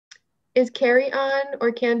Is Carrie on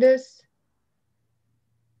or Candace?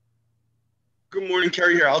 Good morning,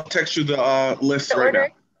 Carrie here. I'll text you the list The right order?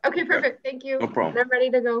 now. Okay, Yeah, perfect. Thank you. no And problem. I'm ready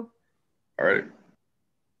to go. All right.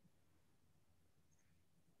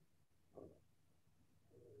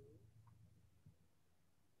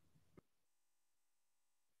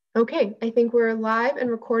 Okay, I think we're live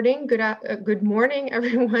and recording. Good morning,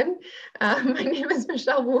 everyone. My name is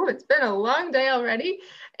Michelle Wu. It's been a long day already,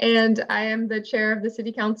 and I am the chair of the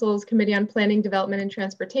City Council's Committee on Planning, Development, and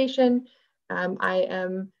Transportation. I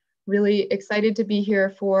am really excited to be here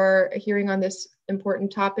for a hearing on this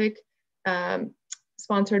important topic,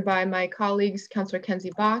 sponsored by my colleagues, Councillor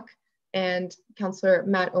Kenzie Bach and Councillor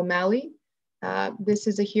Matt O'Malley. This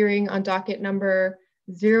is a hearing on docket number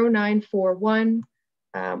 0941.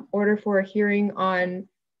 Order for a hearing on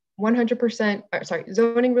 100%,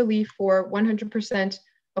 zoning relief for 100%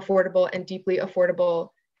 affordable and deeply affordable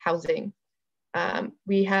housing.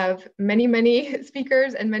 We have many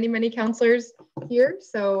speakers and many counselors here,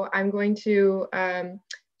 so I'm going to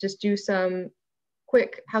just do some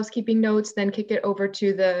quick housekeeping notes, then kick it over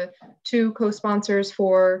to the two co-sponsors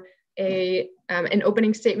for an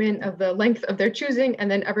opening statement of the length of their choosing,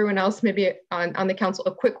 and then everyone else maybe on the council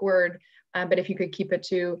a quick word. But if you could keep it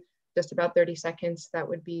to just about 30 seconds, that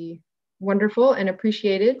would be wonderful and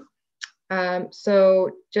appreciated.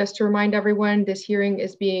 So just to remind everyone, this hearing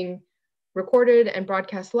is being recorded and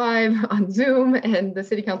broadcast live on Zoom and the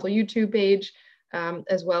City Council YouTube page,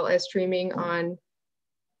 as well as streaming on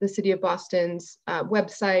the City of Boston's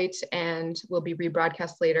website, and will be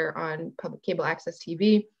rebroadcast later on public cable access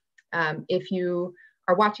TV. If you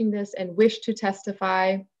are watching this and wish to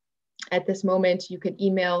testify at this moment, you can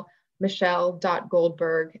email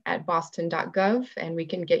michelle.goldberg@boston.gov, and we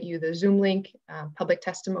can get you the Zoom link. Public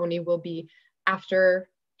testimony will be after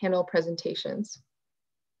panel presentations.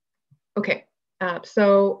 Okay,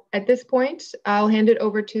 so at this point, I'll hand it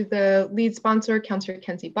over to the lead sponsor, Councillor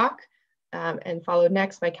Kenzie Bach, and followed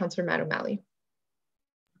next by Councillor Matt O'Malley.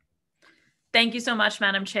 Thank you so much,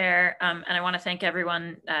 Madam Chair. And I want to thank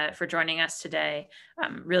everyone for joining us today.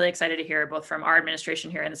 I'm really excited to hear both from our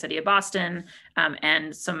administration here in the City of Boston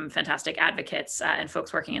and some fantastic advocates and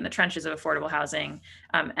folks working in the trenches of affordable housing,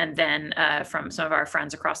 and then from some of our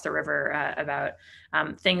friends across the river about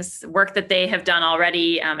work that they have done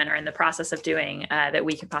already and are in the process of doing that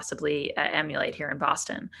we could possibly emulate here in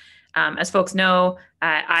Boston. As folks know,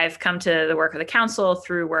 I've come to the work of the council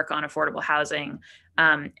through work on affordable housing,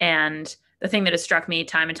 and the thing that has struck me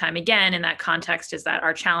time and time again in that context is that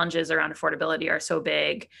our challenges around affordability are so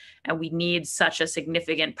big, and we need such a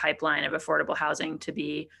significant pipeline of affordable housing to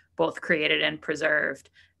be both created and preserved,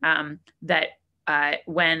 that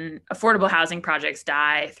when affordable housing projects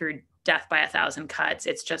die through death by 1,000 cuts,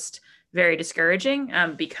 it's just very discouraging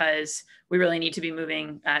because we really need to be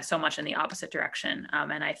moving so much in the opposite direction.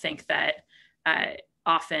 And I think that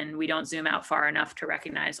often we don't zoom out far enough to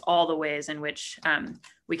recognize all the ways in which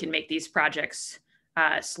we can make these projects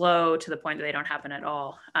slow to the point that they don't happen at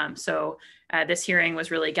all. So this hearing was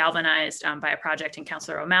really galvanized by a project in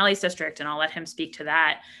Councillor O'Malley's district, and I'll let him speak to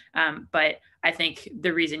that. But I think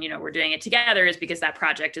the reason we're doing it together is because that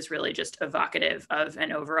project is really just evocative of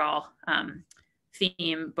an overall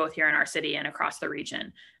theme, both here in our city and across the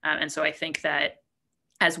region. And so I think that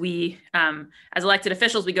as we, as elected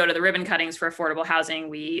officials, we go to the ribbon cuttings for affordable housing.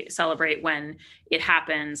 We celebrate when it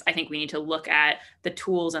happens. I think we need to look at the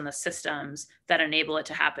tools and the systems that enable it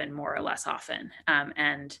to happen more or less often.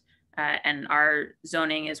 And our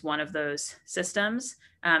zoning is one of those systems.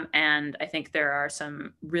 And I think there are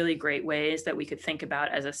some really great ways that we could think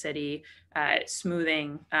about as a city,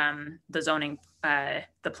 smoothing the zoning,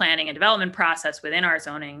 the planning and development process within our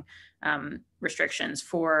zoning restrictions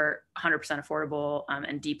for 100% affordable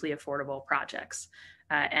and deeply affordable projects.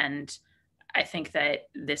 And I think that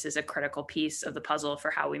this is a critical piece of the puzzle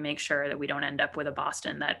for how we make sure that we don't end up with a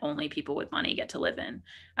Boston that only people with money get to live in.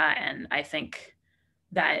 And I think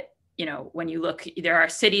that, when you look, there are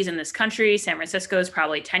cities in this country, San Francisco is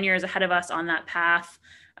probably 10 years ahead of us on that path.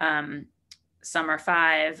 Some are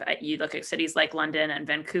 5. You look at cities like London and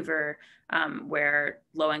Vancouver, where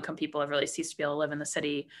low-income people have really ceased to be able to live in the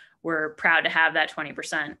city. We're proud to have that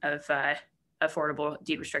 20% of affordable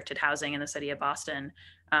deed-restricted housing in the city of Boston.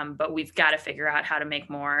 But we've got to figure out how to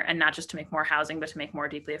make more, and not just to make more housing, but to make more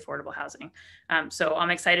deeply affordable housing. So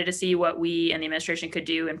I'm excited to see what we and the administration could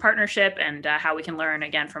do in partnership, and how we can learn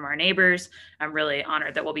again from our neighbors. I'm really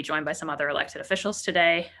honored that we'll be joined by some other elected officials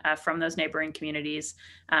today from those neighboring communities.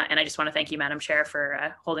 And I just want to thank you, Madam Chair,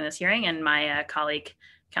 for holding this hearing, and my colleague,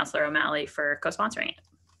 Councillor O'Malley, for co-sponsoring it.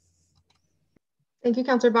 Thank you,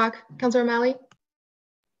 Councillor Bach. Councillor O'Malley?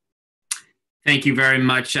 Thank you very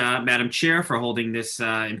much, Madam Chair, for holding this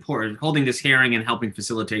hearing and helping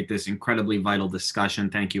facilitate this incredibly vital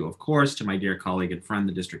discussion. Thank you, of course, to my dear colleague and friend,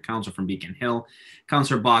 the District Council from Beacon Hill,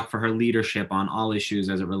 Councillor Bach, for her leadership on all issues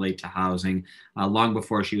as it relates to housing, long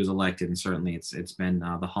before she was elected, and certainly it's been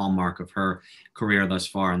the hallmark of her career thus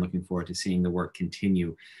far, and looking forward to seeing the work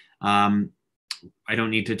continue. I don't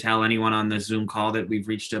need to tell anyone on this Zoom call that we've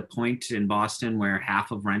reached a point in Boston where half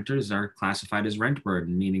of renters are classified as rent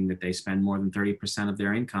burden, meaning that they spend more than 30% of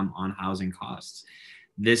their income on housing costs.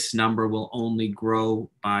 This number will only grow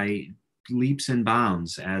by leaps and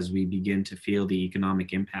bounds as we begin to feel the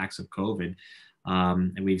economic impacts of COVID.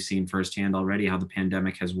 And we've seen firsthand already how the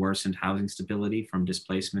pandemic has worsened housing stability from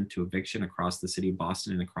displacement to eviction across the city of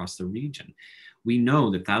Boston and across the region. We know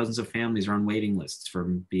that thousands of families are on waiting lists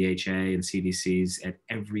from BHA and CDCs at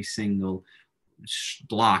every single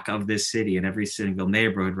block of this city, and every single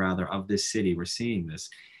neighborhood, rather, of this city. We're seeing this.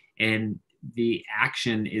 And the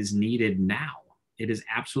action is needed now. It is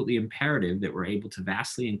absolutely imperative that we're able to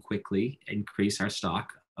vastly and quickly increase our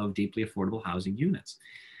stock of deeply affordable housing units.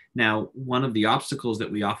 Now, one of the obstacles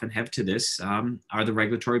that we often have to this are the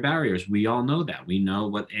regulatory barriers. We all know that. We know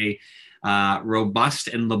what a robust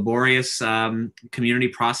and laborious community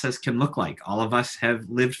process can look like. All of us have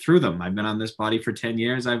lived through them. I've been on this body for 10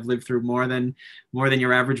 years. I've lived through more than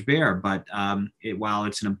your average bear. But while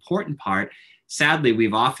it's an important part, sadly,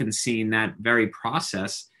 we've often seen that very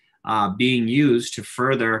process being used to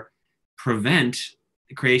further prevent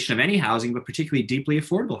the creation of any housing, but particularly deeply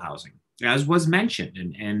affordable housing, as was mentioned.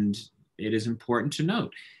 And it is important to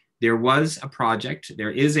note, there is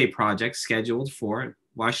a project scheduled for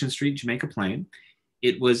Washington Street, Jamaica Plain.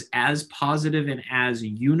 It was as positive and as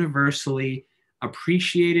universally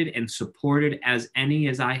appreciated and supported as any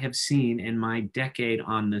as I have seen in my decade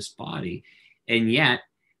on this body. And yet,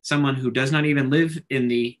 someone who does not even live in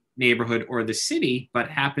the neighborhood or the city, but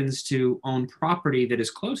happens to own property that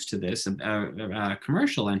is close to this, a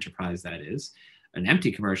commercial enterprise, that is, an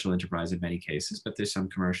empty commercial enterprise in many cases, but there's some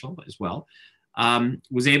commercial as well,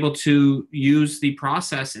 was able to use the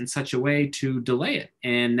process in such a way to delay it.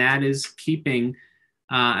 And that is keeping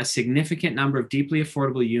a significant number of deeply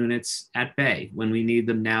affordable units at bay when we need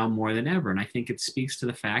them now more than ever. And I think it speaks to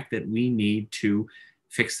the fact that we need to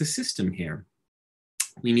fix the system here.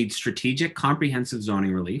 We need strategic, comprehensive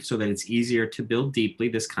zoning relief so that it's easier to build deeply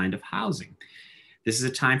this kind of housing. This is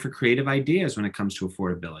a time for creative ideas when it comes to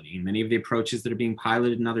affordability. Many of the approaches that are being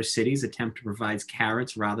piloted in other cities attempt to provide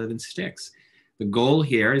carrots rather than sticks. The goal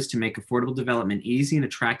here is to make affordable development easy and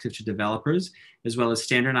attractive to developers, as well as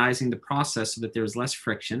standardizing the process so that there is less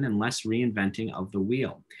friction and less reinventing of the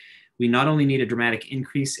wheel. We not only need a dramatic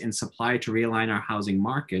increase in supply to realign our housing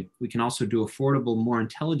market, we can also do affordable more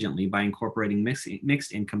intelligently by incorporating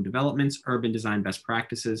mixed income developments, urban design best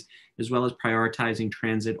practices, as well as prioritizing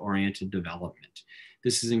transit-oriented development.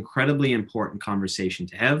 This is an incredibly important conversation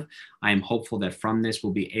to have. I am hopeful that from this,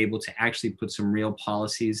 we'll be able to actually put some real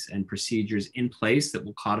policies and procedures in place that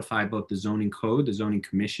will codify both the zoning code, the zoning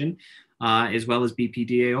commission, as well as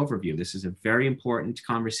BPDA overview. This is a very important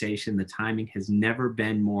conversation. The timing has never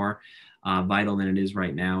been more vital than it is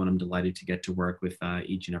right now, and I'm delighted to get to work with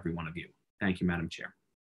each and every one of you. Thank you, Madam Chair.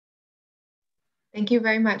 Thank you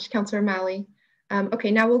very much, Councillor Malley. Okay,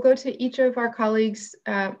 now we'll go to each of our colleagues,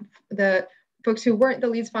 the folks who weren't the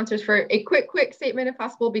lead sponsors, for a quick statement if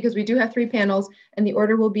possible, because we do have 3 panels and the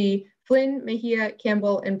order will be Flynn, Mejia,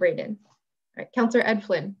 Campbell, and Braden. All right, Councillor Ed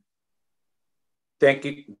Flynn. Thank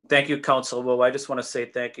you, Councillor Wu. I just want to say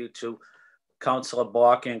thank you to Councillor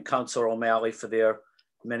Bach and Councillor O'Malley for their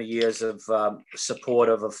many years of support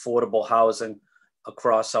of affordable housing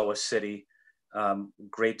across our city.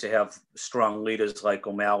 Great to have strong leaders like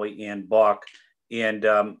O'Malley and Bach, and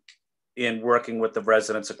in working with the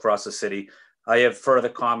residents across the city. I have further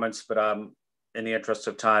comments, but in the interest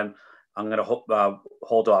of time, I'm going to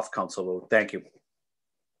hold off, Councillor Wu. Thank you.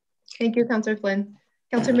 Thank you, Councillor Flynn.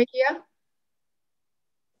 Councillor Mejia.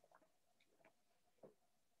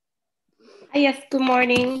 Yes, good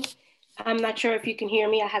morning. I'm not sure if you can hear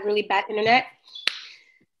me. I have really bad internet.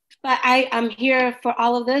 But I'm here for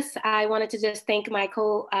all of this. I wanted to just thank my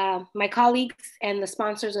colleagues and the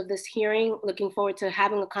sponsors of this hearing. Looking forward to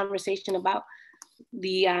having a conversation about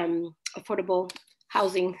the affordable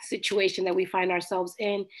housing situation that we find ourselves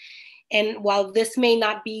in. And while this may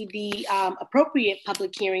not be the appropriate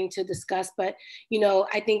public hearing to discuss, but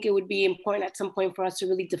I think it would be important at some point for us to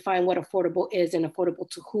really define what affordable is and affordable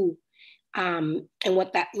to who. And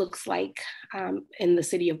what that looks like in the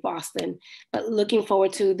city of Boston. But looking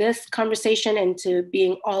forward to this conversation and to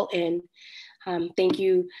being all in. Thank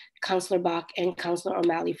you, Councillor Bach and Councillor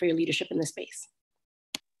O'Malley, for your leadership in this space.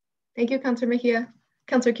 Thank you, Councillor Mejia.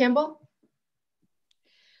 Councillor Campbell?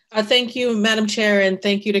 Thank you, Madam Chair, and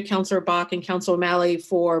thank you to Councillor Bach and Councillor O'Malley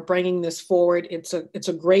for bringing this forward. It's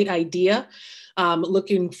a great idea.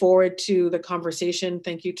 Looking forward to the conversation.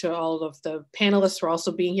 Thank you to all of the panelists for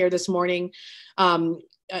also being here this morning.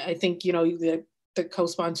 I think, you know, the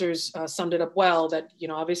co-sponsors summed it up well, that, you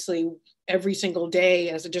know, obviously every single day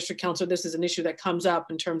as a district council, this is an issue that comes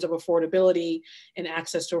up in terms of affordability and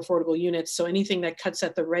access to affordable units. So anything that cuts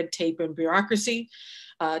at the red tape and bureaucracy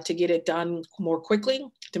to get it done more quickly,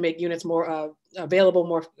 to make units more available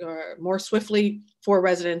more swiftly for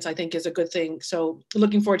residents, I think is a good thing. So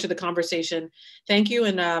looking forward to the conversation. Thank you,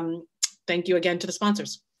 and thank you again to the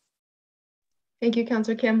sponsors. Thank you,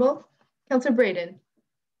 Councillor Campbell. Councillor Braden.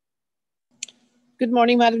 Good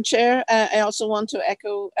morning, Madam Chair. I also want to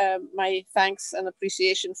echo my thanks and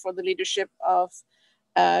appreciation for the leadership of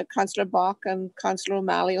Councillor Bach and Councillor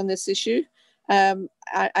O'Malley on this issue.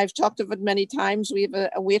 I've talked of it many times. We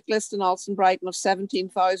have a wait list in Alston Brighton of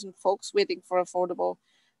 17,000 folks waiting for affordable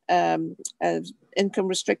income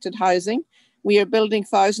restricted housing. We are building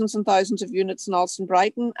thousands and thousands of units in Alston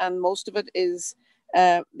Brighton, and most of it is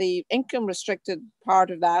the income restricted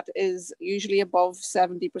part of that is usually above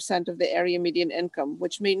 70% of the area median income,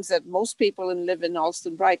 which means that most people who live in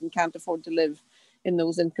Alston Brighton can't afford to live in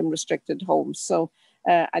those income restricted homes. So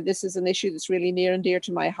this is an issue that's really near and dear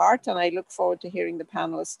to my heart, and I look forward to hearing the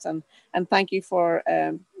panelists, and thank you for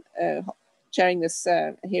chairing this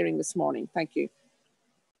hearing this morning. Thank you.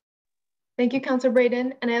 Thank you, Councillor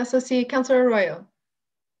Braden. And I also see Councillor Arroyo.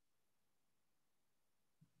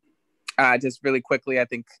 Just really quickly, I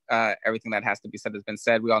think everything that has to be said has been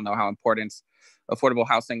said. We all know how important affordable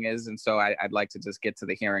housing is, and so I'd like to just get to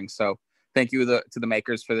the hearing. So thank you to the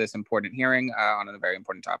makers for this important hearing on a very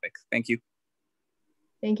important topic. Thank you.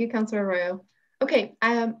 Thank you, Councillor Arroyo. Okay,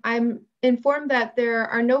 I'm informed that there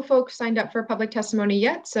are no folks signed up for public testimony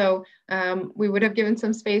yet, so we would have given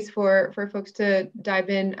some space for folks to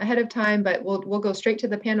dive in ahead of time, but we'll go straight to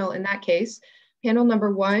the panel in that case. Panel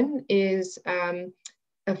number one is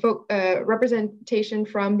a representation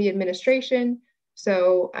from the administration.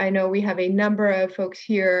 So I know we have a number of folks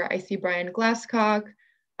here. I see Brian Glasscock,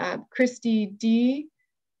 Christy D,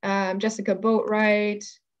 Jessica Boatwright,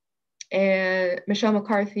 and Michelle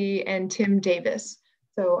McCarthy, and Tim Davis.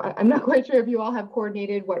 So I'm not quite sure if you all have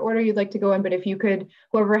coordinated what order you'd like to go in, but if you could,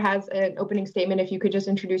 whoever has an opening statement, if you could just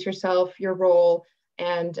introduce yourself, your role,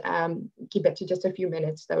 and keep it to just a few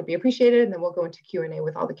minutes, that would be appreciated. And then we'll go into Q&A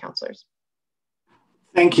with all the councilors.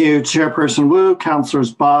 Thank you, Chairperson Wu,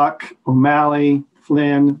 Councilors Bach, O'Malley,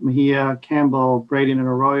 Flynn, Mejia, Campbell, Braden, and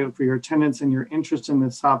Arroyo for your attendance and your interest in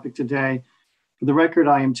this topic today. For the record,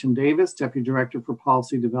 I am Tim Davis, Deputy Director for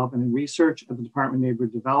Policy Development and Research at the Department of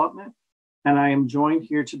Neighborhood Development, and I am joined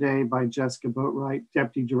here today by Jessica Boatwright,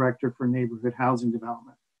 Deputy Director for Neighborhood Housing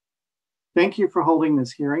Development. Thank you for holding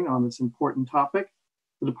this hearing on this important topic.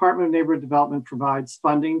 The Department of Neighborhood Development provides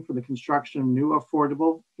funding for the construction of new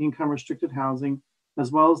affordable income-restricted housing,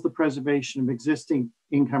 as well as the preservation of existing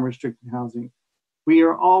income-restricted housing. We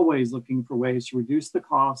are always looking for ways to reduce the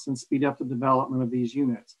costs and speed up the development of these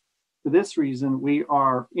units. For this reason, we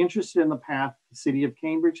are interested in the path the City of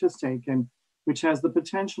Cambridge has taken, which has the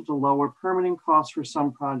potential to lower permitting costs for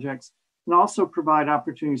some projects and also provide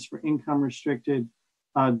opportunities for income-restricted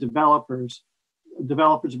developers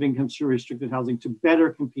of income-restricted housing to better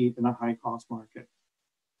compete in a high-cost market.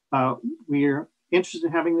 We are interested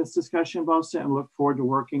in having this discussion in Boston and look forward to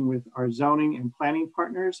working with our zoning and planning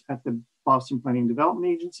partners at the Boston Planning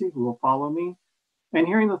Development Agency, who will follow me, and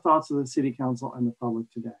hearing the thoughts of the City Council and the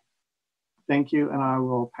public today. Thank you, and I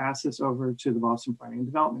will pass this over to the Boston Planning and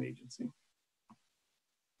Development Agency.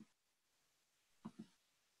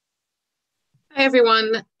 Hi,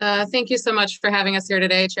 everyone. Thank you so much for having us here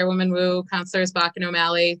today, Chairwoman Wu, Councilors Bach and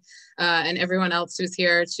O'Malley, and everyone else who's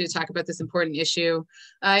here to talk about this important issue.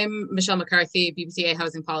 I'm Michelle McCarthy, BPTA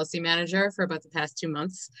Housing Policy Manager for about the past 2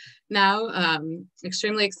 months now.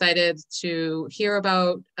 Extremely excited to hear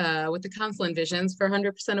about what the Council envisions for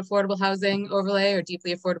 100% affordable housing overlay or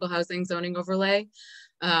deeply affordable housing zoning overlay.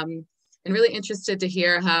 And really interested to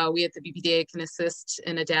hear how we at the BPDA can assist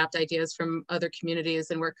and adapt ideas from other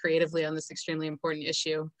communities and work creatively on this extremely important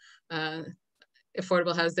issue.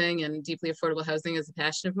 Affordable housing and deeply affordable housing is a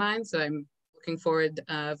passion of mine, so I'm looking forward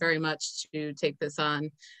very much to take this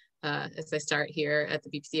on as I start here at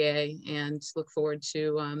the BPDA, and look forward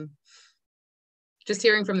to just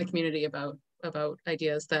hearing from the community about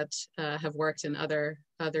ideas that have worked in other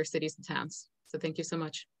cities and towns. So thank you so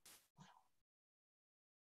much.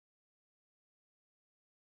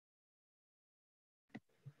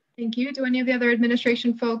 Thank you. Do any of the other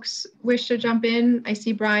administration folks wish to jump in? I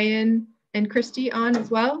see Brian and Christy on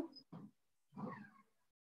as well.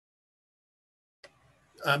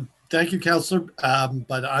 Thank you, Councillor.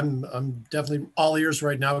 But I'm definitely all ears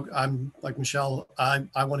right now. I'm like Michelle. I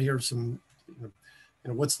want to hear some.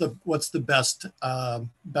 What's the best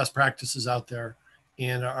best practices out there,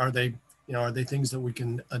 and are they things that we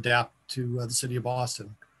can adapt to the city of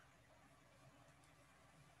Boston?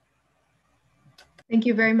 Thank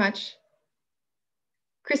you very much.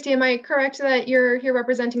 Christy, am I correct that you're here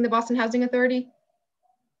representing the Boston Housing Authority?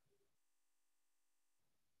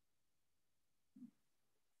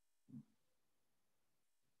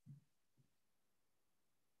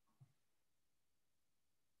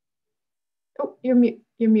 Oh, you're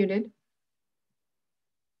muted.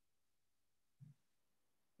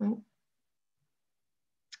 Oh.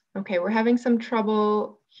 Okay, we're having some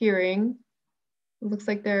trouble hearing. It looks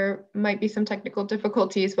like there might be some technical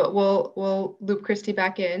difficulties, but we'll loop Christy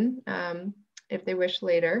back in if they wish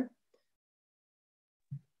later.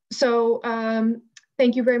 So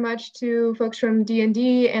thank you very much to folks from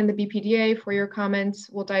D&D and the BPDA for your comments.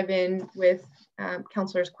 We'll dive in with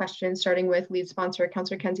councilors' questions, starting with lead sponsor,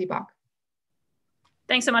 Councilor Kenzie Bach.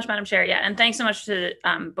 Thanks so much, Madam Chair. Yeah, and thanks so much to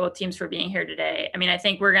both teams for being here today. I mean, I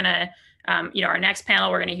think we're gonna, our next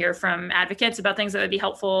panel, we're gonna hear from advocates about things that would be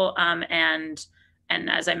helpful. And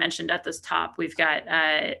as I mentioned at this top, we've got,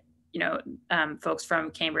 folks from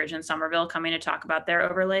Cambridge and Somerville coming to talk about their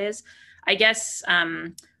overlays. I guess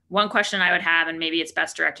one question I would have, and maybe it's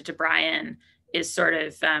best directed to Brian, is sort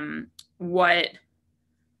of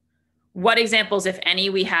what examples, if any,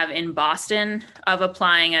 we have in Boston of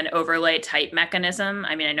applying an overlay type mechanism.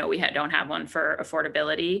 I mean, I know we don't have one for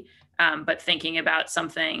affordability, but thinking about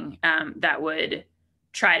something that would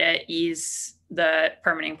try to ease the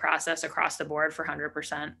permitting process across the board for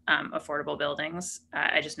 100% affordable buildings.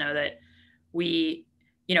 I just know that we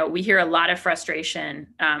hear a lot of frustration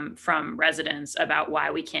from residents about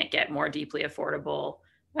why we can't get more deeply affordable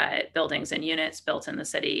buildings and units built in the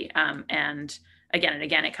city. And again,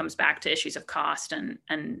 it comes back to issues of cost.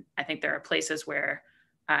 And I think there are places where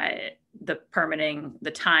the permitting,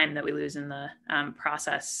 the time that we lose in the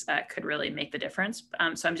process could really make the difference.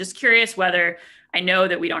 So I'm just curious whether, I know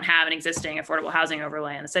that we don't have an existing affordable housing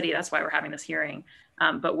overlay in the city, that's why we're having this hearing,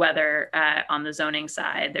 but whether on the zoning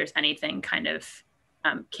side, there's anything kind of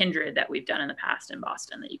kindred that we've done in the past in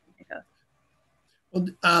Boston that you can think of.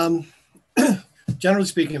 Well, generally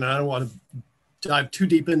speaking, I don't want to dive too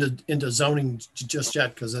deep into zoning just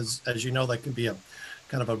yet, because as you know, that can be a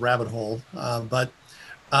kind of a rabbit hole. But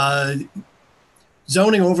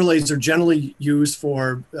zoning overlays are generally used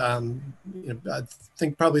for, I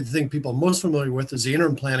think probably the thing people are most familiar with is the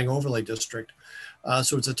interim planning overlay district.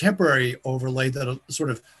 So it's a temporary overlay that sort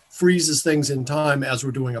of freezes things in time as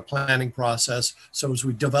we're doing a planning process. So as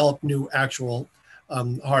we develop new actual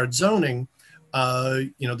hard zoning,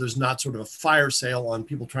 there's not sort of a fire sale on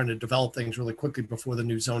people trying to develop things really quickly before the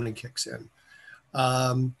new zoning kicks in.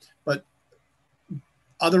 But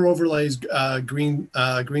other overlays, green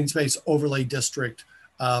space overlay district,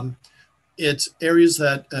 it's areas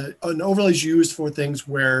that an overlay is used for things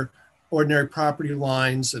where ordinary property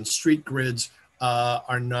lines and street grids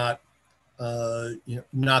are not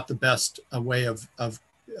not the best way of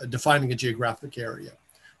defining a geographic area.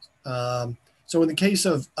 So in the case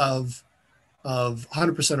of 100%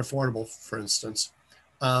 affordable, for instance,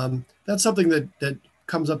 that's something that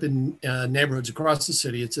comes up in neighborhoods across the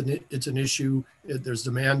city. It's an issue. There's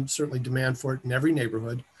certainly demand for it in every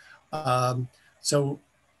neighborhood. So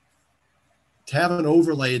to have an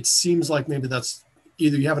overlay, it seems like maybe that's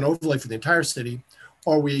either you have an overlay for the entire city,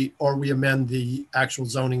 or we amend the actual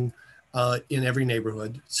zoning in every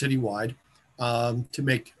neighborhood citywide to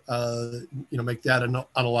make make that an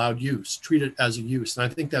unallowed use, treat it as a use. And I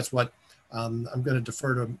think that's what I'm going to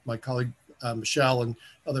defer to my colleague Michelle and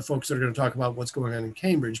other folks that are going to talk about what's going on in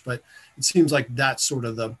Cambridge. But it seems like that's sort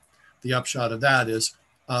of the upshot of that is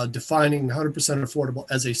defining 100% affordable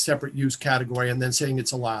as a separate use category and then saying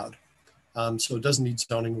it's allowed. So it doesn't need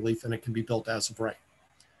zoning relief and it can be built as of right.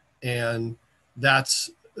 And that's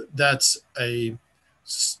a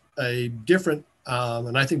different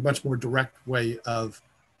and I think much more direct way of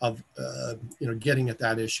getting at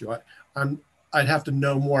that issue. I'd have to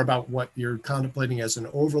know more about what you're contemplating as an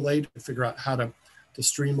overlay to figure out how to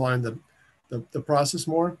streamline the process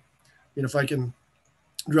more. If I can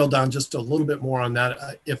drill down just a little bit more on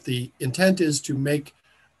that, if the intent is to make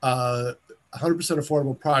 100%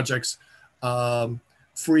 affordable projects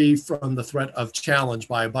free from the threat of challenge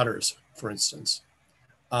by abutters, for instance,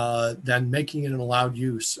 then making it an allowed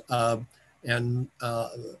use and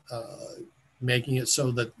making it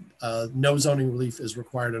so that no zoning relief is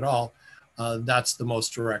required at all, that's the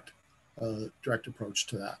most direct approach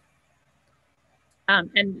to that.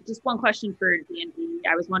 And just one question for D&D.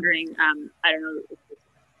 I was wondering, I don't know if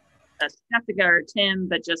that's Jessica or Tim,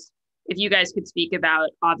 but just if you guys could speak about,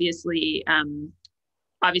 obviously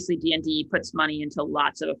D&D puts money into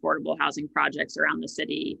lots of affordable housing projects around the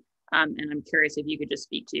city. And I'm curious if you could just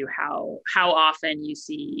speak to how often you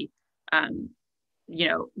see,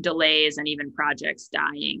 delays and even projects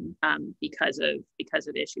dying because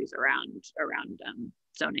of issues around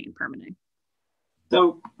zoning and permitting.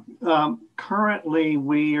 So currently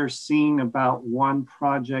we are seeing about one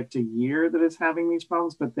project a year that is having these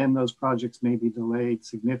problems, but then those projects may be delayed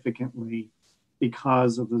significantly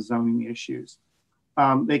because of the zoning issues.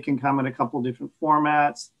 They can come in a couple different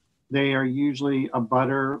formats. They are usually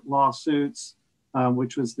abutter lawsuits,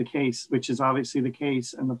 which is obviously the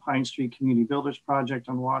case in the Pine Street Community Builders Project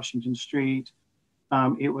on Washington Street.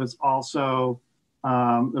 It was also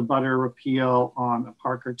the butter repeal on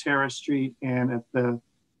Parker Terrace Street and at the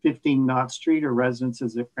 15 Knott Street or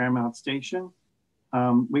residences at Fairmount Station.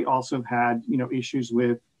 We also have had, issues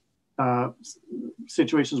with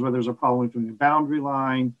situations where there's a problem between a boundary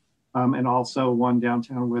line, and also one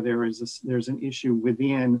downtown where there's an issue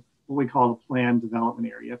within what we call a planned development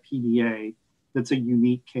area, PDA, that's a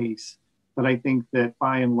unique case. But I think that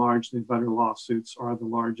by and large, the butter lawsuits are the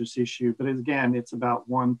largest issue. But again, it's about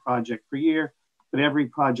one project per year. But every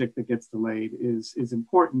project that gets delayed is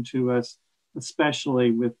important to us,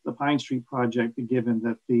 especially with the Pine Street project, given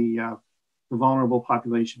that the vulnerable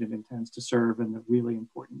population it intends to serve and the really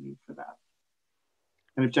important need for that.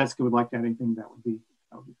 And if Jessica would like to add anything, that would be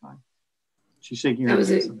fine. She's shaking her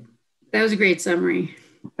head. That was a great summary.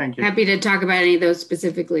 Thank you. Happy to talk about any of those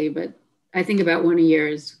specifically, but I think about one a year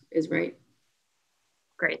is right.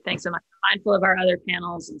 Great, thanks so much. I'm mindful of our other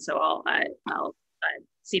panels, and so I'll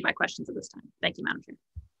cede my questions at this time. Thank you, Madam Chair.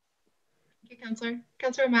 Thank you, Councillor.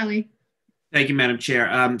 Councillor O'Malley. Thank you, Madam Chair.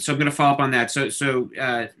 So I'm going to follow up on that. So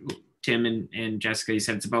Tim and Jessica, you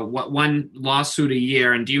said it's about one lawsuit a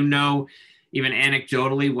year, and do you know, even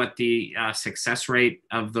anecdotally, what the success rate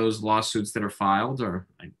of those lawsuits that are filed? Or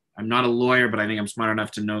I'm not a lawyer, but I think I'm smart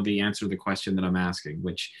enough to know the answer to the question that I'm asking,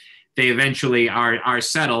 which they eventually are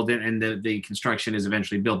settled and the construction is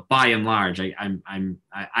eventually built. By and large,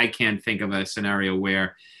 I can't think of a scenario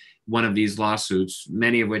where one of these lawsuits,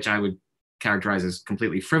 many of which I would characterize as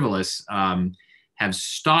completely frivolous, have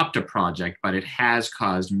stopped a project, but it has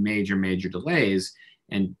caused major delays.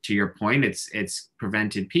 And to your point, it's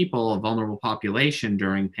prevented people, a vulnerable population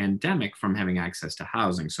during pandemic, from having access to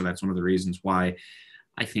housing. So that's one of the reasons why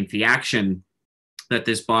I think the action that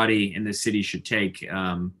this body and this city should take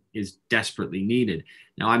is desperately needed.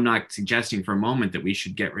 Now, I'm not suggesting for a moment that we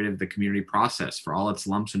should get rid of the community process for all its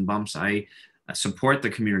lumps and bumps. I support the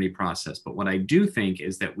community process, but what I do think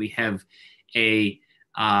is that we have a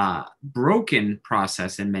broken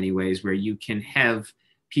process in many ways, where you can have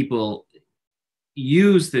people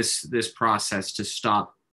use this process to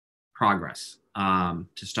stop progress,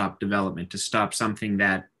 to stop development, to stop something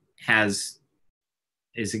that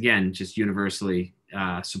is again just universally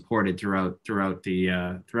supported throughout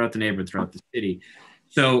the neighborhood, throughout the city.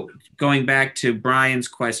 So going back to Brian's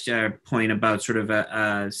point about sort of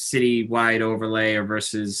a city-wide overlay or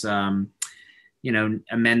versus amend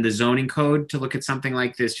the zoning code to look at something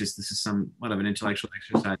like this. This is somewhat of an intellectual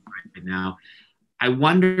exercise right now. I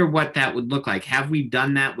wonder what that would look like. Have we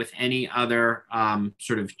done that with any other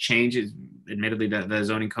sort of changes? Admittedly, the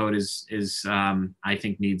zoning code is I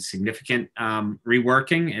think needs significant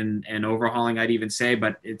reworking and overhauling, I'd even say,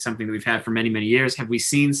 but it's something that we've had for many years. Have we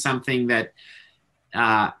seen something that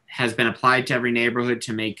has been applied to every neighborhood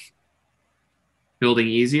to make building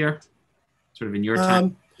easier, sort of in your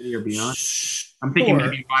time or beyond? I'm thinking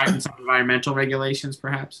maybe some environmental regulations,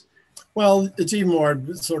 perhaps. Well, it's even more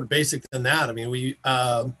sort of basic than that. I mean, we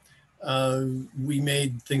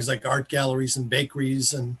made things like art galleries and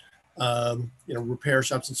bakeries and repair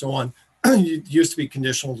shops and so on. It used to be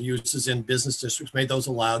conditional uses in business districts, made those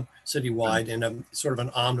allowed citywide in a sort of an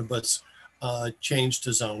omnibus change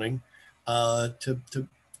to zoning to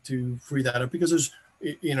free that up, because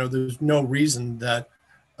there's no reason that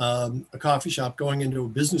a coffee shop going into a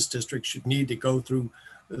business district should need to go through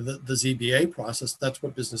the ZBA process. That's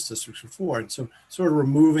what business districts are for. And so sort of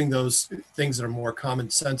removing those things that are more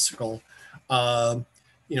commonsensical,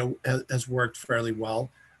 has worked fairly well.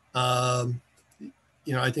 I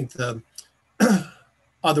think the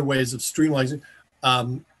other ways of streamlining,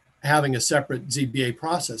 having a separate ZBA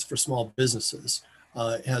process for small businesses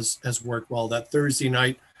has worked well. That Thursday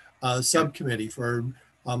night subcommittee for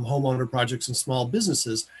homeowner projects and small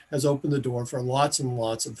businesses has opened the door for lots and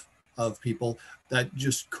lots of people that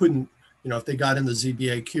just couldn't, if they got in the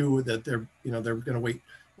ZBA queue, that they're going to wait,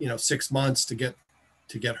 6 months to get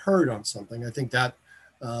heard on something. I think that,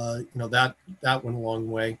 that went a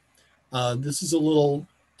long way. This is a little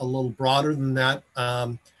broader than that.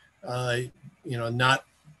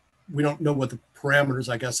 We don't know what the parameters,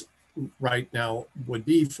 I guess, right now would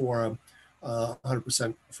be for a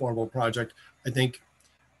 100% affordable project. I think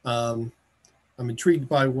I'm intrigued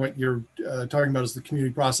by what you're talking about as the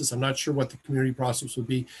community process. I'm not sure what the community process would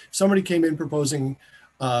be. If somebody came in proposing,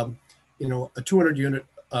 a 200 unit,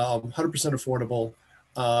 100% affordable,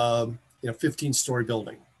 15-story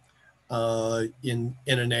building in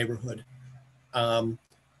a neighborhood.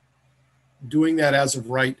 Doing that as of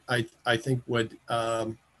right, I think would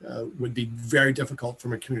be very difficult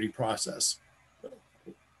from a community process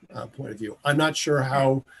point of view. I'm not sure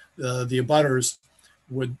how the abutters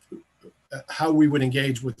how we would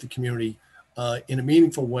engage with the community in a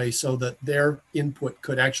meaningful way so that their input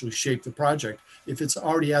could actually shape the project. If it's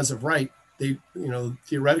already as of right,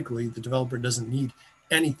 theoretically, the developer doesn't need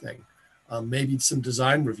anything. Maybe some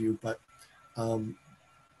design review, but I'm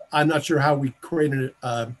not sure how we created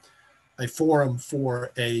a forum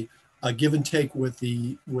for a give and take with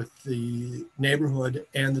the neighborhood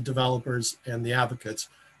and the developers and the advocates,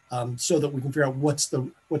 so that we can figure out what's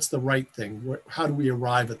the right thing. How do we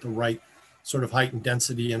arrive at the right sort of height and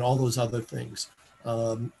density and all those other things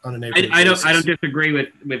on a neighborhood basis. I don't disagree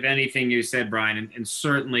with anything you said, Brian, and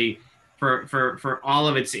certainly for all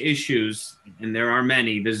of its issues, and there are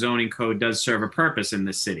many, the zoning code does serve a purpose in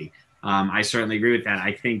this city. I certainly agree with that.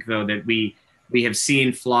 I think, though, that we have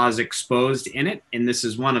seen flaws exposed in it, and this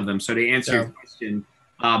is one of them. So to answer your question,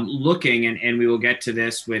 looking, and we will get to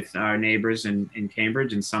this with our neighbors in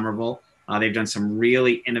Cambridge and Somerville. They've done some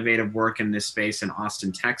really innovative work in this space in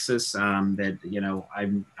Austin, Texas, that,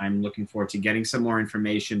 I'm looking forward to getting some more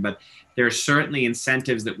information, but there are certainly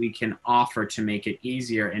incentives that we can offer to make it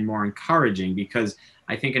easier and more encouraging, because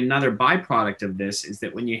I think another byproduct of this is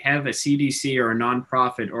that when you have a CDC or a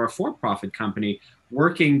nonprofit or a for-profit company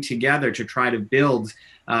working together to try to build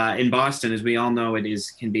in Boston, as we all know,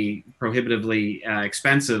 can be prohibitively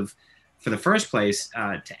expensive for the first place,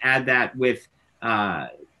 to add that with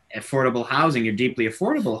affordable housing or deeply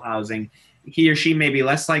affordable housing, he or she may be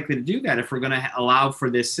less likely to do that if we're going to allow for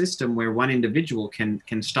this system where one individual can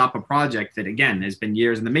stop a project that, again, has been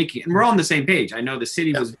years in the making. And we're all on the same page. I know the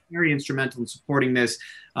city was very instrumental in supporting this.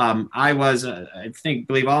 I was, I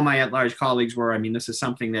believe all my at-large colleagues were. I mean, this is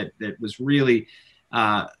something that was really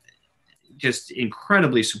just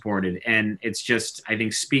incredibly supported. And it's just, I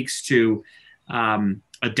think, speaks to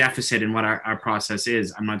a deficit in what our process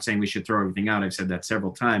is. I'm not saying we should throw everything out. I've said that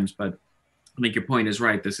several times, but I think your point is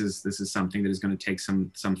right. This is something that is going to take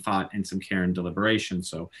some thought and some care and deliberation.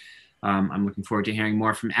 So I'm looking forward to hearing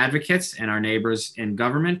more from advocates and our neighbors in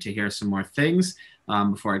government to hear some more things.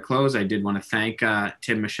 Before I close, I did want to thank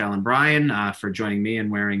Tim, Michelle, and Brian for joining me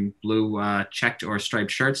and wearing blue checked or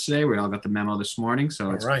striped shirts today. We all got the memo this morning.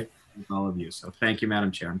 So it's right with all of you. So thank you,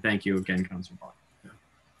 Madam Chair, and thank you again, Councilor Ball.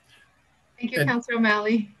 Thank you, Councilor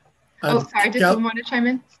O'Malley. Sorry, did someone want to chime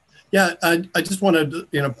in? Yeah, I just wanted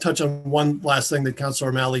to touch on one last thing that Councilor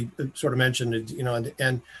O'Malley sort of mentioned.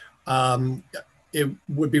 And it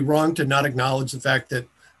would be wrong to not acknowledge the fact that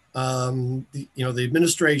the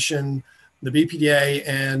administration, the BPDA,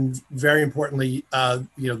 and very importantly,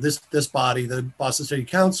 this body, the Boston City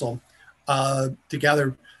Council,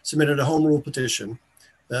 together submitted a home rule petition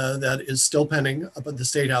that is still pending up at the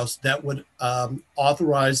State House that would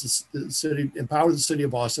authorize the city, empower the city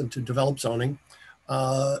of Boston to develop zoning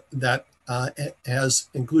that has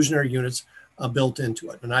inclusionary units built into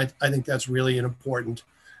it. And I think that's really an important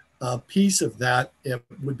piece of that. It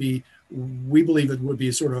would be, we believe it would be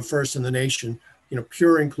sort of a first in the nation,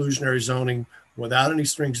 pure inclusionary zoning without any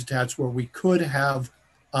strings attached, where we could have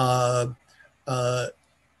as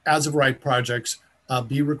of right projects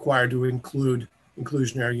be required to include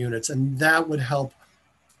inclusionary units. And that would help,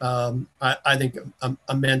 I think,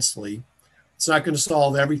 immensely. It's not going to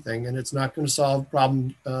solve everything, and it's not going to solve a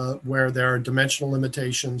problem where there are dimensional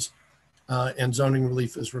limitations and zoning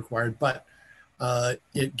relief is required. But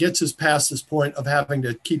it gets us past this point of having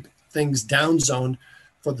to keep things downzoned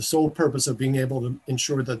for the sole purpose of being able to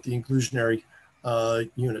ensure that the inclusionary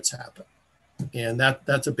units happen. And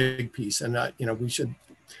that's a big piece. And we should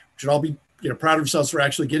all be proud of ourselves for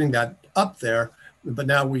actually getting that up there. But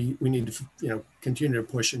now we need to continue to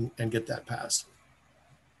push and get that passed.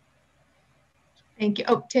 Thank you.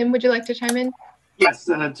 Oh, Tim, would you like to chime in? Yes,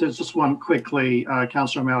 just one quickly.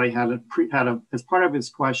 Councilor O'Malley as part of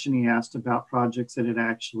his question, he asked about projects that had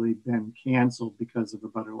actually been canceled because of the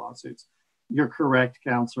butter lawsuits. You're correct,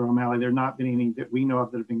 Councilor O'Malley. There have not been any that we know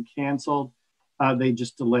of that have been canceled. They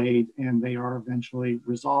just delayed and they are eventually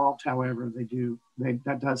resolved. However,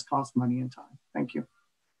 that does cost money and time. Thank you.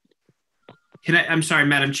 I'm sorry,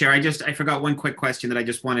 Madam Chair. I forgot one quick question that I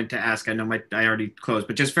just wanted to ask. I know I already closed,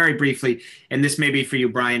 but just very briefly, and this may be for you,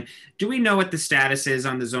 Brian. Do we know what the status is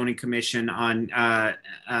on the Zoning Commission on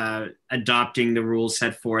adopting the rules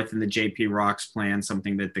set forth in the JP Rocks plan,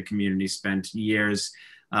 something that the community spent years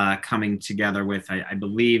coming together with? I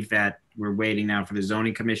believe that we're waiting now for the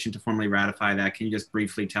Zoning Commission to formally ratify that. Can you just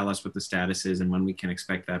briefly tell us what the status is and when we can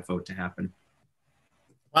expect that vote to happen?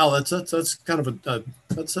 Wow, that's kind of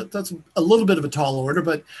that's a little bit of a tall order,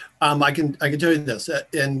 but I can tell you this,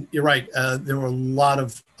 and you're right. There were a lot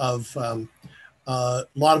of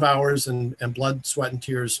hours and blood, sweat, and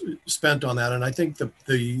tears spent on that, and I think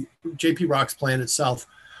the JP Rocks plan itself,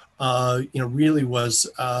 really was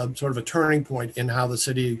sort of a turning point in how the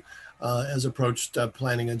city has approached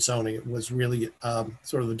planning and zoning. It was really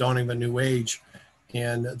sort of the dawning of a new age,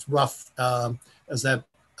 and it's rough as that.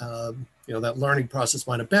 That learning process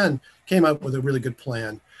might have been, came up with a really good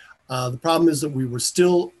plan. The problem is that we were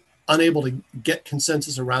still unable to get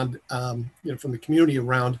consensus around, from the community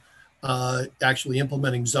around actually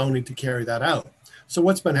implementing zoning to carry that out. So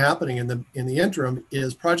what's been happening in the interim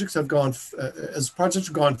is projects have gone, as projects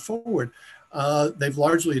have gone forward, they've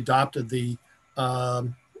largely adopted the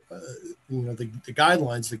guidelines,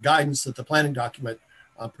 the guidance that the planning document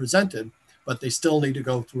presented, but they still need to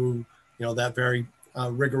go through, that very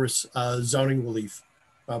rigorous zoning relief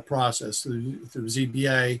process through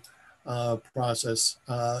ZBA process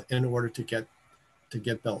in order to get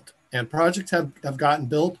built. And projects have gotten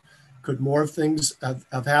built. Could more things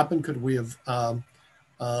have happened? Could we have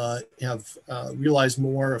realized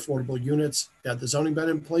more affordable units had the zoning been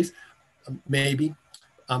in place? Maybe.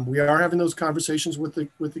 We are having those conversations with the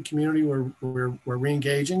community. We're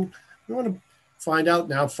re-engaging. We want to find out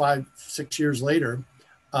now, 5-6 years later,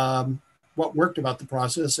 what worked about the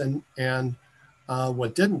process and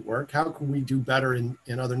what didn't work. How can we do better in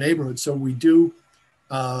other neighborhoods? So we do,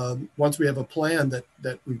 once we have a plan that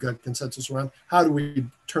we've got consensus around, how do we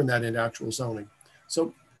turn that into actual zoning?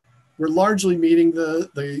 So we're largely meeting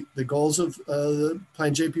the goals of the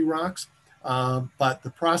Plan JP Rocks, but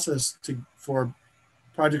the process for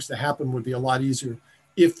projects to happen would be a lot easier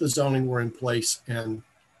if the zoning were in place and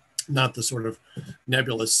not the sort of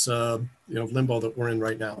nebulous limbo that we're in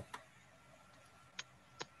right now.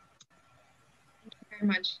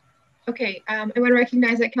 Much. Okay, I want to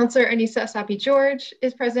recognize that Councillor Anissa Sapi-George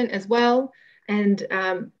is present as well, and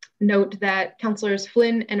note that Councillors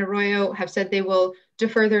Flynn and Arroyo have said they will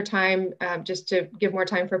defer their time just to give more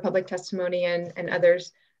time for public testimony and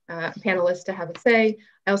others, panelists to have a say.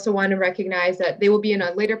 I also want to recognize that they will be in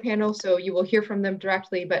a later panel, so you will hear from them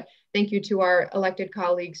directly, but thank you to our elected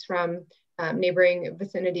colleagues from neighboring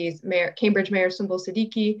vicinities, Cambridge Mayor Sumbul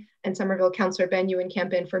Siddiqui and Somerville Councillor Ben Ewan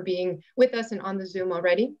Campen for being with us and on the Zoom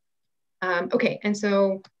already. Okay, and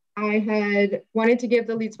so I had wanted to give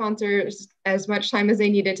the lead sponsors as much time as they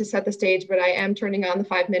needed to set the stage, but I am turning on the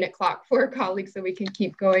 5-minute clock for colleagues so we can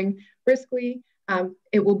keep going briskly.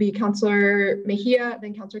 It will be Councillor Mejia,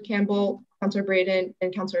 then Councillor Campbell, Councillor Braden,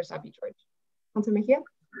 and Councillor Sapi-George. Councillor Mejia?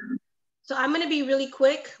 So I'm going to be really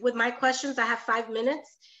quick with my questions. I have 5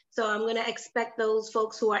 minutes. So I'm going to expect those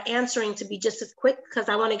folks who are answering to be just as quick because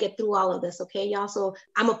I want to get through all of this, okay, y'all? So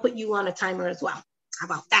I'm going to put you on a timer as well. How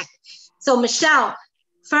about that? So Michelle,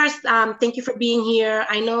 first, thank you for being here.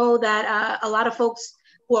 I know that a lot of folks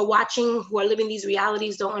who are watching, who are living these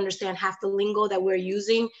realities don't understand half the lingo that we're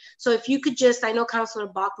using. So if you could just, I know Councillor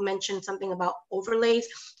Bach mentioned something about overlays.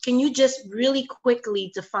 Can you just really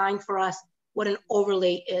quickly define for us what an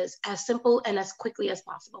overlay is, as simple and as quickly as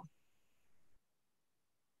possible?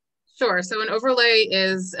 Sure. So an overlay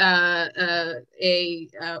is a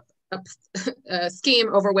scheme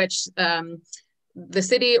over which the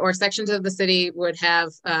city or sections of the city would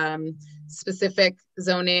have specific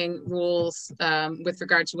zoning rules with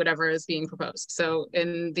regard to whatever is being proposed. So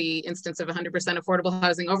in the instance of 100% affordable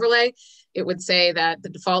housing overlay, it would say that the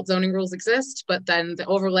default zoning rules exist, but then the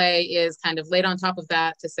overlay is kind of laid on top of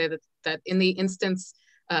that to say that in the instance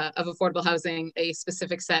of affordable housing, a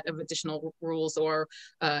specific set of additional rules or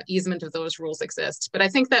easement of those rules exist. But I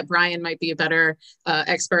think that Brian might be a better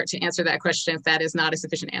expert to answer that question if that is not a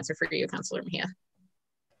sufficient answer for you, Councillor Mejia.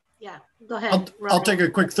 Yeah, go ahead. I'll take a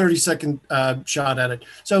quick 30-second shot at it.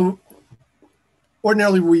 So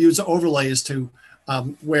ordinarily we use overlays to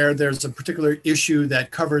where there's a particular issue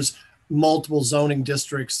that covers multiple zoning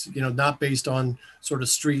districts, not based on sort of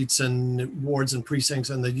streets and wards and precincts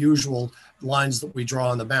and the usual lines that we draw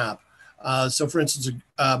on the map. So for instance,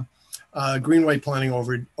 Greenway Planning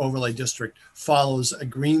Overlay District follows a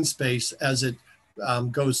green space as it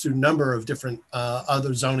goes through a number of different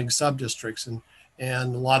other zoning sub-districts, and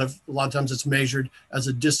a lot of times it's measured as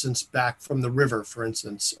a distance back from the river, for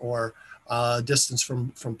instance, or distance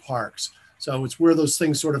from parks. So it's where those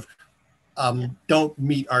things sort of don't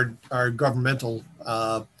meet our governmental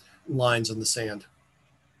lines in the sand.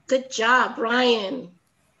 Good job, Ryan.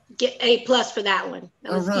 Get A+ for that one.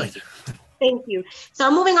 That was easy. Thank you. So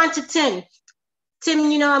I'm moving on to Tim. Tim,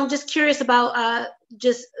 I'm just curious about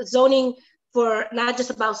just zoning for, not just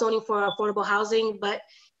about zoning for affordable housing, but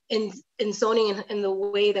in zoning in the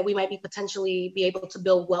way that we might be potentially be able to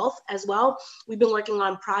build wealth as well. We've been working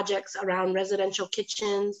on projects around residential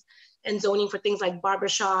kitchens and zoning for things like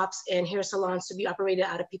barbershops and hair salons to be operated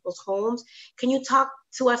out of people's homes. Can you talk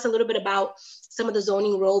to us a little bit about some of the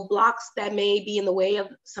zoning roadblocks that may be in the way of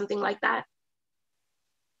something like that?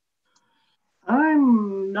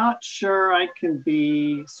 I'm not sure I can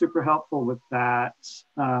be super helpful with that.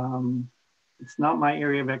 It's not my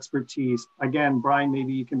area of expertise. Again, Brian,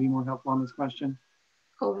 maybe you can be more helpful on this question.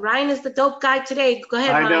 Oh, Ryan is the dope guy today. Go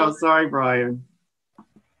ahead, Ryan. I know, sorry, Brian.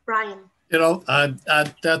 Brian.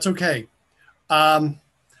 That's okay.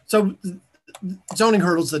 So zoning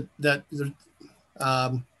hurdles that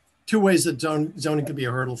two ways that zoning can be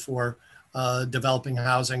a hurdle for developing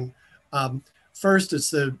housing. First,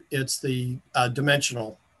 it's the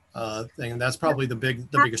dimensional thing, and that's probably the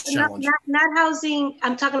biggest challenge. Not housing.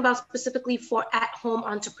 I'm talking about specifically for at-home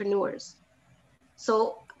entrepreneurs.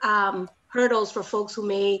 So hurdles for folks who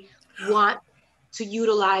may want to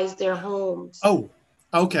utilize their homes. Oh,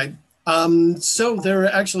 okay. So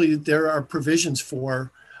there are provisions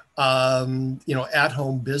for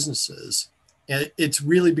at-home businesses, and it's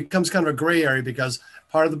really becomes kind of a gray area because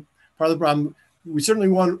part of the problem, we certainly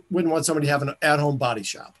wouldn't want somebody to have an at-home body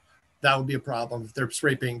shop. That would be a problem if they're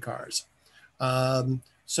spray painting cars.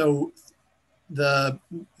 So there's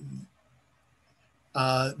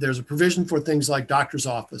a provision for things like doctor's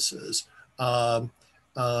offices, at-home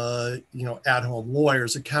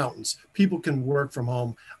lawyers, accountants. People can work from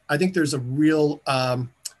home. I think there's a real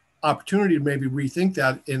opportunity to maybe rethink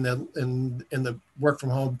that in the work from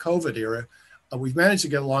home COVID era. We've managed to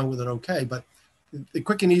get along with it okay, but the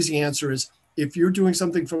quick and easy answer is if you're doing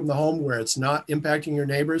something from the home where it's not impacting your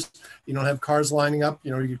neighbors, you don't have cars lining up,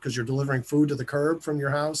 because you're delivering food to the curb from your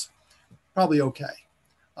house, probably okay.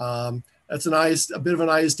 That's a bit of an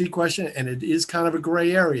ISD question, and it is kind of a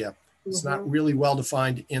gray area. It's not really well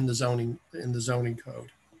defined in the zoning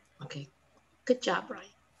code. Okay, good job, Brian.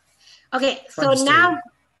 Okay, so now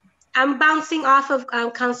I'm bouncing off of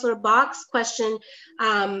Councillor Bach's question,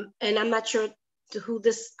 and I'm not sure to who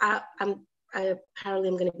this. Apparently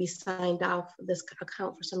I'm going to be signed off this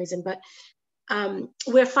account for some reason, but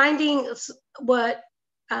we're finding what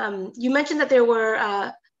you mentioned that there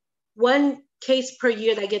were one case per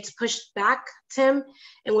year that gets pushed back, Tim,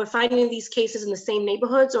 and we're finding these cases in the same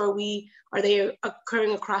neighborhoods, or are they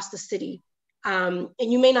occurring across the city? And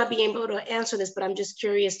you may not be able to answer this, but I'm just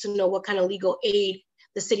curious to know what kind of legal aid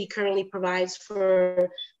the city currently provides for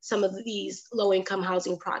some of these low-income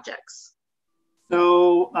housing projects.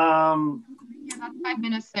 So, yeah, that's 5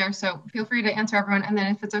 minutes there. So feel free to answer everyone. And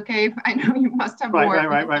then if it's okay, I know you must have more.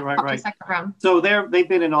 Right. Second round. So they've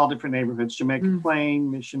been in all different neighborhoods: Jamaica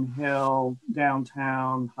Plain, Mission Hill,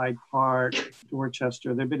 downtown, Hyde Park,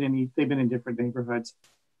 Dorchester. They've been in different neighborhoods.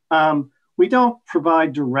 We don't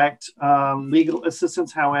provide direct legal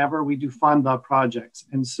assistance. However, we do fund the projects.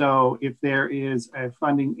 And so if there is a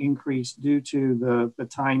funding increase due to the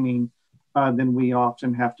timing, then we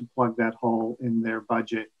often have to plug that hole in their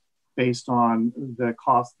budget based on the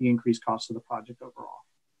increased cost of the project overall.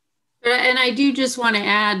 And I do just want to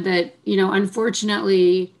add that,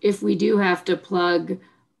 unfortunately, if we do have to plug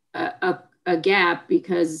a gap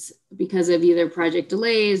because of either project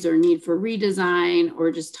delays or need for redesign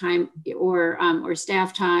or just time or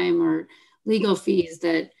staff time or legal fees,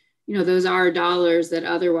 that those are dollars that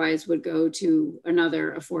otherwise would go to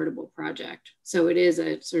another affordable project. So it is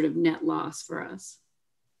a sort of net loss for us.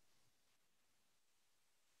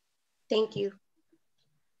 Thank you.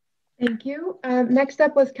 Thank you. Next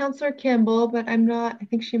up was Councillor Campbell, but I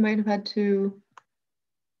think she might have had to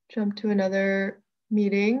jump to another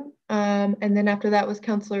meeting. And then after that was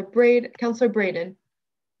Councillor Braden.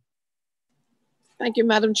 Thank you,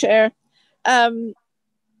 Madam Chair. The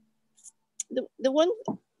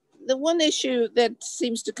one issue that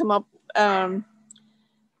seems to come up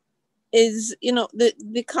is, you know,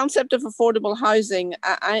 the concept of affordable housing.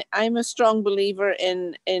 I'm a strong believer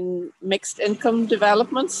in mixed income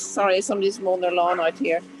developments. Sorry, somebody's mowing their lawn out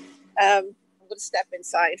here. I'm going to step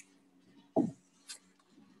inside.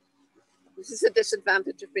 This is a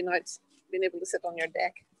disadvantage of being able to sit on your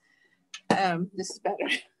deck. This is better.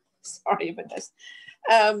 Sorry about this.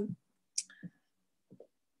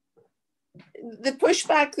 The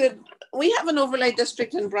pushback that we have an overlay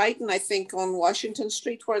district in Brighton, I think, on Washington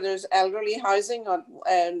Street, where there's elderly housing on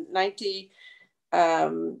 20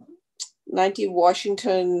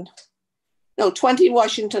 Washington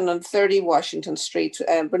and 30 Washington Street.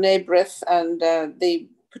 Brene Brith and the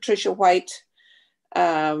Patricia White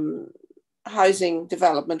housing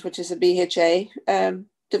development, which is a BHA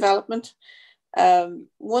development.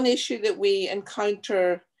 One issue that we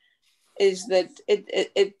encounter is that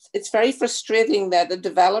it's very frustrating that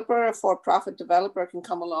a for-profit developer can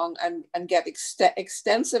come along and get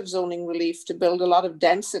extensive zoning relief to build a lot of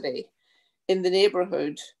density in the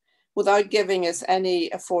neighborhood without giving us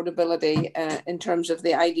any affordability in terms of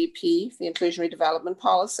the IDP, the inclusionary development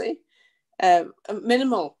policy,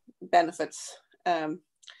 minimal benefits.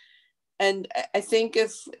 And I think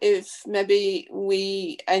if maybe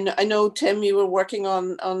I know, Tim, you were working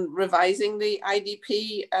on revising the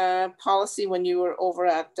IDP policy when you were over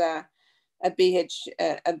at the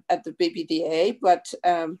BBDA, but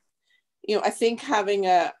you know, I think having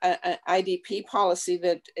an IDP policy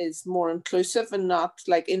that is more inclusive and not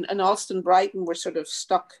like in Alston Brighton, we're sort of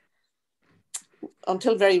stuck.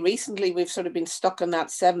 Until very recently, we've sort of been stuck on that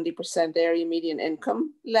 70% area median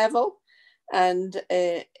income level. And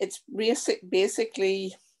it's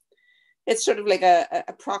basically, it's sort of like a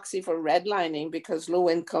proxy for redlining, because low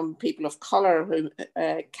income people of color who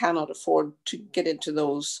cannot afford to get into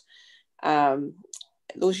those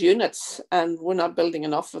units, and we're not building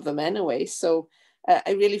enough of them anyway. So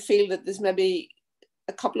I really feel that there's maybe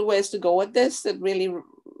a couple of ways to go at this, that really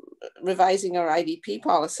revising our IDP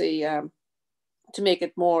policy to make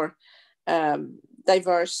it more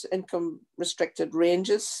diverse income restricted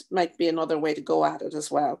ranges might be another way to go at it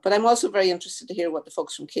as well. But I'm also very interested to hear what the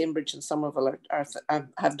folks from Cambridge and Somerville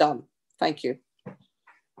have done. Thank you.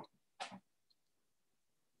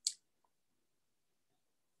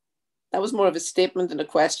 That was more of a statement than a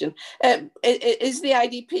question. Is the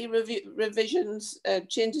IDP revisions,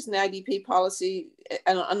 changes in the IDP policy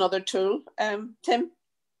another tool, Tim?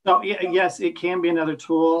 So yes, it can be another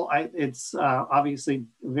tool. It's obviously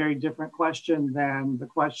a very different question than the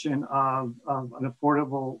question of an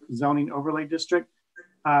affordable zoning overlay district.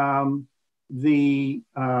 As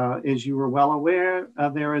you were well aware,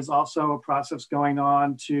 there is also a process going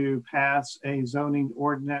on to pass a zoning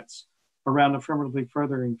ordinance around affirmatively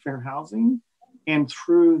furthering fair housing. And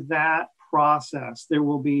through that process, there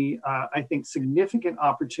will be, I think, significant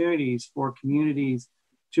opportunities for communities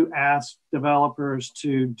to ask developers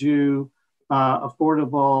to do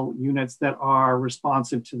affordable units that are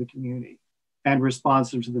responsive to the community and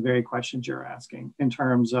responsive to the very questions you're asking in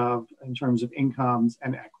terms of incomes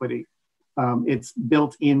and equity. It's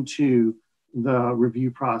built into the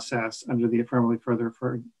review process under the affirmatively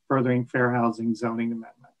furthering fair housing zoning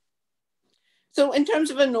amendment. So in terms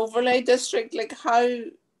of an overlay district, like how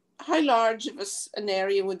large of an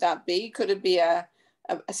area would that be? Could it be a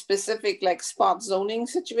specific like spot zoning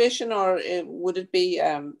situation, or would it be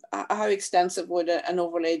how extensive would an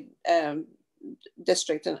overlay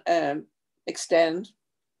district extend?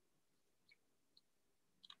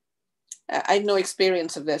 I have no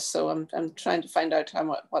experience of this, so I'm trying to find out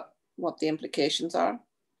what the implications are.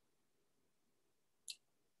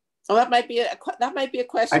 Oh, that might be a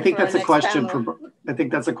question. I think that's a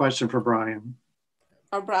question for Brian.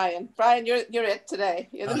 Oh, Brian, you're it today.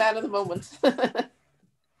 You're the man of the moment.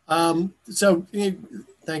 So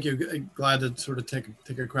thank you. Glad to sort of take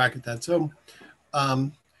a crack at that. So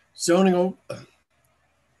zoning,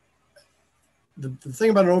 the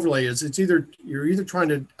thing about an overlay is you're either trying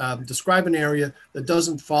to describe an area that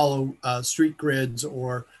doesn't follow street grids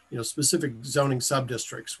or specific zoning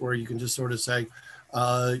subdistricts, where you can just sort of say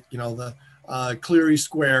the Cleary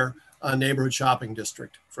Square neighborhood shopping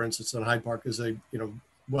district, for instance, in Hyde Park, is a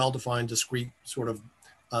well-defined, discrete sort of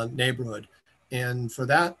neighborhood. And for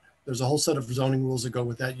that, there's a whole set of zoning rules that go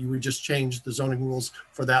with that. You would just change the zoning rules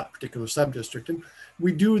for that particular subdistrict. And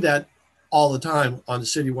we do that all the time on a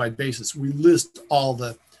citywide basis. We list all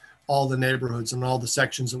the neighborhoods and all the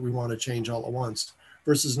sections that we want to change all at once,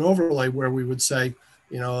 versus an overlay where we would say,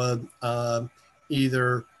 either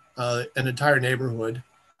an entire neighborhood,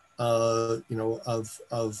 of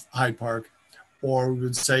Hyde Park, or we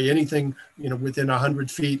would say anything, within 100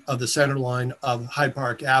 feet of the center line of Hyde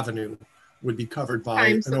Park Avenue, would be covered by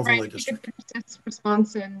an so overlay Brian, district. you could finish this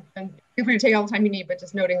response and feel free to take all the time you need, but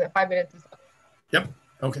just noting that 5 minutes is up. Yep.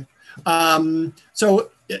 Okay.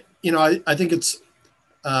 So, you know, I think it's,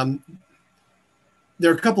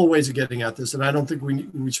 there are a couple of ways of getting at this, and I don't think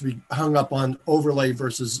we should be hung up on overlay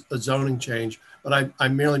versus a zoning change, but I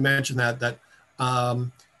merely mentioned that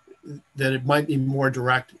it might be more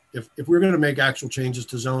direct. If we're going to make actual changes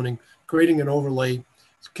to zoning, creating an overlay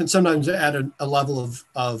can sometimes add a level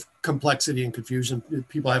of complexity and confusion.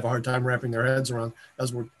 People have a hard time wrapping their heads around,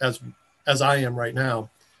 as I am right now.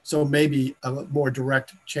 So maybe a more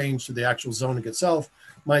direct change to the actual zoning itself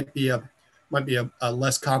might be a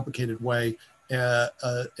less complicated way,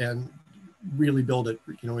 and really build it,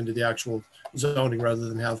 you know, into the actual zoning rather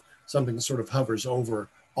than have something that sort of hovers over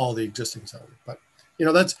all the existing zoning. But you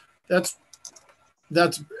know, that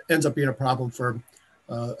ends up being a problem for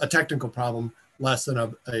a technical problem less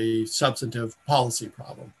than a substantive policy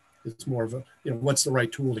problem. It's more of a, you know, what's the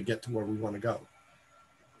right tool to get to where we want to go.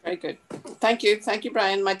 Very good. Thank you. Thank you,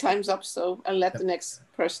 Brian. My time's up, so I'll let the next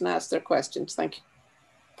person ask their questions. Thank you.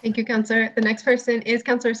 Thank you, Councillor. The next person is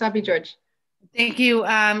Councillor Sabi George. Thank you,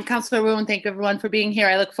 Councillor Wu, and thank you everyone for being here.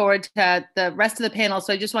 I look forward to the rest of the panel.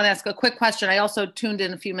 So I just want to ask a quick question. I also tuned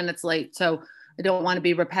in a few minutes late, so I don't want to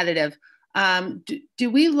be repetitive. Do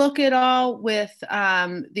we look at all with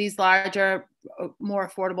these larger, more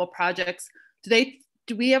affordable projects?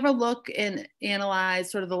 Do we ever look and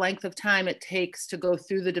analyze sort of the length of time it takes to go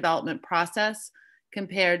through the development process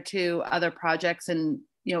compared to other projects? And,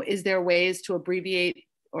 you know, is there ways to abbreviate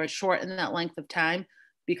or shorten that length of time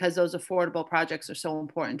because those affordable projects are so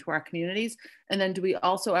important to our communities? And then do we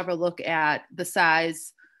also ever look at the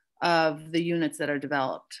size of the units that are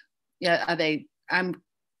developed? Yeah,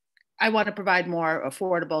 I want to provide more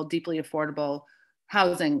affordable, deeply affordable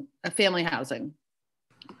housing, family housing.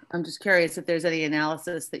 I'm just curious if there's any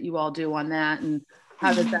analysis that you all do on that, and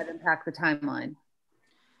how does that impact the timeline?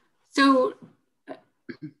 So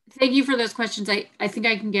thank you for those questions. I think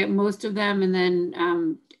I can get most of them, and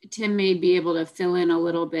then Tim may be able to fill in a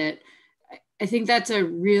little bit. I think that's a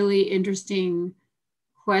really interesting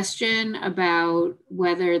question about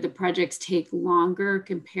whether the projects take longer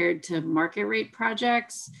compared to market rate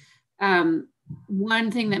projects.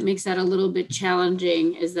 One thing that makes that a little bit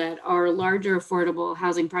challenging is that our larger affordable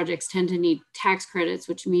housing projects tend to need tax credits,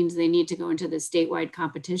 which means they need to go into the statewide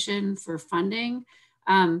competition for funding.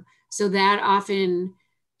 So that often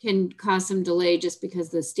can cause some delay just because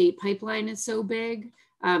the state pipeline is so big.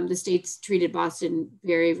 The state's treated Boston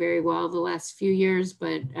very, very well the last few years,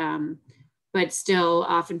 but still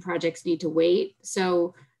often projects need to wait.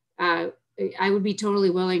 So I would be totally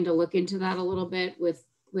willing to look into that a little bit with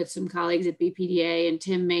some colleagues at BPDA, and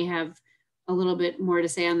Tim may have a little bit more to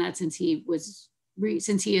say on that since he is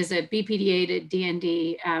a BPDA to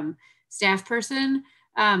DND staff person.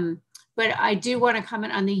 But I do want to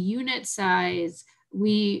comment on the unit size.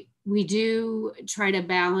 We do try to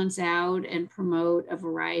balance out and promote a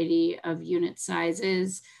variety of unit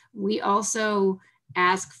sizes. We also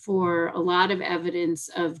ask for a lot of evidence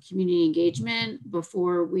of community engagement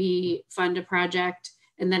before we fund a project.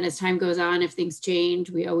 And then as time goes on, if things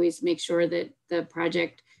change, we always make sure that the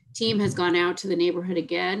project team has gone out to the neighborhood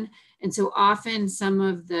again. And so often some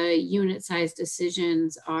of the unit size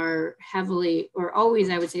decisions are heavily, or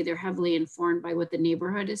always I would say they're heavily informed by what the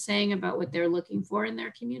neighborhood is saying about what they're looking for in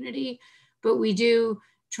their community. But we do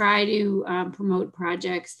try to promote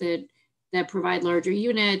projects that provide larger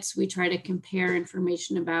units. We try to compare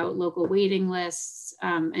information about local waiting lists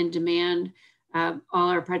and demand. All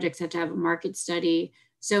our projects have to have a market study.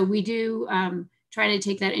 So we do try to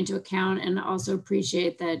take that into account, and also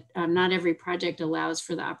appreciate that not every project allows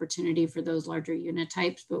for the opportunity for those larger unit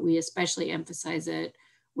types, but we especially emphasize it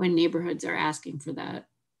when neighborhoods are asking for that.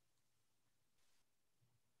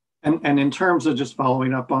 And in terms of just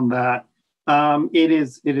following up on that, it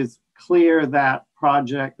is clear that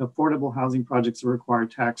affordable housing projects that require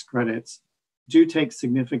tax credits do take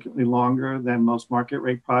significantly longer than most market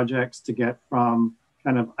rate projects to get from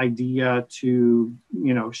kind of idea to,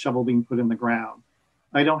 you know, shovel being put in the ground.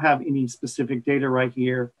 I don't have any specific data right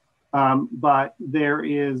here, but there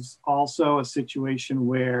is also a situation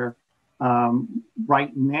where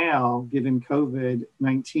right now, given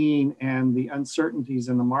COVID-19 and the uncertainties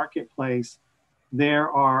in the marketplace, there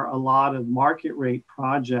are a lot of market rate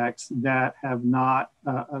projects that have not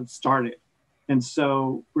started. And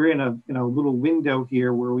so we're in a little window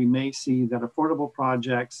here where we may see that affordable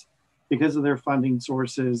projects, because of their funding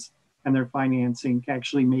sources and their financing,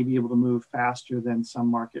 actually may be able to move faster than some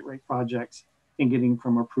market rate projects in getting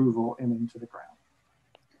from approval and into the ground.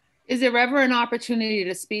 Is there ever an opportunity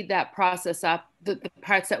to speed that process up, the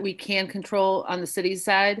parts that we can control on the city's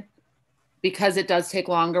side? Because it does take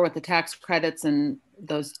longer with the tax credits and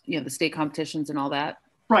those, the state competitions and all that.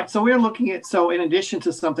 Right, so we're looking at, so in addition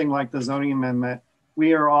to something like the zoning amendment,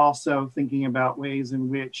 we are also thinking about ways in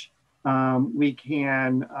which we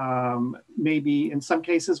can maybe in some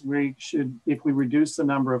cases we should, if we reduce the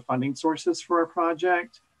number of funding sources for a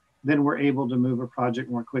project, then we're able to move a project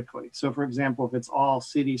more quickly. So for example, if it's all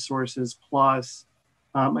city sources plus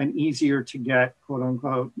an easier to get quote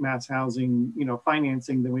unquote mass housing,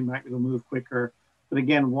 financing, then we might be able to move quicker. But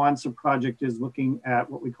again, once a project is looking at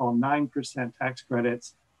what we call 9% tax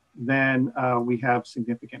credits, then we have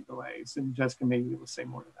significant delays. And Jessica may be able to say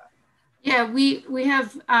more to that. Yeah, we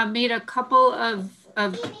have made a couple of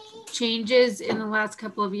changes in the last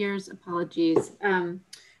couple of years. Apologies.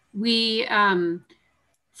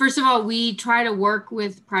 First of all, we try to work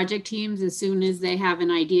with project teams as soon as they have an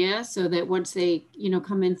idea, so that once they,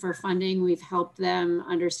 come in for funding, we've helped them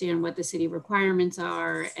understand what the city requirements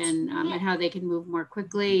are and how they can move more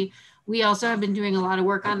quickly. We also have been doing a lot of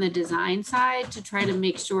work on the design side to try to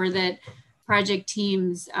make sure that project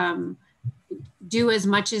teams do as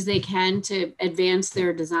much as they can to advance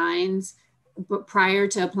their designs, but prior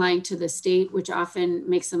to applying to the state, which often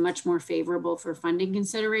makes them much more favorable for funding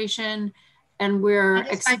consideration. And we're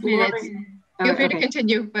exploring. Feel free to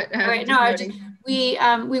continue, but right, no,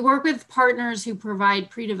 we work with partners who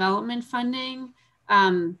provide pre-development funding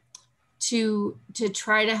to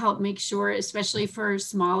try to help make sure, especially for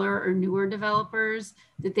smaller or newer developers,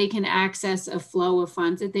 that they can access a flow of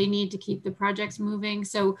funds that they need to keep the projects moving.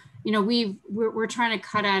 So, we're trying to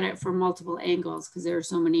cut at it from multiple angles because there are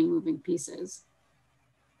so many moving pieces.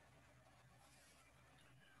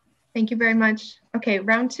 Thank you very much. Okay,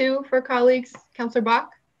 round two for colleagues. Councillor Bach.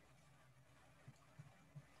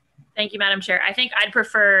 Thank you, Madam Chair. I think I'd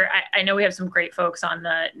prefer, I know we have some great folks on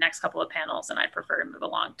the next couple of panels, and I'd prefer to move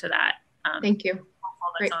along to that. Thank you.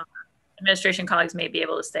 Great. Some administration colleagues may be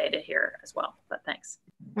able to stay to hear as well, but thanks.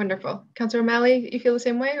 Wonderful. Councillor O'Malley, you feel the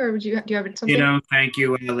same way, or do you have something? Thank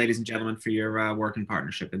you, ladies and gentlemen, for your work and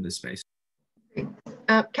partnership in this space. Great.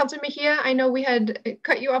 Councillor Mejia, I know we had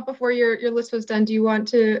cut you off before your list was done. Do you want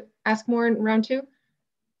to ask more in round two?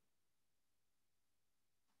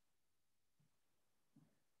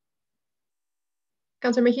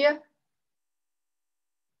 Councillor Mejia?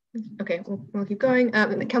 Okay, we'll keep going.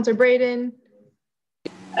 Councillor Braden.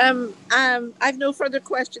 I've no further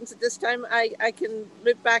questions at this time. I can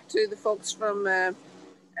move back to the folks from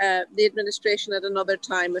the administration at another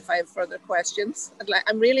time if I have further questions.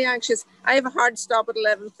 I'm really anxious. I have a hard stop at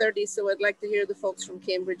 11:30, so I'd like to hear the folks from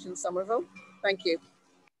Cambridge and Somerville. Thank you.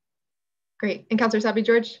 Great. And Councillor Sabi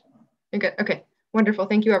George? You're good. Okay, wonderful.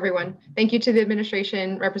 Thank you, everyone. Thank you to the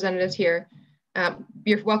administration representatives here.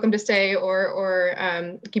 You're welcome to stay or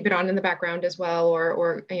keep it on in the background as well,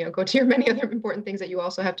 or go to your many other important things that you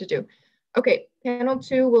also have to do. Okay, panel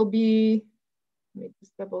two will be, let me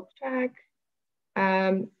just double check,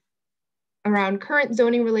 around current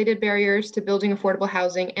zoning related barriers to building affordable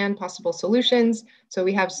housing and possible solutions. So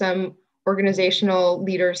we have some organizational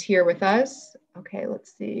leaders here with us. Okay,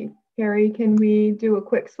 let's see. Carrie, can we do a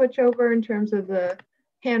quick switch over in terms of the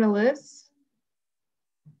panelists?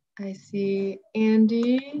 I see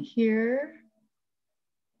Andy here.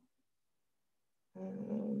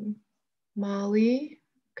 Molly.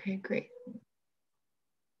 Okay, great.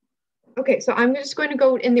 Okay, so I'm just going to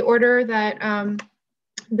go in the order that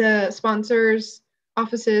the sponsors'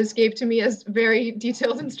 offices gave to me as very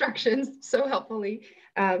detailed instructions so helpfully.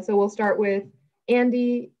 So we'll start with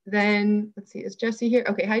Andy, then let's see, is Jesse here?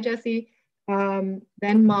 Okay, hi Jesse, then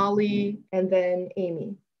Molly, and then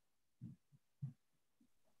Amy.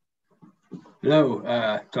 Hello,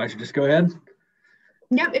 so I should just go ahead?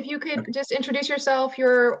 Yep, if you could just introduce yourself,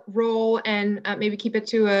 your role, and maybe keep it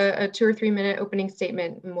to a 2 or 3 minute opening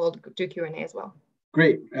statement, and we'll do Q&A as well.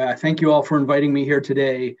 Great, thank you all for inviting me here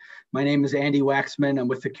today. My name is Andy Waxman. I'm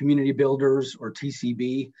with the Community Builders, or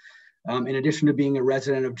TCB. In addition to being a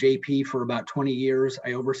resident of JP for about 20 years,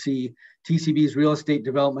 I oversee TCB's real estate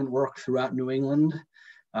development work throughout New England.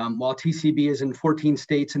 While TCB is in 14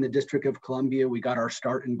 states in the District of Columbia, we got our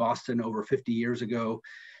start in Boston over 50 years ago,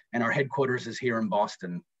 and our headquarters is here in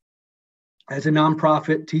Boston. As a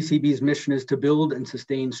nonprofit, TCB's mission is to build and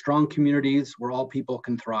sustain strong communities where all people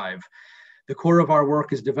can thrive. The core of our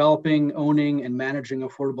work is developing, owning, and managing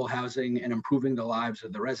affordable housing and improving the lives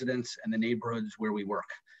of the residents and the neighborhoods where we work.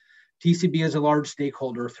 TCB is a large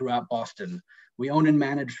stakeholder throughout Boston. We own and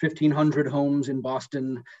manage 1,500 homes in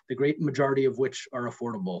Boston, the great majority of which are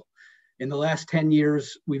affordable. In the last 10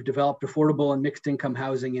 years, we've developed affordable and mixed income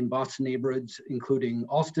housing in Boston neighborhoods, including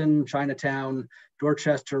Allston, Chinatown,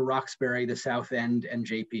 Dorchester, Roxbury, the South End, and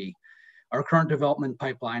JP. Our current development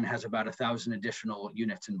pipeline has about 1,000 additional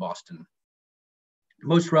units in Boston.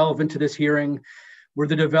 Most relevant to this hearing, we're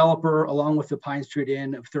the developer, along with the Pine Street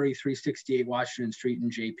Inn, of 3368 Washington Street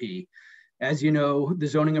in JP. As you know, the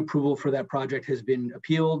zoning approval for that project has been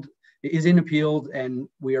appealed, and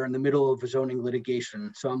we are in the middle of a zoning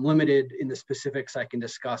litigation. So I'm limited in the specifics I can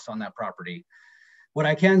discuss on that property. What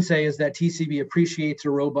I can say is that TCB appreciates a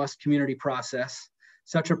robust community process.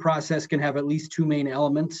 Such a process can have at least two main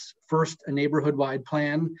elements. First, a neighborhood-wide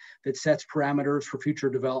plan that sets parameters for future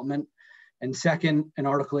development. And second, an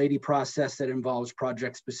Article 80 process that involves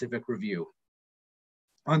project-specific review.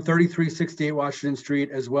 On 3368 Washington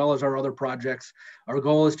Street, as well as our other projects, our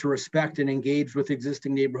goal is to respect and engage with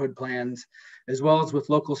existing neighborhood plans, as well as with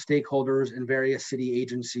local stakeholders and various city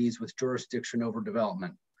agencies with jurisdiction over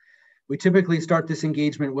development. We typically start this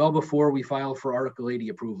engagement well before we file for Article 80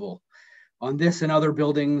 approval. On this and other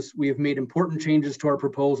buildings, we have made important changes to our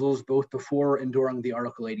proposals both before and during the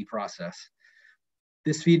Article 80 process.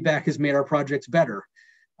 This feedback has made our projects better.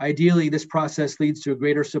 Ideally, this process leads to a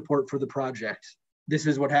greater support for the project. This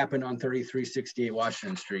is what happened on 3368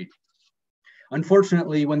 Washington Street.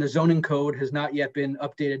 Unfortunately, when the zoning code has not yet been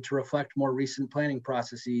updated to reflect more recent planning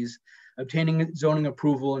processes, obtaining zoning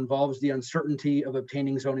approval involves the uncertainty of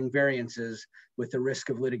obtaining zoning variances with the risk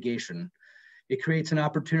of litigation. It creates an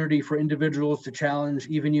opportunity for individuals to challenge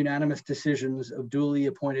even unanimous decisions of duly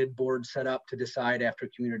appointed boards set up to decide after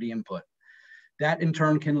community input. That in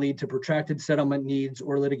turn can lead to protracted settlement needs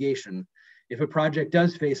or litigation. If a project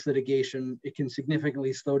does face litigation, it can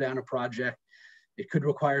significantly slow down a project. It could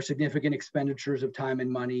require significant expenditures of time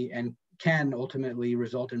and money and can ultimately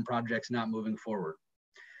result in projects not moving forward.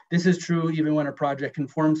 This is true even when a project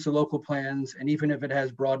conforms to local plans and even if it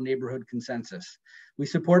has broad neighborhood consensus. We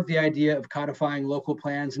support the idea of codifying local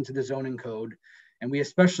plans into the zoning code, and we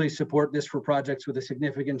especially support this for projects with a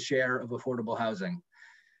significant share of affordable housing.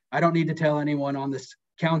 I don't need to tell anyone on this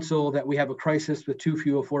council that we have a crisis with too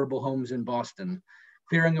few affordable homes in Boston.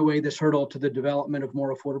 Clearing away this hurdle to the development of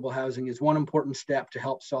more affordable housing is one important step to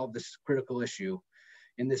help solve this critical issue.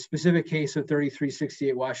 In the specific case of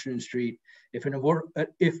 3368 Washington Street, if an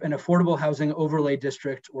affordable housing overlay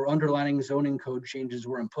district or underlying zoning code changes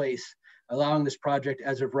were in place, allowing this project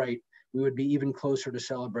as of right, we would be even closer to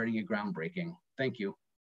celebrating a groundbreaking. Thank you.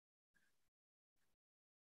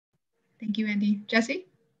 Thank you, Andy. Jesse?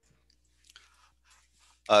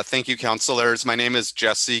 Thank you, councilors. My name is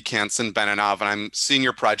Jesse Kansen-Benanov, and I'm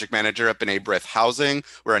Senior Project Manager at B'nai B'rith Housing.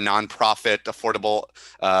 We're a nonprofit affordable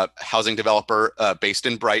housing developer based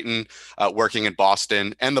in Brighton, working in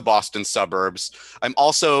Boston and the Boston suburbs. I'm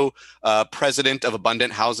also president of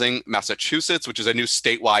Abundant Housing Massachusetts, which is a new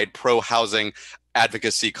statewide pro-housing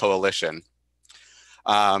advocacy coalition.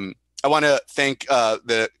 I want to thank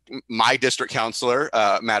my district councilor,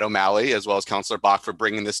 Matt O'Malley, as well as Councilor Bach for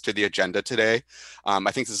bringing this to the agenda today.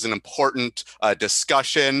 I think this is an important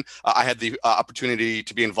discussion. I had the opportunity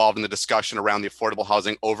to be involved in the discussion around the affordable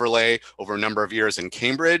housing overlay over a number of years in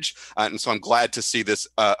Cambridge. And so I'm glad to see this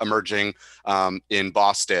emerging in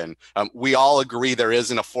Boston. We all agree there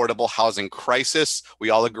is an affordable housing crisis. We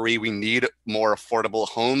all agree we need more affordable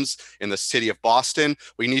homes in the city of Boston.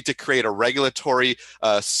 We need to create a regulatory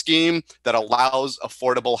scheme that allows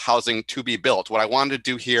affordable housing to be built. What I wanted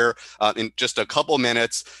to do here in just a couple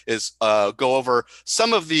minutes is go over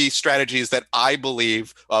some of the strategies that I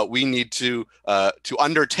believe we need to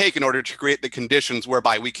undertake in order to create the conditions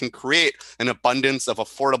whereby we can create an abundance of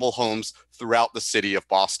affordable homes throughout the city of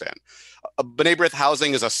Boston. B'nai B'rith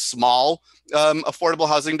Housing is a small affordable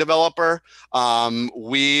housing developer.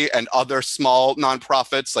 We and other small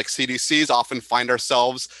nonprofits like CDCs often find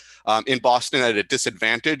ourselves in Boston at a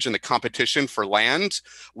disadvantage in the competition for land.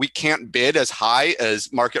 We can't bid as high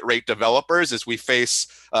as market rate developers as we face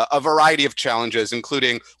a variety of challenges,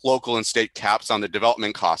 including local and state caps on the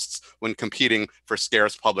development costs when competing for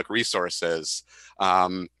scarce public resources.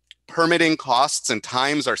 Permitting costs and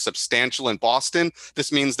times are substantial in Boston. This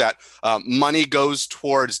means that money goes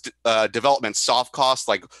towards development soft costs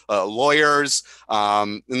like lawyers,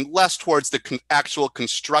 and less towards the actual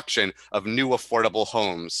construction of new affordable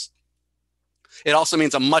homes. It also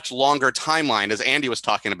means a much longer timeline, as Andy was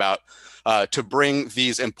talking about, to bring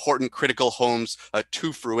these important critical homes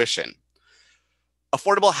to fruition.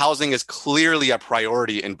 Affordable housing is clearly a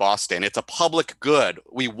priority in Boston. It's a public good.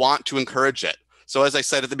 We want to encourage it. So as I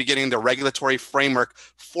said at the beginning, the regulatory framework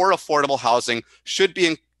for affordable housing should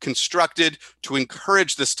be constructed to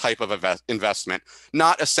encourage this type of investment,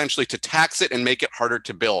 not essentially to tax it and make it harder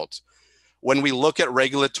to build. When we look at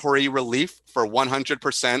regulatory relief for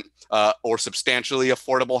 100% or substantially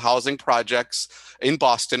affordable housing projects in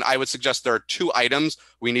Boston, I would suggest there are two items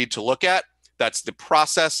we need to look at. That's the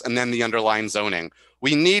process and then the underlying zoning.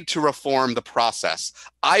 We need to reform the process.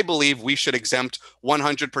 I believe we should exempt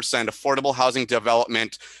 100% affordable housing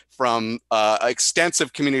development from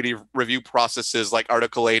extensive community review processes like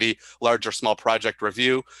Article 80, large or small project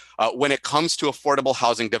review. When it comes to affordable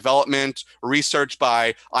housing development, research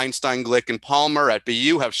by Einstein, Glick, and Palmer at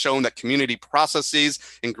BU have shown that community processes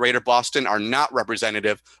in Greater Boston are not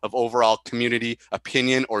representative of overall community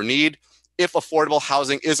opinion or need. If affordable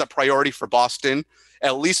housing is a priority for Boston,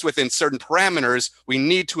 at least within certain parameters, we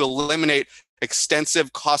need to eliminate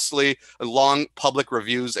extensive, costly, long public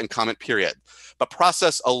reviews and comment period. But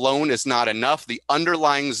process alone is not enough. The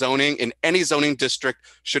underlying zoning in any zoning district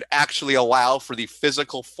should actually allow for the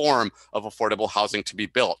physical form of affordable housing to be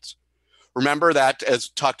built. Remember that, as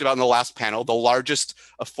talked about in the last panel, the largest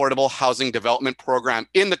affordable housing development program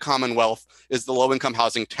in the Commonwealth is the Low-Income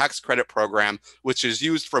Housing Tax Credit Program, which is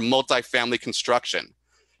used for multifamily construction.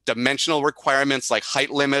 Dimensional requirements like height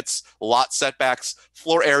limits, lot setbacks,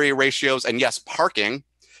 floor area ratios, and yes, parking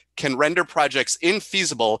can render projects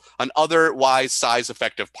infeasible on otherwise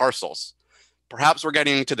size-effective parcels. Perhaps we're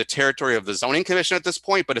getting into the territory of the Zoning Commission at this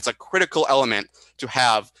point, but it's a critical element to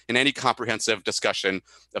have in any comprehensive discussion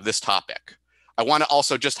of this topic. I want to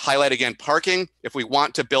also just highlight again parking. If we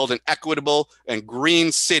want to build an equitable and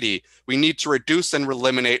green city, we need to reduce and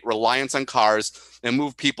eliminate reliance on cars and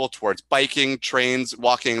move people towards biking, trains,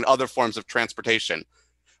 walking, and other forms of transportation.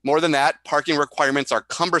 More than that, parking requirements are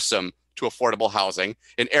cumbersome to affordable housing.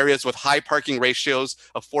 In areas with high parking ratios,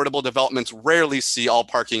 affordable developments rarely see all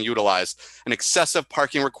parking utilized, and excessive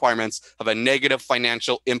parking requirements have a negative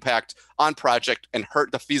financial impact on project and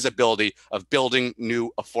hurt the feasibility of building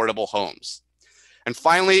new affordable homes. And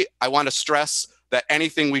finally, I want to stress that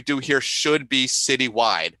anything we do here should be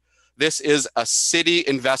citywide. This is a city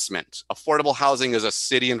investment. Affordable housing is a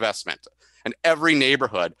city investment, and every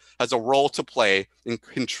neighborhood has a role to play in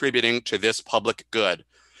contributing to this public good.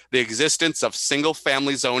 The existence of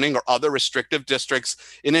single-family zoning or other restrictive districts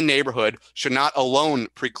in a neighborhood should not alone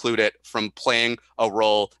preclude it from playing a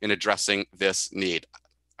role in addressing this need.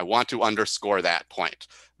 I want to underscore that point.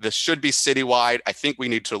 This should be citywide. I think we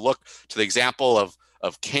need to look to the example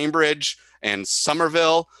of Cambridge and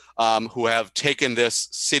Somerville, who have taken this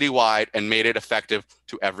citywide and made it effective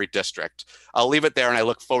to every district. I'll leave it there, and I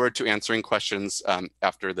look forward to answering questions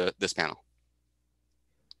after this panel.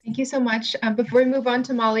 Thank you so much. Before we move on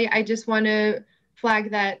to Molly, I just want to flag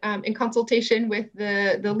that in consultation with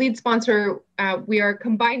the lead sponsor, we are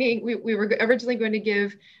combining, we were originally going to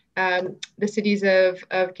give the cities of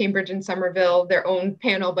Cambridge and Somerville their own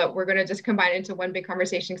panel, but we're going to just combine it into one big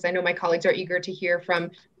conversation because I know my colleagues are eager to hear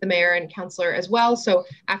from the mayor and councilor as well. So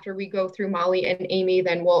after we go through Molly and Amy,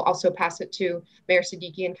 then we'll also pass it to Mayor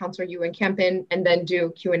Siddiqui and Councilor Ewan Kempen, and then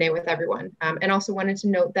do Q&A with everyone. And also wanted to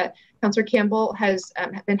note that Councilor Campbell has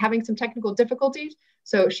been having some technical difficulties,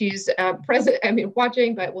 so she's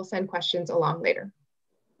watching, but we'll send questions along later.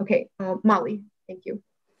 Okay, Molly, thank you.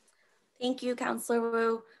 Thank you, Councilor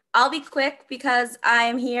Wu. I'll be quick because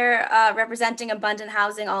I'm here representing Abundant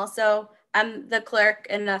Housing also. I'm the clerk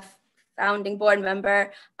and a founding board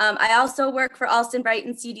member. I also work for Alston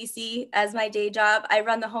Brighton CDC as my day job. I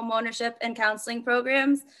run the home ownership and counseling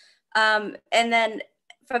programs. And then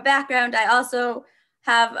for background, I also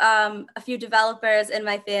have a few developers in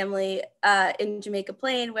my family in Jamaica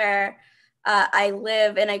Plain where I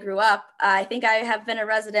live and I grew up. I think I have been a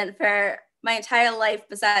resident for my entire life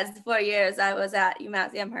besides the 4 years I was at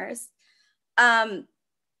UMass Amherst.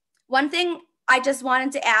 One thing I just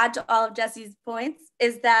wanted to add to all of Jesse's points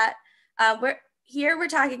is that we're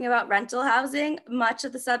talking about rental housing. Much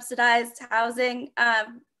of the subsidized housing,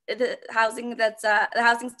 the housing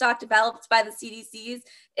stock developed by the CDCs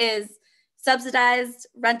is subsidized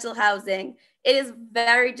rental housing. It is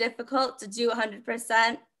very difficult to do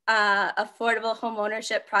 100% affordable home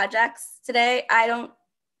ownership projects today. I don't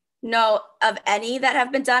know of any that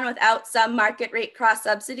have been done without some market rate cross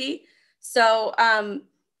subsidy. So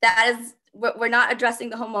that is, we're not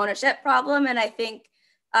addressing the home ownership problem. And I think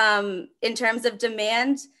in terms of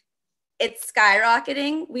demand, it's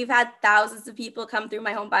skyrocketing. We've had thousands of people come through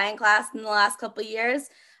my home buying class in the last couple of years.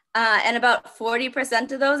 And about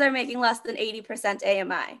 40% of those are making less than 80%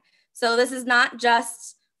 AMI. So this is not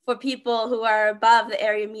just for people who are above the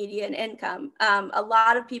area median income. A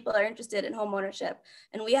lot of people are interested in home ownership,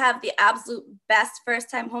 and we have the absolute best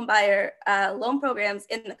first-time home buyer loan programs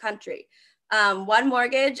in the country. One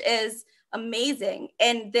mortgage is amazing,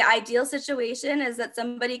 and the ideal situation is that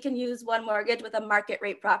somebody can use one mortgage with a market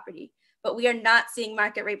rate property. but we are not seeing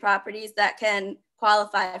market rate properties that can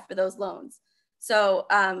qualify for those loans. So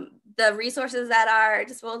the resources that are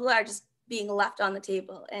disposable are just being left on the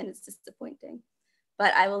table, and it's disappointing.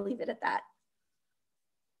 But I will leave it at that.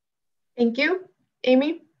 Thank you.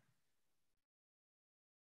 Amy?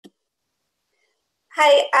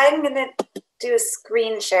 Hi, I'm going to do a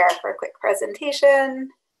screen share for a quick presentation.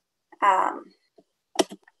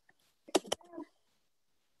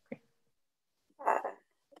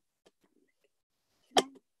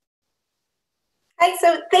 Hi,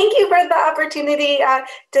 so thank you for the opportunity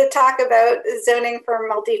to talk about zoning for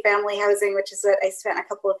multifamily housing, which is what I spent a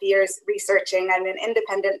couple of years researching. I'm an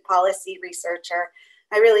independent policy researcher.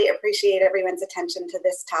 I really appreciate everyone's attention to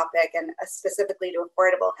this topic and specifically to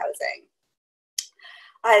affordable housing.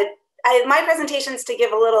 My presentation is to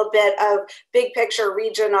give a little bit of big picture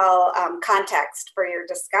regional context for your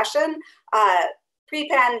discussion.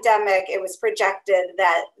 Pre-pandemic, it was projected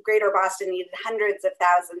that Greater Boston needed hundreds of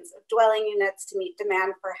thousands of dwelling units to meet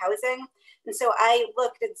demand for housing. And so I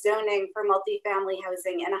looked at zoning for multifamily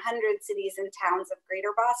housing in 100 cities and towns of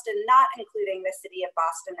Greater Boston, not including the city of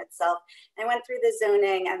Boston itself. I went through the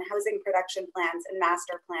zoning and housing production plans and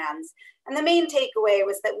master plans. And the main takeaway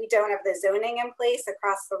was that we don't have the zoning in place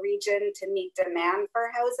across the region to meet demand for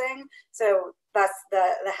housing. So thus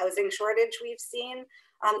the housing shortage we've seen.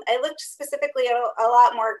 I looked specifically at a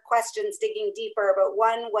lot more questions digging deeper, but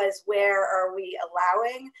one was, where are we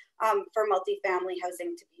allowing for multifamily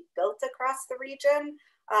housing to be built across the region?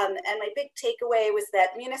 And my big takeaway was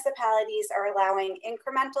that municipalities are allowing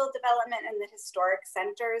incremental development in the historic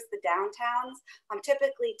centers, the downtowns,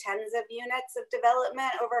 typically tens of units of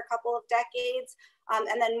development over a couple of decades,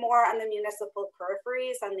 and then more on the municipal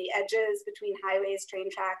peripheries, on the edges between highways, train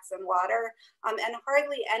tracks, and water, and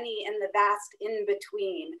hardly any in the vast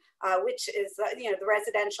in-between, which is the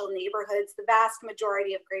residential neighborhoods. The vast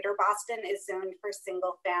majority of Greater Boston is zoned for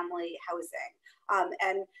single-family housing,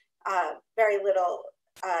 and very little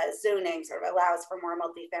zoning sort of allows for more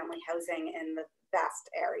multifamily housing in the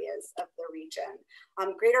vast areas of the region.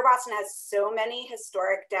 Greater Boston has so many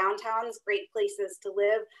historic downtowns, great places to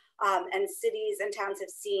live, and cities and towns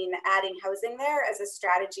have seen adding housing there as a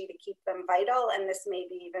strategy to keep them vital. And this may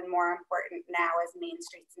be even more important now as main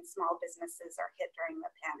streets and small businesses are hit during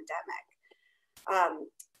the pandemic.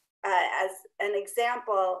 As an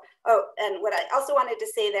example, and what I also wanted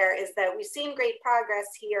to say there is that we've seen great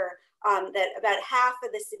progress here, that about half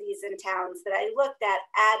of the cities and towns that I looked at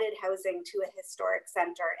added housing to a historic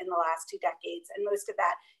center in the last 2 decades. And most of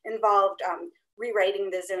that involved rewriting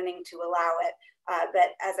the zoning to allow it.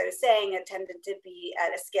 But as I was saying, it tended to be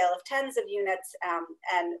at a scale of tens of units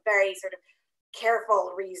and very sort of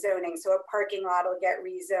careful rezoning. So a parking lot will get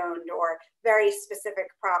rezoned, or very specific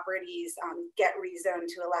properties get rezoned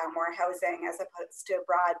to allow more housing, as opposed to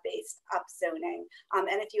broad-based upzoning.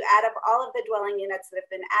 And if you add up all of the dwelling units that have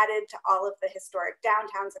been added to all of the historic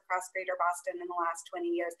downtowns across Greater Boston in the last 20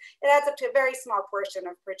 years, it adds up to a very small portion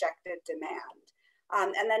of projected demand.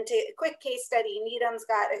 And then to a quick case study, Needham's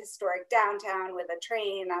got a historic downtown with a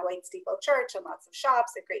train, a White Steeple Church, and lots of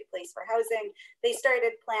shops, a great place for housing. They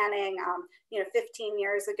started planning, 15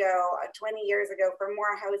 years ago, 20 years ago, for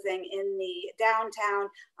more housing in the downtown.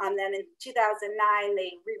 Then in 2009,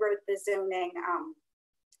 they rewrote the zoning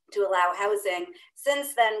to allow housing.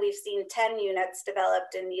 Since then, we've seen 10 units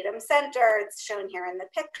developed in Needham Center. It's shown here in the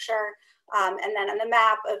picture. And then on the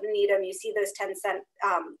map of Needham, you see those 10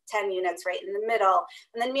 units right in the middle.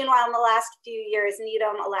 And then meanwhile, in the last few years,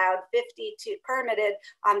 Needham allowed permitted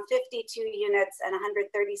 52 units and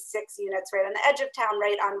 136 units right on the edge of town,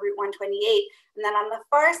 right on Route 128. And then on the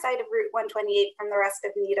far side of Route 128 from the rest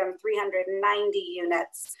of Needham, 390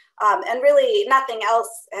 units. And really nothing else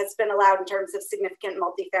has been allowed in terms of significant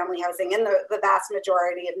multifamily housing in the vast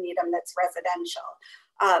majority of Needham that's residential.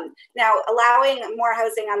 Now, allowing more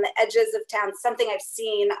housing on the edges of town, something I've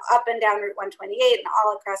seen up and down Route 128 and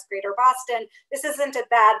all across Greater Boston. This isn't a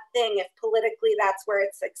bad thing if politically that's where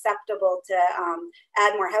it's acceptable to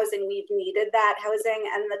add more housing. We've needed that housing.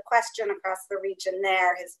 And the question across the region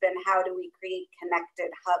there has been, how do we create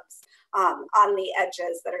connected hubs on the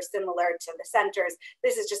edges that are similar to the centers?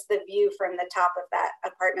 This is just the view from the top of that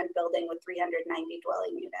apartment building with 390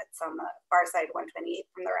 dwelling units on the far side of 128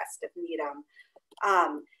 from the rest of Needham.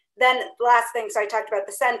 Then the last thing, so I talked about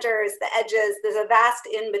the centers, the edges, there's a vast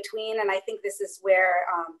in between, and I think this is where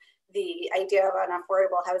the idea of an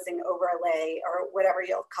affordable housing overlay, or whatever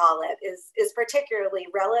you'll call it, is particularly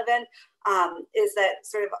relevant, is that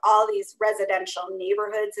sort of all these residential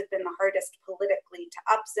neighborhoods have been the hardest politically to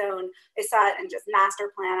upzone. I saw it in just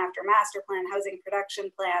master plan after master plan, housing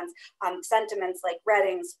production plans, sentiments like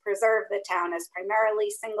Reading's preserve the town as primarily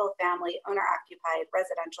single family owner occupied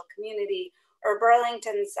residential community, or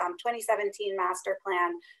Burlington's 2017 master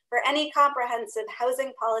plan. For any comprehensive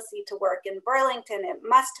housing policy to work in Burlington, it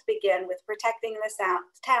must begin with protecting the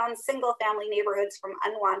town's single-family neighborhoods from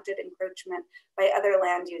unwanted encroachment by other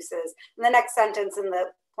land uses. And the next sentence in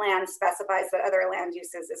the plan specifies that other land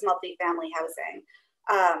uses is multifamily housing.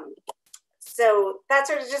 So that's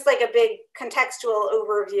sort of just like a big contextual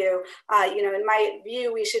overview. In my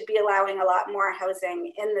view, we should be allowing a lot more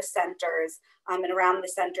housing in the centers and around the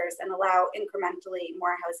centers, and allow incrementally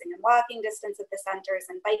more housing in walking distance of the centers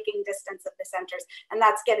and biking distance of the centers. And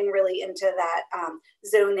that's getting really into that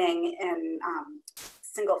zoning in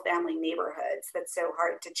single family neighborhoods that's so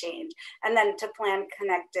hard to change. And then to plan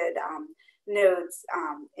connected nodes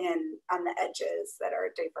on the edges that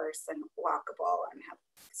are diverse and walkable and have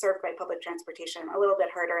served by public transportation. A little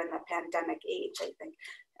bit harder in the pandemic age, I think,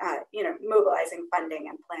 mobilizing funding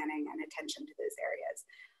and planning and attention to those areas.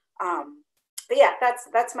 But yeah,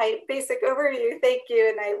 that's my basic overview. Thank you,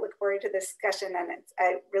 and I look forward to the discussion, and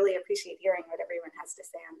I really appreciate hearing what everyone has to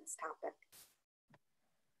say on this topic.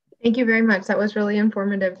 Thank you very much. That was really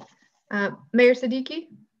informative. Mayor Siddiqui?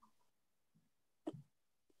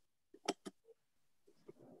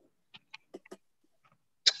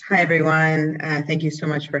 Hi, everyone. Thank you so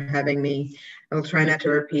much for having me. I'll try not to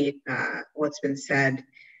repeat what's been said.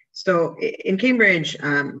 So in Cambridge,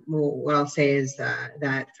 what I'll say is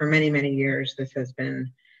that for many, many years, this has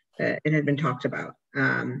been, it had been talked about.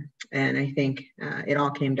 And I think it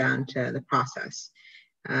all came down to the process.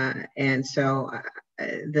 And so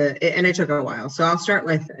and it took a while. So I'll start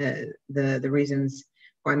with the reasons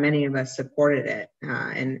why many of us supported it.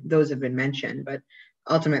 And those have been mentioned, but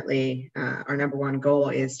ultimately, our number one goal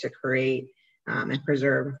is to create and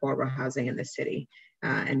preserve affordable housing in the city.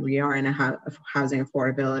 And we are in a housing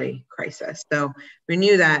affordability crisis. So we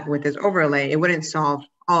knew that with this overlay, it wouldn't solve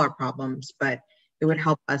all our problems, but it would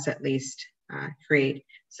help us at least create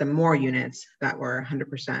some more units that were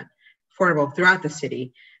 100% affordable throughout the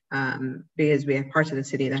city, because we have parts of the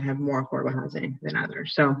city that have more affordable housing than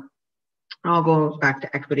others. So it all goes back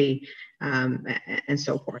to equity and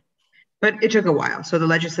so forth. But it took a while. So the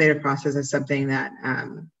legislative process is something that,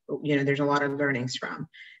 there's a lot of learnings from,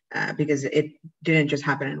 because it didn't just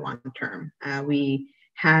happen in one term.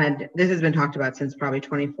 This has been talked about since probably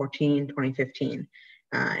 2014, 2015.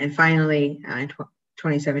 And finally, in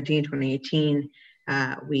 2017, 2018,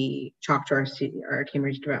 we talked to our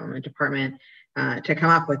Cambridge Development Department to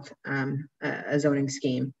come up with a zoning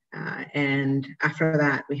scheme. And after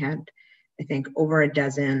that, we had, I think, over a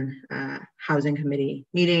dozen housing committee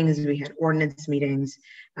meetings. We had ordinance meetings.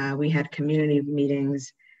 We had community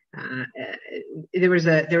meetings. There was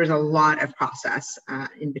a lot of process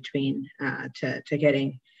in between to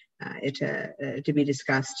getting it to be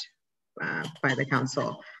discussed by the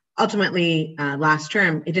council. Ultimately, last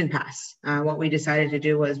term, it didn't pass. What we decided to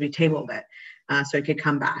do was we tabled it so it could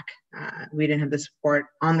come back. We didn't have the support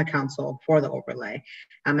on the council for the overlay.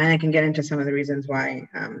 And I can get into some of the reasons why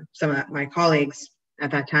some of my colleagues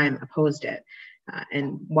at that time opposed it,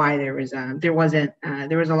 and why there was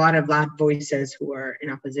a lot of loud voices who were in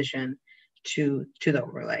opposition to the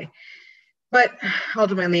overlay. But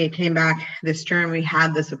ultimately, it came back this term. We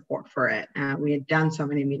had the support for it. We had done so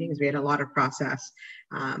many meetings. We had a lot of process,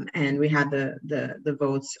 and we had the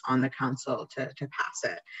votes on the council to pass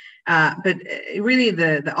it. But really,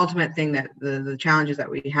 the ultimate thing that the challenges that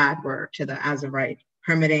we had were to the as of right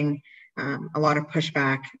permitting, a lot of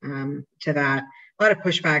pushback to that. A lot of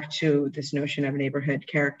pushback to this notion of neighborhood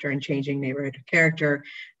character and changing neighborhood character.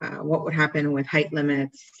 What would happen with height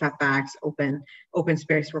limits, setbacks, open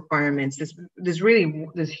space requirements?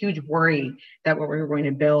 This huge worry that what we were going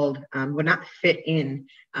to build would not fit in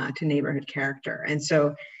to neighborhood character. And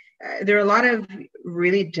so there are a lot of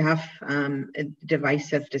really tough,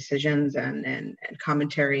 divisive decisions and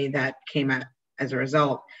commentary that came out as a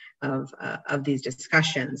result of these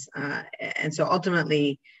discussions. And so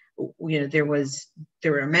ultimately, there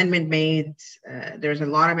were amendment made. There's a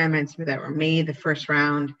lot of amendments that were made the first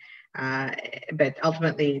round, but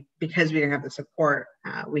ultimately, because we didn't have the support,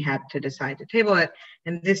 we had to decide to table it.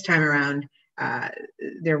 And this time around,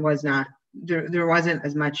 there wasn't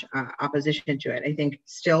as much opposition to it. I think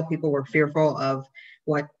still people were fearful of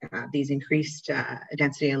what these increased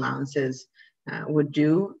density allowances would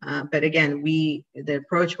do. But again, the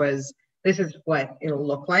approach was this is what it'll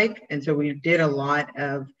look like. And so we did a lot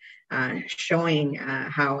of showing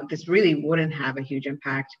how this really wouldn't have a huge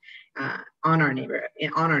impact on our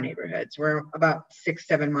neighborhoods. We're about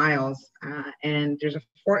 6-7 miles, and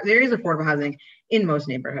there is affordable housing in most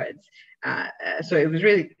neighborhoods. So it was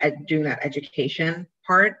really doing that education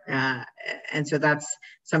part, and so that's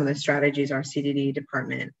some of the strategies our CDD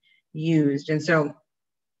department used. And so,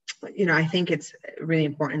 I think it's really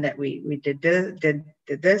important that we did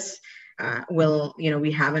this.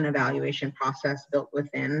 We have an evaluation process built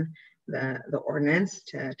within the ordinance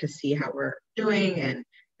to see how we're doing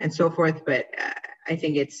and so forth. But I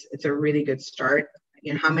think it's a really good start.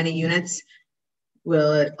 How many units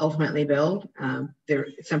will it ultimately build?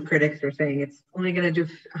 Some critics are saying it's only going to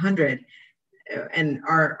do 100. And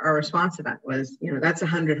our response to that was, that's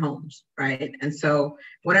 100 homes, right? And so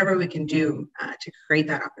whatever we can do to create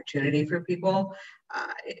that opportunity for people,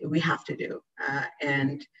 we have to do.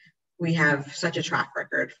 And we have such a track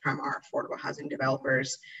record from our affordable housing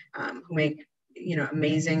developers who make,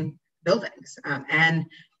 amazing buildings and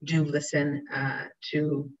do listen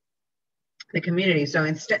to the community. So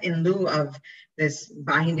in lieu of this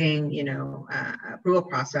binding, approval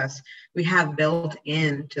process, we have built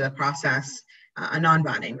into the process a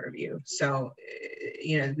non-binding review. So,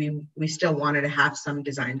 we still wanted to have some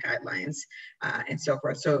design guidelines and so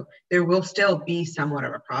forth. So there will still be somewhat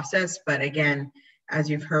of a process, but again, as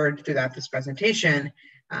you've heard throughout this presentation,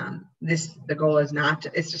 the goal is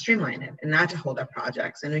to streamline it and not to hold up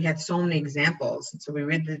projects. And we had so many examples. And so we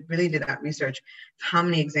really did that research of how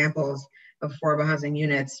many examples of affordable housing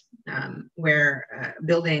units where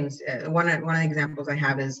buildings, one of the examples I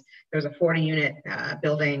have is there was a 40-unit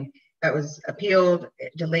building that was appealed,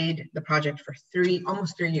 delayed the project for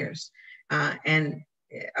almost 3 years. And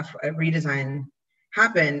a redesign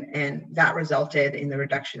happened, and that resulted in the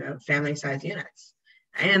reduction of family size units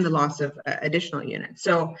and the loss of additional units.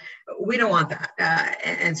 So we don't want that.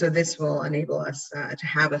 And so this will enable us to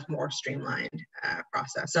have a more streamlined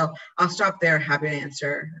process. So I'll stop there, happy to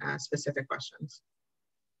answer specific questions.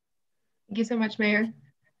 Thank you so much, Mayor.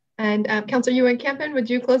 And Councilor Ewan-Campen, would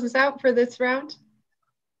you close us out for this round?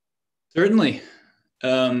 Certainly.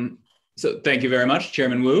 So thank you very much,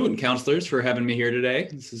 Chairman Wu and councilors, for having me here today.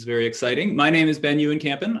 This is very exciting. My name is Ben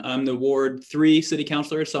Ewan-Campen. I'm the Ward 3 City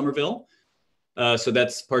Councilor at Somerville. So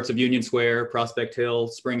that's parts of Union Square, Prospect Hill,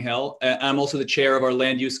 Spring Hill. I'm also the chair of our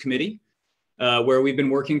Land Use Committee, where we've been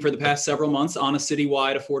working for the past several months on a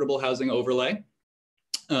citywide affordable housing overlay.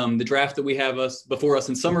 The draft that we have before us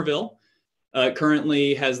in Somerville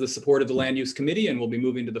currently has the support of the Land Use Committee and will be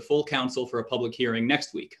moving to the full council for a public hearing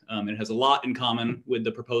next week. It has a lot in common with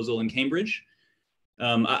the proposal in Cambridge.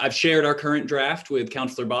 I've shared our current draft with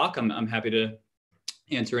Councillor Bach. I'm happy to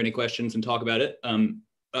answer any questions and talk about it.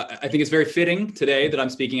 I think it's very fitting today that I'm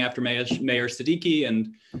speaking after Mayor Siddiqui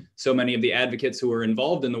and so many of the advocates who are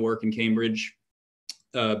involved in the work in Cambridge,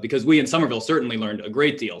 because we in Somerville certainly learned a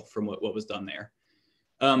great deal from what was done there.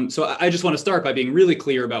 So I just want to start by being really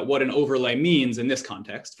clear about what an overlay means in this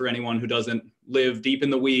context for anyone who doesn't live deep in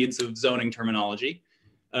the weeds of zoning terminology.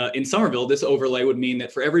 In Somerville, this overlay would mean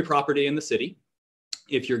that for every property in the city,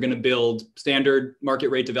 if you're going to build standard market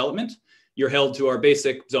rate development, you're held to our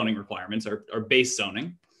basic zoning requirements, our base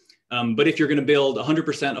zoning. But if you're going to build 100%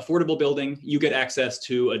 affordable building, you get access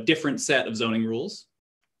to a different set of zoning rules.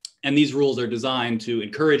 And these rules are designed to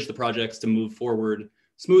encourage the projects to move forward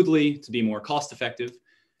smoothly, to be more cost effective.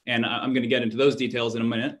 And I'm going to get into those details in a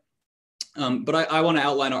minute. But I want to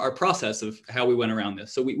outline our process of how we went around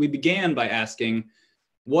this. So we began by asking,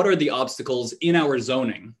 what are the obstacles in our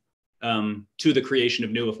zoning to the creation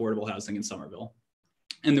of new affordable housing in Somerville?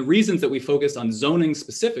 And the reasons that we focused on zoning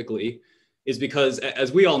specifically is because,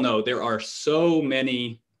 as we all know, there are so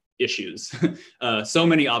many issues, so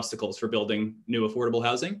many obstacles for building new affordable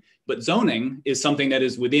housing, but zoning is something that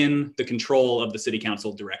is within the control of the city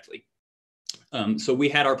council directly. So we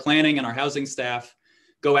had our planning and our housing staff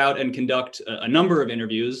go out and conduct a number of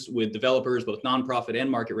interviews with developers, both nonprofit and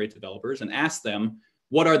market rate developers, and ask them,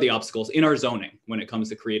 what are the obstacles in our zoning when it comes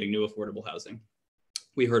to creating new affordable housing?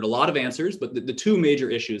 We heard a lot of answers, but the two major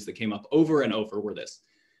issues that came up over and over were this.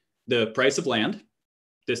 The price of land.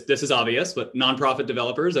 This is obvious, but nonprofit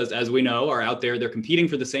developers, as we know, are out there. They're competing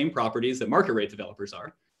for the same properties that market rate developers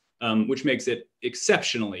are, which makes it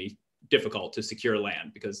exceptionally difficult to secure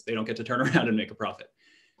land because they don't get to turn around and make a profit.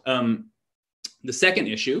 The second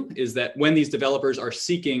issue is that when these developers are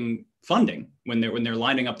seeking funding, when they're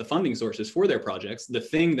lining up the funding sources for their projects, the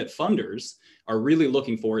thing that funders are really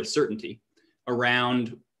looking for is certainty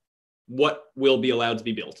around what will be allowed to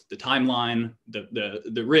be built, the timeline,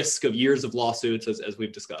 the risk of years of lawsuits, as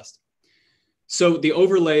we've discussed. So the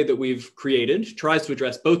overlay that we've created tries to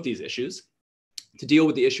address both these issues. To deal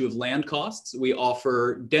with the issue of land costs, we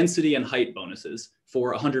offer density and height bonuses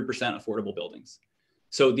for 100% affordable buildings.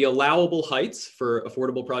 So the allowable heights for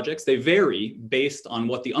affordable projects, they vary based on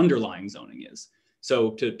what the underlying zoning is.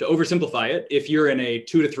 So to oversimplify it, if you're in a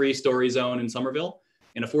 2 to 3 story zone in Somerville,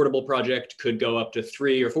 an affordable project could go up to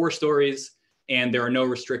 3 or 4 stories, and there are no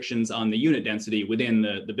restrictions on the unit density within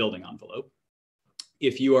the building envelope.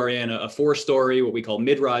 If you are in a 4-story, what we call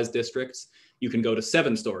mid-rise districts, you can go to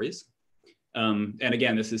 7 stories. And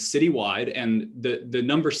again, this is citywide, and the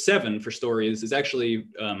number 7 for stories is actually,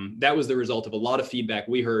 that was the result of a lot of feedback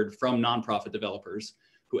we heard from nonprofit developers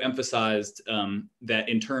who emphasized that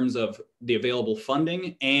in terms of the available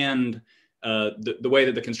funding and the way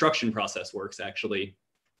that the construction process works, actually,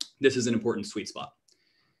 this is an important sweet spot.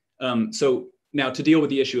 So now to deal with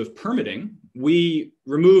the issue of permitting, we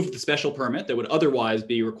removed the special permit that would otherwise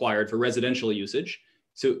be required for residential usage.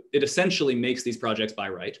 So it essentially makes these projects by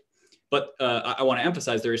right. But I want to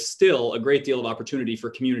emphasize there is still a great deal of opportunity for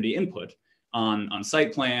community input on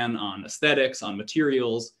site plan, on aesthetics, on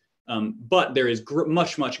materials. But there is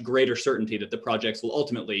much greater certainty that the projects will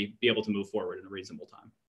ultimately be able to move forward in a reasonable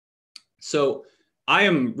time. So I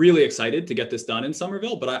am really excited to get this done in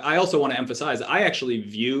Somerville, but I also want to emphasize, I actually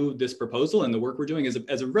view this proposal and the work we're doing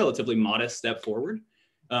as a relatively modest step forward,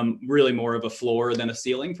 really more of a floor than a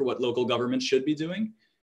ceiling for what local governments should be doing.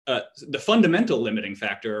 The fundamental limiting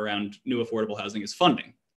factor around new affordable housing is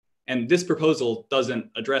funding. And this proposal doesn't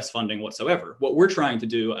address funding whatsoever. What we're trying to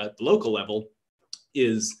do at the local level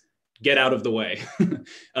is get out of the way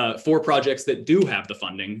for projects that do have the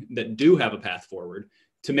funding, that do have a path forward,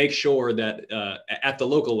 to make sure that at the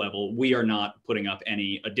local level, we are not putting up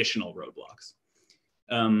any additional roadblocks.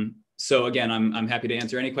 So again, I'm happy to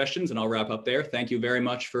answer any questions, and I'll wrap up there. Thank you very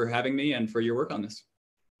much for having me and for your work on this.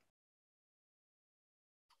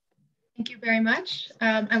 Thank you very much.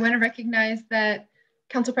 I want to recognize that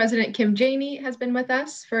Council President Kim Janey has been with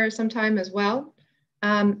us for some time as well.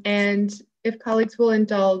 And if colleagues will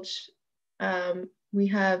indulge, we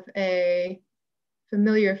have a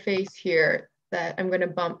familiar face here that I'm going to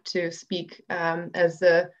bump to speak as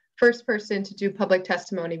the first person to do public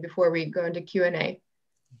testimony before we go into Q&A.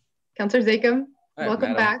 Councilor Zakhem,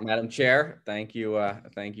 welcome back. Madam Chair, thank you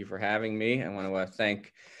for having me. I want to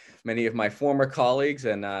thank many of my former colleagues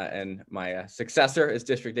and my successor as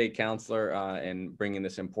District 8 Councilor in bringing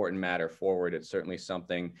this important matter forward. It's certainly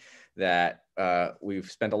something that we've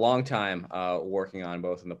spent a long time working on,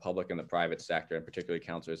 both in the public and the private sector, and particularly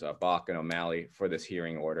Councilors Bach and O'Malley for this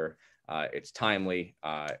hearing order. It's timely,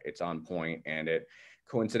 it's on point, and it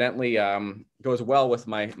coincidentally goes well with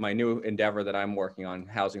my new endeavor that I'm working on,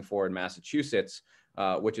 Housing Forward Massachusetts,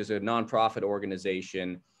 which is a nonprofit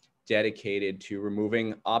organization dedicated to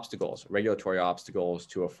removing obstacles, regulatory obstacles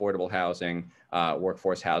to affordable housing,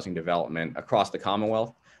 workforce housing development across the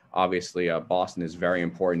Commonwealth. Obviously, Boston is very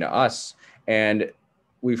important to us. And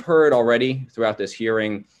we've heard already throughout this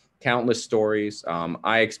hearing countless stories.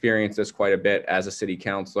 I experienced this quite a bit as a city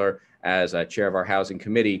councilor, as a chair of our housing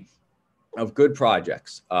committee, of good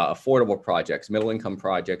projects, affordable projects, middle income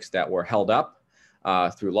projects that were held up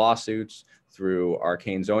through lawsuits, through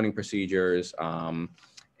arcane zoning procedures,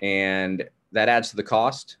 and that adds to the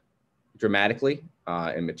cost dramatically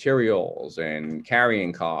in materials and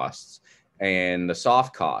carrying costs and the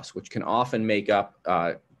soft costs, which can often make up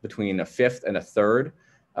between a fifth and a third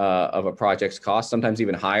of a project's cost, sometimes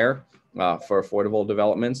even higher for affordable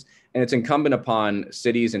developments. And it's incumbent upon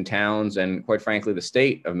cities and towns and, quite frankly, the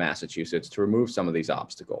state of Massachusetts to remove some of these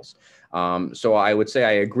obstacles. So I would say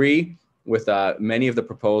I agree with many of the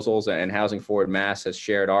proposals, and Housing Forward Mass has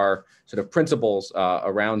shared our sort of principles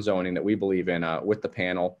around zoning that we believe in with the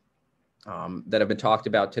panel that have been talked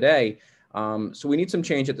about today. So we need some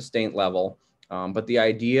change at the state level, but the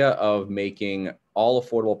idea of making all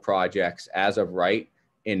affordable projects as of right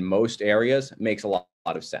in most areas makes a lot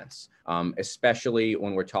of sense, especially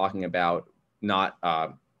when we're talking about not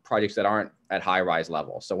projects that aren't at high-rise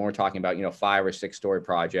level. So when we're talking about 5 or 6 story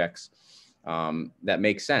projects, that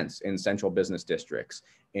makes sense in central business districts,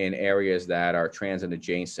 in areas that are transit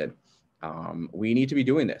adjacent. We need to be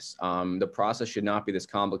doing this. The process should not be this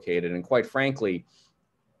complicated. And quite frankly,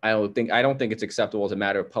 I don't think it's acceptable as a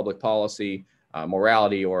matter of public policy,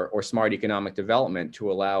 morality, or smart economic development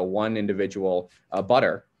to allow one individual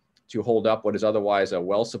butter to hold up what is otherwise a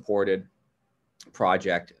well-supported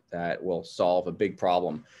project that will solve a big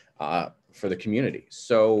problem for the community.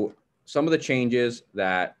 So some of the changes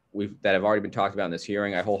that have already been talked about in this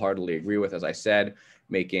hearing, I wholeheartedly agree with. As I said,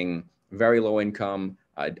 making very low income,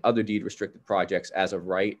 other deed restricted projects as of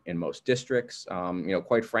right in most districts.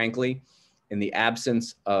 Quite frankly, in the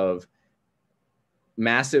absence of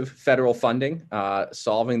massive federal funding,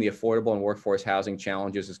 solving the affordable and workforce housing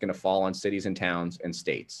challenges is going to fall on cities and towns and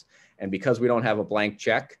states. And because we don't have a blank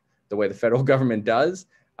check the way the federal government does,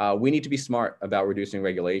 we need to be smart about reducing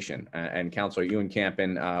regulation. And Councilor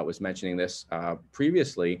Ewan-Campen was mentioning this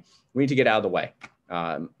previously. We need to get out of the way,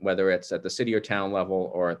 whether it's at the city or town level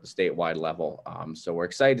or at the statewide level. So we're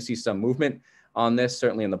excited to see some movement on this,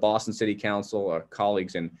 certainly in the Boston City Council, our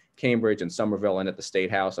colleagues in Cambridge and Somerville and at the State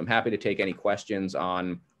House. I'm happy to take any questions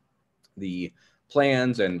on the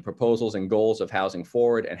plans and proposals and goals of Housing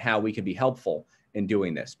Forward and how we can be helpful in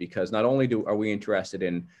doing this, because not only are we interested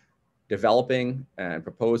in developing and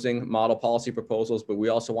proposing model policy proposals, but we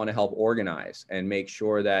also want to help organize and make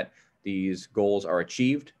sure that these goals are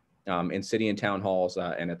achieved in city and town halls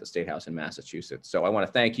and at the State House in Massachusetts. So I want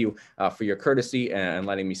to thank you for your courtesy and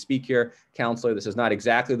letting me speak here. Councilor, this is not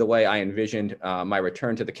exactly the way I envisioned my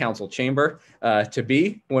return to the council chamber to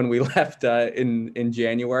be when we left in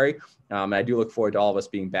January. I do look forward to all of us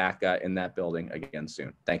being back in that building again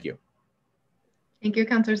soon. Thank you. Thank you,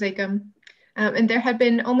 Councilor Zakhem. And there had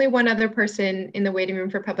been only one other person in the waiting room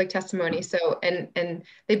for public testimony. So, and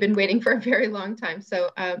they've been waiting for a very long time.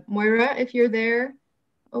 So Moira, if you're there,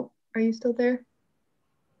 oh, are you still there?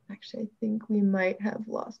 Actually, I think we might have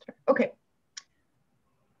lost her. Okay.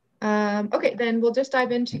 Okay, then we'll just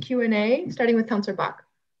dive into Q&A, starting with Councilor Bach.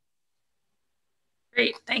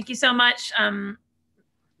 Great, thank you so much,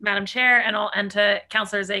 Madam Chair, and to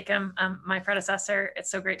Councilor Zakhem, my predecessor.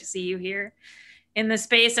 It's so great to see you here in this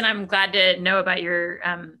space, and I'm glad to know about your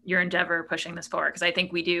endeavor pushing this forward, because I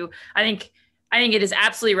think we do. I think it is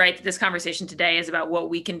absolutely right that this conversation today is about what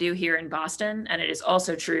we can do here in Boston, and it is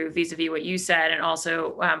also true vis-a-vis what you said, and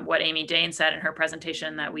also what Amy Dane said in her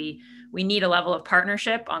presentation, that we need a level of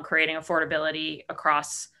partnership on creating affordability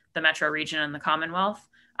across the metro region and the Commonwealth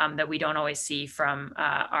that we don't always see from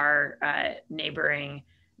our neighboring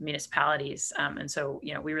municipalities. And so,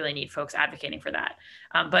 we really need folks advocating for that.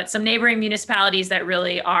 But some neighboring municipalities that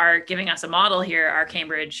really are giving us a model here are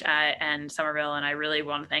Cambridge and Somerville. And I really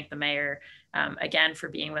want to thank the mayor again for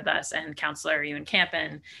being with us, and Councilor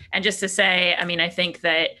Ewan-Campen. And just to say, I think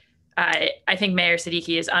that I think Mayor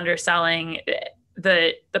Siddiqui is underselling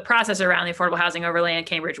the process around the affordable housing overlay in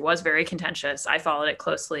Cambridge was very contentious. I followed it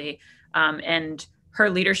closely. And her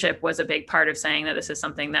leadership was a big part of saying that this is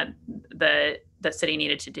something that the city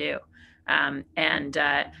needed to do.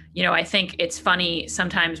 I think it's funny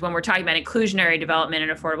sometimes when we're talking about inclusionary development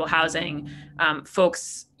and affordable housing,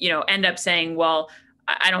 folks, end up saying, well,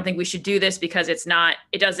 I don't think we should do this because it's not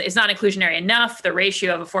inclusionary enough. The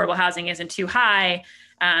ratio of affordable housing isn't too high,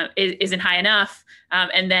 isn't high enough.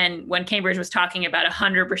 And then when Cambridge was talking about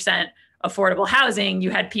 100% affordable housing,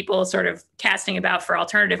 you had people sort of casting about for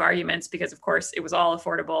alternative arguments because, of course, it was all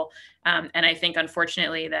affordable. And I think,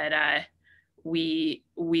 unfortunately, that we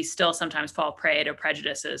still sometimes fall prey to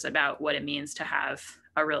prejudices about what it means to have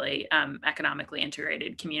a really economically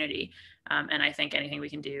integrated community. And I think anything we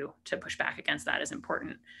can do to push back against that is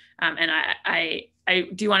important. And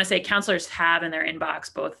I do want to say councilors have in their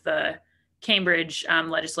inbox both the Cambridge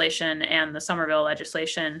legislation and the Somerville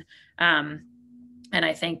legislation. And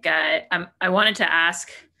I think I wanted to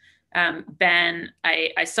ask Ben,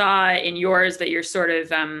 I saw in yours that you're sort of,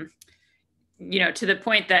 to the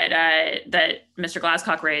point that Mr.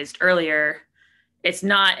 Glasscock raised earlier, it's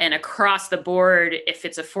not an across the board, if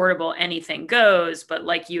it's affordable, anything goes, but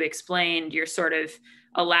like you explained, you're sort of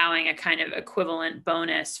allowing a kind of equivalent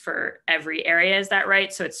bonus for every area. Is that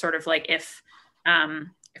right? So it's sort of like if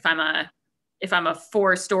I'm a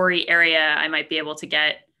 4-story area, I might be able to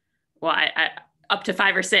get, well, I up to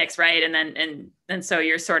 5 or 6, right? And then so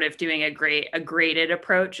you're sort of doing a graded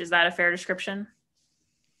approach. Is that a fair description?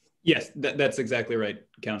 Yes, that's exactly right,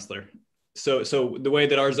 Councilor. So the way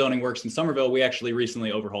that our zoning works in Somerville, we actually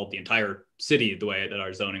recently overhauled the entire city the way that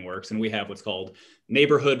our zoning works. And we have what's called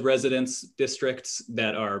neighborhood residence districts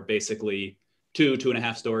that are basically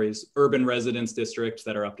 2.5 stories, urban residence districts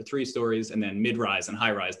that are up to 3 stories, and then mid-rise and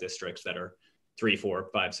high-rise districts that are 3, 4,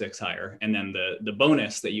 5, 6 higher. And then the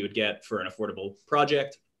bonus that you would get for an affordable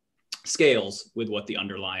project scales with what the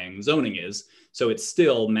underlying zoning is. So it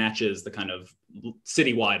still matches the kind of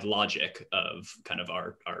citywide logic of kind of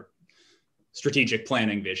our strategic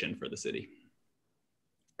planning vision for the city.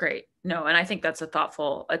 Great. No, and I think that's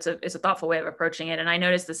it's a thoughtful way of approaching it. And I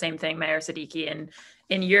noticed the same thing, Mayor Siddiqui, and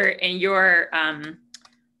in your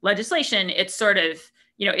legislation, it's sort of,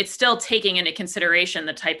 it's still taking into consideration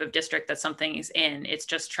the type of district that something is in. It's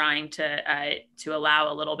just trying to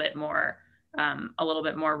allow a little bit more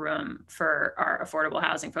room for our affordable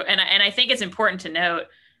housing folks. And I think it's important to note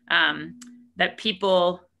that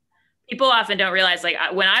people People often don't realize, like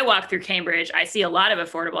when I walk through Cambridge, I see a lot of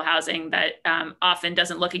affordable housing that often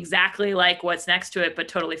doesn't look exactly like what's next to it, but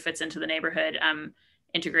totally fits into the neighborhood,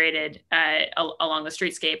 integrated along the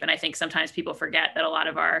streetscape. And I think sometimes people forget that a lot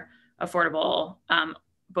of our affordable,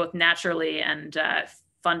 both naturally and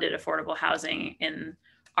funded affordable housing in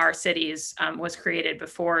our cities was created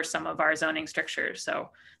before some of our zoning strictures. So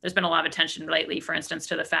there's been a lot of attention lately, for instance,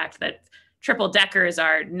 to the fact that triple deckers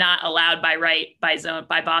are not allowed by right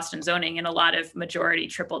by Boston zoning in a lot of majority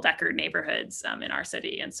triple decker neighborhoods in our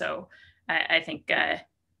city. And so I think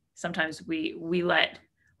sometimes we let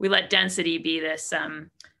density be this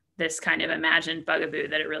this kind of imagined bugaboo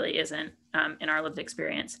that it really isn't in our lived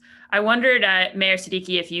experience. I wondered, Mayor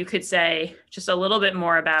Siddiqui, if you could say just a little bit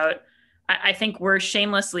more about, I think we're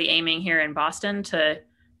shamelessly aiming here in Boston to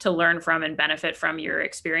learn from and benefit from your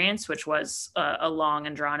experience, which was a long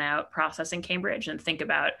and drawn out process in Cambridge, and think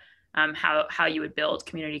about how you would build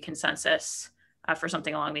community consensus for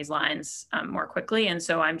something along these lines more quickly. And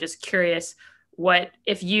so I'm just curious, what,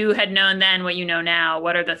 if you had known then what you know now,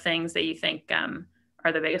 what are the things that you think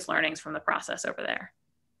are the biggest learnings from the process over there?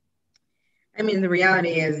 I mean, the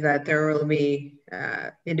reality is that there will be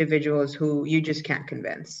individuals who you just can't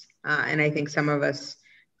convince. And I think some of us,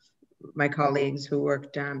 my colleagues who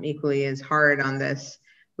worked equally as hard on this,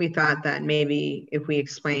 we thought that maybe if we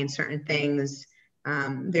explained certain things,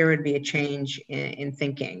 there would be a change in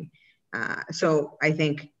thinking. So I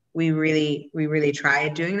think we really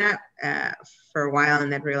tried doing that for a while,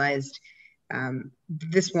 and then realized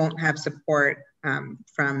this won't have support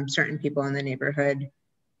from certain people in the neighborhood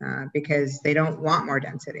because they don't want more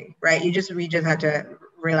density, right? We just have to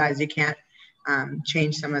realize you can't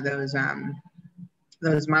change some of those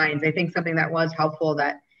minds. I think something that was helpful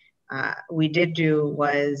that we did do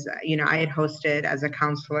was, I had hosted as a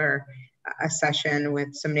counselor a session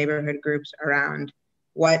with some neighborhood groups around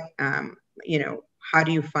what, how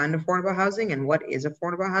do you fund affordable housing and what is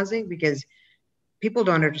affordable housing? Because people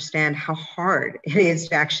don't understand how hard it is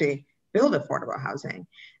to actually build affordable housing.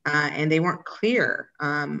 And they weren't clear,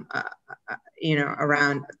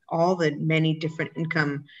 around all the many different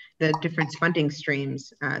the different funding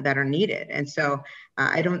streams that are needed. And so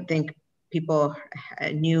I don't think people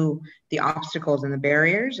knew the obstacles and the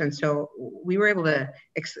barriers. And so we were able to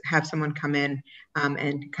have someone come in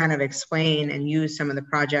and kind of explain and use some of the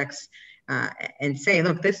projects and say,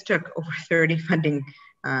 look, this took over 30 funding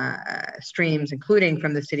streams, including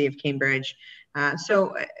from the city of Cambridge.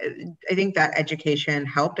 So I think that education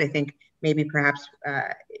helped. I think maybe perhaps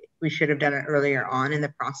we should have done it earlier on in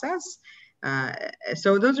the process.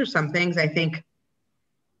 So those are some things I think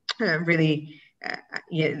really,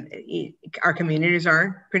 our communities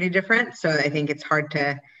are pretty different. So I think it's hard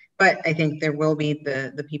but I think there will be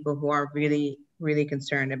the people who are really, really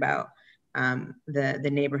concerned about the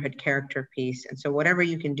neighborhood character piece. And so whatever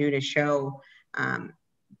you can do to show,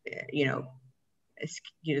 the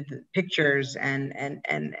pictures and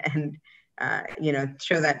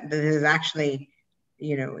show that this is actually,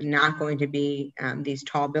 not going to be these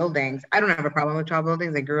tall buildings. I don't have a problem with tall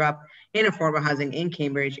buildings. I grew up in affordable housing in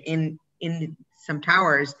Cambridge in some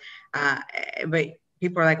towers, but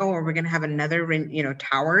people are like, oh, we're going to have another,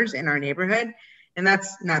 towers in our neighborhood. And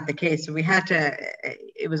that's not the case. So we had to,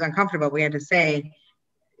 it was uncomfortable. We had to say,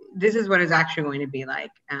 this is what it's actually going to be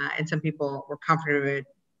like. And some people were comforted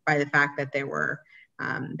by the fact that they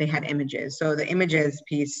had images. So the images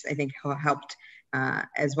piece, I think, helped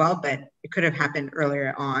as well, but it could have happened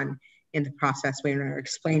earlier on in the process when we were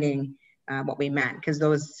explaining what we meant, because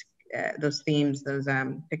those themes, those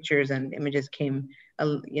pictures and images came a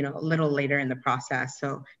little later in the process.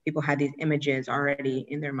 So people had these images already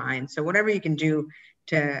in their minds. So whatever you can do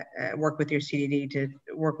to work with your CDD, to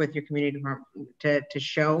work with your community department, to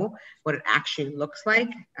show what it actually looks like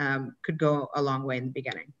could go a long way in the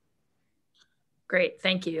beginning. Great,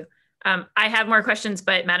 thank you. I have more questions,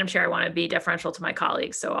 but Madam Chair, I want to be deferential to my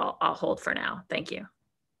colleagues, so I'll hold for now. Thank you.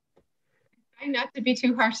 Trying not to be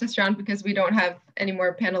too harsh this round because we don't have any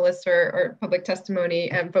more panelists or public testimony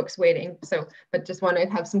and folks waiting. So, but just want to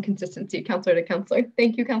have some consistency, counselor to counselor.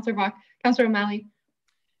 Thank you, Counselor Bach. Counselor O'Malley.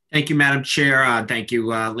 Thank you, Madam Chair. Thank you,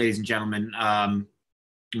 ladies and gentlemen.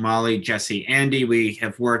 Molly, Jesse, Andy, we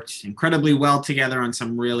have worked incredibly well together on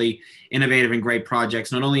some really innovative and great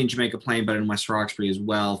projects, not only in Jamaica Plain, but in West Roxbury as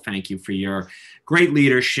well. Thank you for your great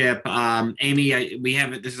leadership. Amy,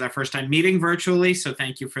 this is our first time meeting virtually, so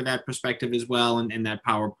thank you for that perspective as well, and that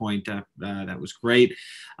PowerPoint. That was great.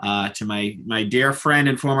 To my dear friend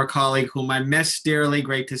and former colleague, whom I miss dearly,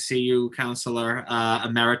 great to see you, Councilor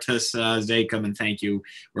Emeritus Zakem, and thank you.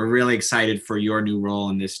 We're really excited for your new role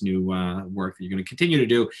in this new work that you're going to continue to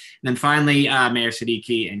do. And then finally, Mayor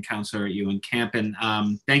Siddiqui and Councilor Ewan Campen,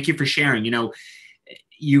 thank you for sharing.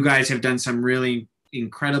 You guys have done some really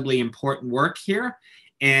incredibly important work here.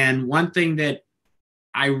 And one thing that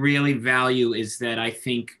I really value is that I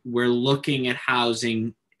think we're looking at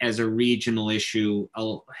housing as a regional issue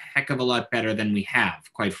a heck of a lot better than we have,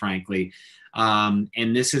 quite frankly.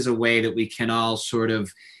 And this is a way that we can all sort of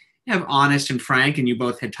have honest and frank, and you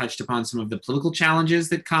both had touched upon some of the political challenges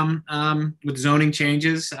that come with zoning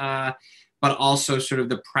changes, but also sort of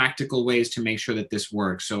the practical ways to make sure that this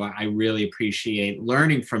works. So I really appreciate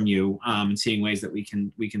learning from you and seeing ways that we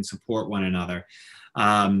can support one another.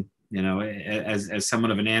 As somewhat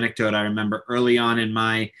of an anecdote, I remember early on in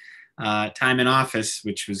my time in office,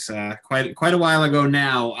 which was quite a while ago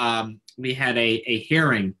now, we had a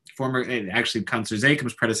hearing. Actually, Councilor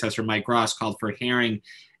Zakem's predecessor, Mike Ross, called for a hearing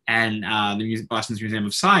and Boston's Museum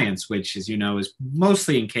of Science, which, as you know, is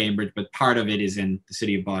mostly in Cambridge, but part of it is in the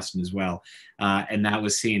city of Boston as well. And that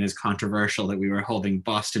was seen as controversial, that we were holding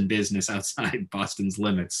Boston business outside Boston's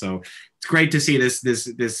limits. So it's great to see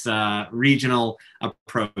this regional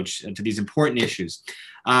approach to these important issues.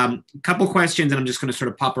 A couple questions, and I'm just going to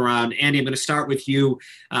sort of pop around. Andy, I'm going to start with you,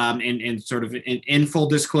 and sort of in full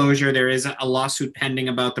disclosure, there is a lawsuit pending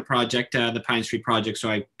about the project, the Pine Street project.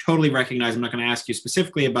 So I totally recognize I'm not going to ask you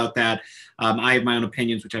specifically about that. I have my own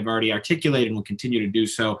opinions, which I've already articulated and will continue to do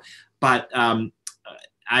so. But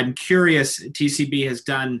I'm curious, TCB has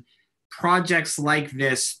done projects like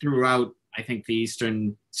this throughout, I think, the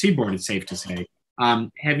Eastern Seaboard, it's safe to say.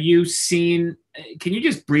 Have you seen, can you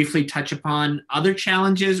just briefly touch upon other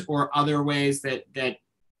challenges or other ways that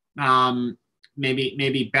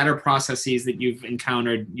maybe better processes that you've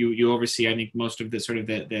encountered? You oversee, I think, most of the sort of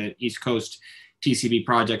the East Coast TCB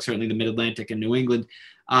projects, certainly the Mid-Atlantic and New England.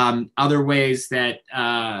 Other ways that,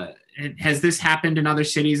 has this happened in other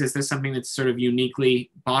cities? Is this something that's sort of uniquely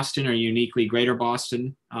Boston or uniquely Greater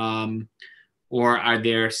Boston? Or are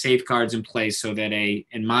there safeguards in place so that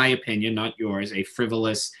in my opinion, not yours, a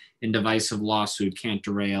frivolous and divisive lawsuit can't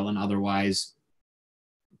derail an otherwise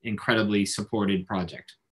incredibly supported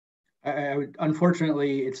project?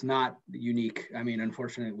 Unfortunately, it's not unique. I mean,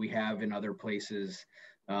 unfortunately, we have in other places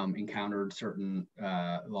encountered certain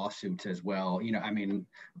lawsuits as well.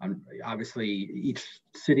 Obviously each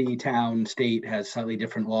city, town, state has slightly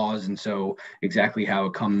different laws. And so exactly how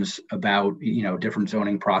it comes about, different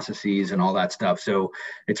zoning processes and all that stuff. So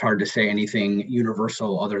it's hard to say anything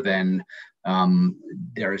universal other than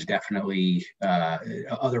there is definitely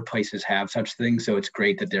other places have such things. So it's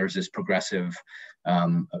great that there's this progressive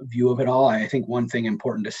view of it all. I think one thing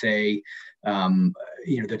important to say, that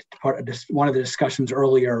one of the discussions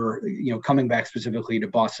earlier, coming back specifically to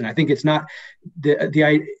Boston, I think it's not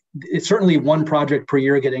it's certainly one project per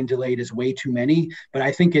year getting delayed is way too many, but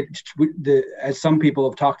I think as some people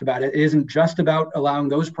have talked about, it isn't just about allowing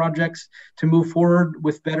those projects to move forward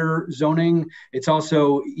with better zoning. It's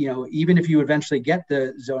also, even if you eventually get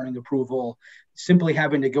the zoning approval, simply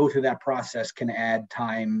having to go through that process can add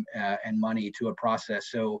time and money to a process.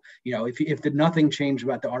 So, if nothing changed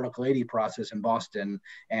about the Article 80 process in Boston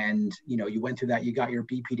and, you went through that, you got your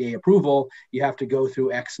BPDA approval, you have to go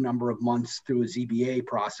through X number of months through a ZBA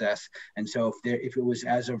process. And so if it was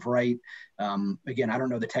as of right, again, I don't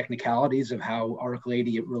know the technicalities of how Article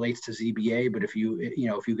 80 relates to ZBA, but if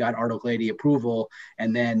you got Article 80 approval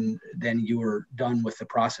and then you were done with the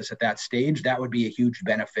process at that stage, that would be a huge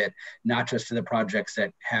benefit, not just to the projects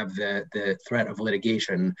that have the threat of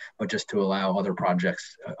litigation, but just to allow other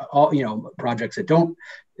projects, projects that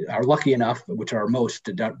are lucky enough, which are most,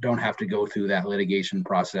 don't have to go through that litigation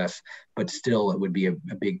process, but still it would be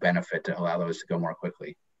a big benefit to allow those to go more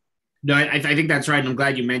quickly. No, I think that's right. And I'm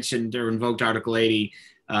glad you mentioned or invoked Article 80,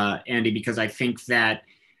 Andy, because I think that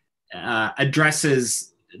addresses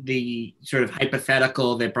the sort of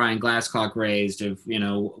hypothetical that Brian Glasscock raised of,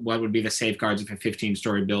 what would be the safeguards if a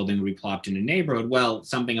 15-story building would be plopped in a neighborhood? Well,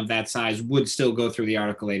 something of that size would still go through the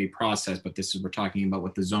Article 80 process, but we're talking about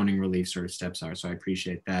what the zoning relief sort of steps are. So I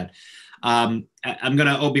appreciate that. I'm going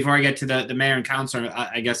to, before I get to the mayor and councilor,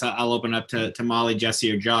 I guess I'll open up to Molly,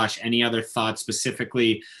 Jesse, or Josh. Any other thoughts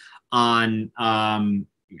specifically on,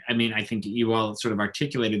 I think you all sort of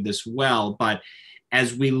articulated this well, but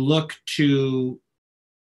as we look to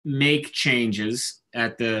make changes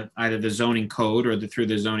at either the zoning code or through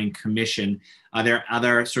the zoning commission, are there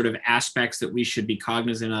other sort of aspects that we should be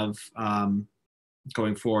cognizant of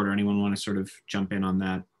going forward, or anyone want to sort of jump in on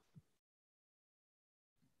that?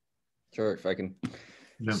 Sure, if I can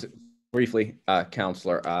No. briefly,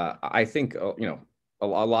 Counselor, I think, a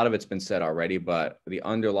lot of it's been said already, but the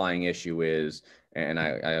underlying issue is, and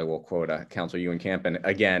I will quote Councilor Ewan Campen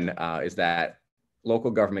again, is that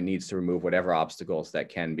local government needs to remove whatever obstacles that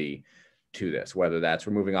can be to this, whether that's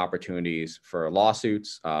removing opportunities for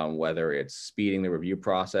lawsuits, whether it's speeding the review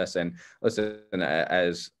process. And listen,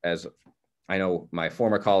 as I know my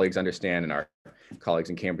former colleagues understand and our colleagues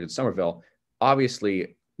in Cambridge and Somerville,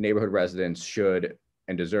 obviously neighborhood residents should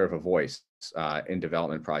and deserve a voice in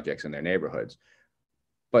development projects in their neighborhoods.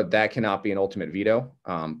 But that cannot be an ultimate veto,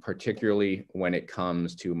 particularly when it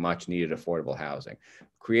comes to much needed affordable housing.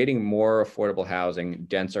 Creating more affordable housing,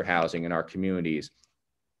 denser housing in our communities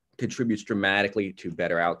contributes dramatically to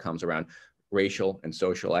better outcomes around racial and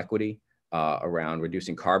social equity, around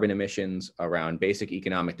reducing carbon emissions, around basic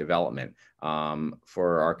economic development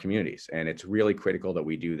for our communities. And it's really critical that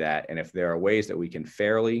we do that. And if there are ways that we can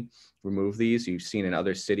fairly remove these, you've seen in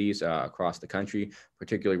other cities across the country,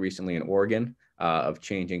 particularly recently in Oregon, of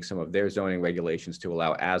changing some of their zoning regulations to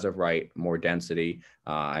allow as of right more density.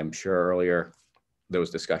 I'm sure earlier there was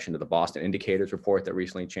discussion of the Boston Indicators report that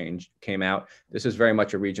recently came out. This is very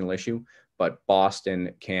much a regional issue, but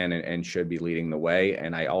Boston can and should be leading the way.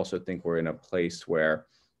 And I also think we're in a place where,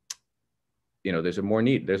 there's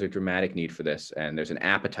a dramatic need for this, and there's an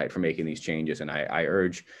appetite for making these changes. And I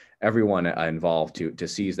urge everyone involved to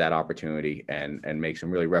seize that opportunity and make some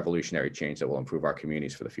really revolutionary change that will improve our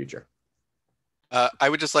communities for the future. I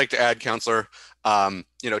would just like to add, Counselor,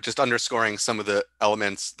 just underscoring some of the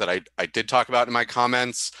elements that I did talk about in my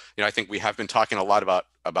comments. I think we have been talking a lot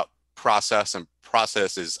about process, and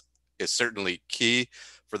process is certainly key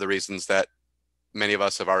for the reasons that many of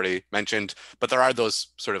us have already mentioned. But there are those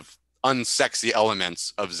sort of unsexy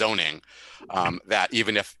elements of zoning that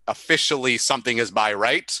even if officially something is by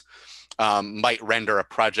right, might render a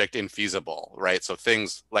project infeasible, right? So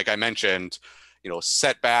things like I mentioned,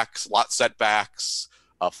 setbacks, lot setbacks,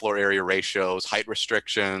 floor area ratios, height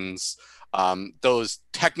restrictions, those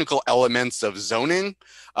technical elements of zoning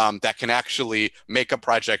that can actually make a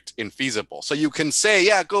project infeasible. So you can say,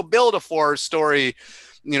 yeah, go build a 4-story,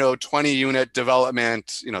 20 unit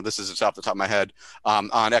development, this is just off the top of my head, on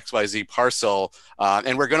XYZ parcel,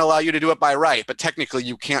 and we're going to allow you to do it by right, but technically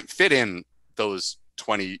you can't fit in those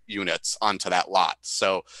 20 units onto that lot.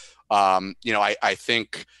 So, I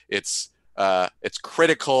think it's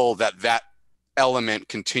critical that element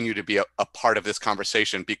continue to be a part of this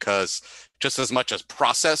conversation, because just as much as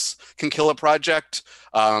process can kill a project,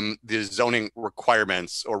 the zoning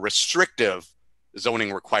requirements or restrictive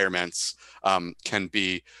zoning requirements can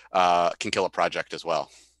kill a project as well.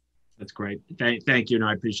 That's great. Thank you. No,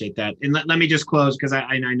 I appreciate that. And let me just close, because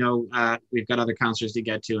I know we've got other counselors to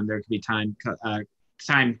get to, and there could be time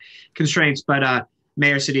constraints. But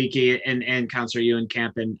Mayor Siddiqui and Counselor Ewan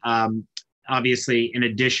Campen, obviously, in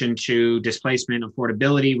addition to displacement and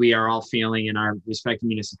affordability, we are all feeling in our respective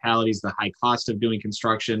municipalities the high cost of doing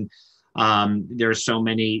construction. There are so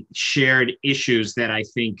many shared issues that I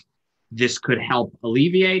think this could help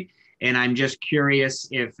alleviate. And I'm just curious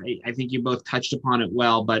if, I think you both touched upon it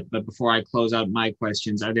well, but before I close out my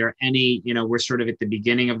questions, are there any, we're sort of at the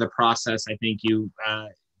beginning of the process. I think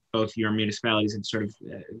both your municipalities have sort of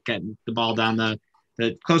gotten the ball down the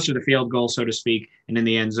closer to the field goal, so to speak, and in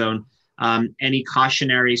the end zone. Any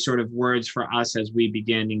cautionary sort of words for us as we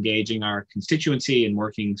begin engaging our constituency and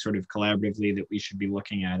working sort of collaboratively that we should be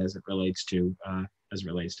looking at as it relates to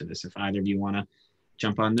this? If either of you want to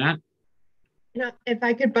jump on that. If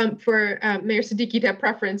I could bump for Mayor Siddiqui to have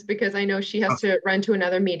preference, because I know she has to run to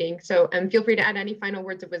another meeting. So feel free to add any final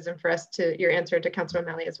words of wisdom for us to your answer to Councilor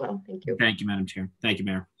O'Malley as well. Thank you. Thank you, Madam Chair. Thank you,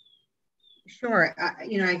 Mayor. Sure.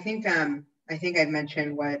 I think I've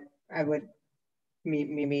mentioned what I would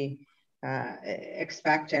maybe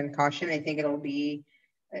expect and caution. I think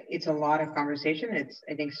it's a lot of conversation.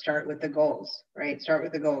 I think start with the goals, right? Start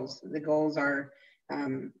with the goals. The goals are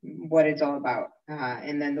what it's all about,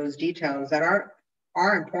 and then those details that are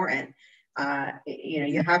important.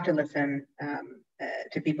 You have to listen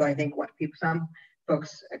to people. I think some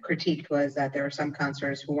folks critiqued was that there were some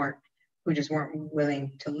councilors who just weren't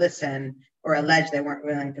willing to listen, or alleged they weren't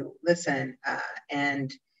willing to listen,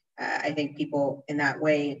 and I think people in that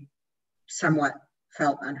way somewhat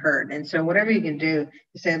felt unheard. And so whatever you can do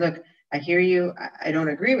to say, look, I hear you, I don't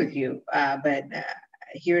agree with you, but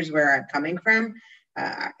here's where I'm coming from.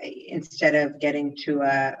 instead of getting to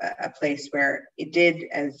a place where it did,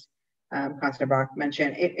 as Councillor Bach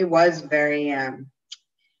mentioned, it was very, I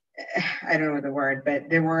don't know the word, but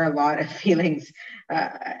there were a lot of feelings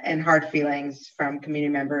and hard feelings from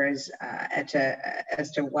community members as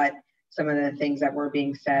to what some of the things that were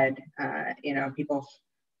being said. People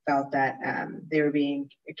felt that they were being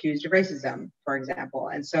accused of racism, for example.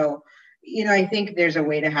 And so, I think there's a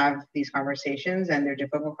way to have these conversations, and they're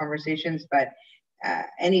difficult conversations, but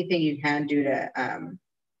anything you can do to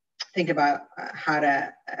think about how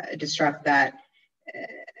to disrupt that,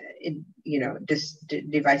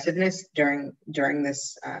 divisiveness during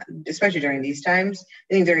this, especially during these times.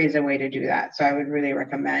 I think there is a way to do that. So I would really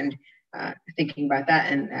recommend thinking about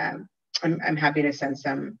that, and I'm happy to send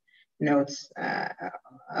some notes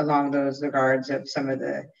along those regards of some of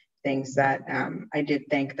the things that I did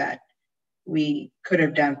think that we could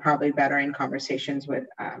have done probably better in conversations with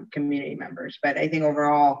community members. But I think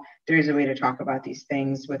overall, there is a way to talk about these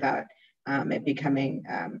things without it becoming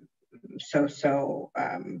so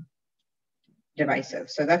divisive.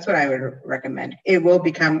 So that's what I would recommend. It will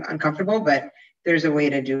become uncomfortable, but there's a way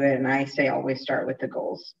to do it. And I say always start with the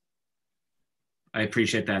goals. I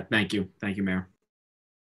appreciate that. Thank you. Thank you, Mayor.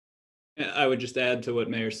 I would just add to what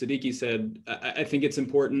Mayor Siddiqui said. I think it's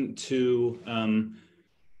important to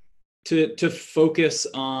focus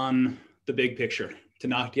on the big picture, to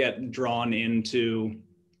not get drawn into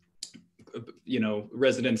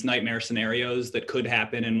residents' nightmare scenarios that could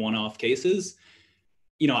happen in one-off cases.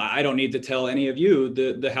 I don't need to tell any of you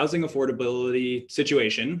the housing affordability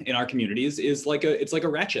situation in our communities is like a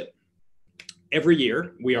ratchet. Every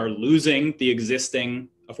year we are losing the existing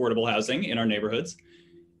affordable housing in our neighborhoods,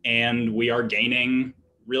 and we are gaining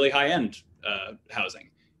really high-end housing.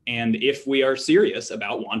 And if we are serious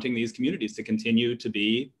about wanting these communities to continue to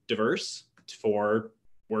be diverse for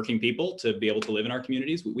working people to be able to live in our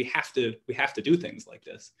communities, we have to do things like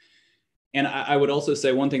this. And I would also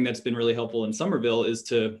say one thing that's been really helpful in Somerville is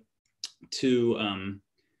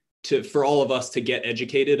for all of us to get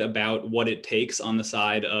educated about what it takes on the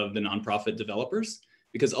side of the nonprofit developers,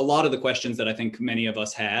 because a lot of the questions that I think many of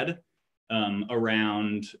us had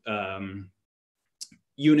around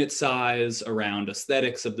unit size, around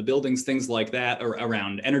aesthetics of the buildings, things like that, or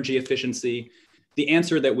around energy efficiency, the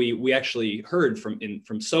answer that we actually heard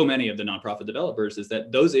from so many of the nonprofit developers is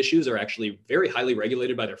that those issues are actually very highly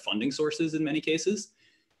regulated by their funding sources in many cases.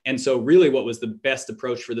 And so really what was the best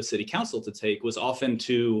approach for the city council to take was often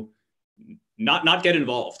to not get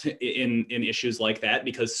involved in issues like that,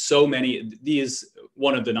 because so many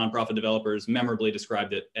one of the nonprofit developers memorably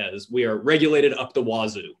described it as, we are regulated up the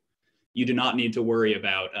wazoo. You do not need to worry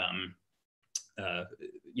about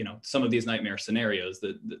some of these nightmare scenarios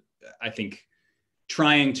that I think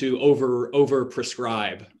trying to over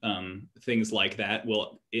prescribe things like that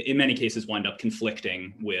will in many cases wind up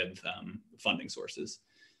conflicting with funding sources.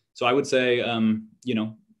 So I would say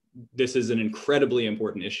this is an incredibly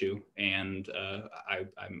important issue, and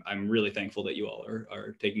I'm really thankful that you all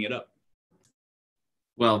are taking it up.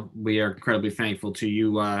 Well, we are incredibly thankful to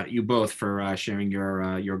you, you both, for sharing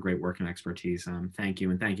your great work and expertise. Thank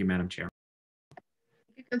you, and thank you, Madam Chair.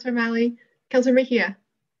 Thank you, Councillor Malley. Councillor Mejia.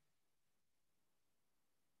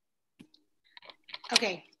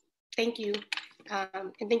 Okay, thank you,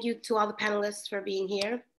 and thank you to all the panelists for being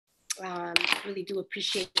here. Really do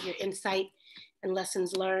appreciate your insight and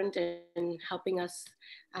lessons learned, and helping us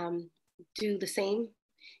do the same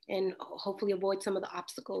and hopefully avoid some of the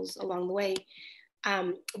obstacles along the way.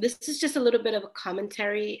 This is just a little bit of a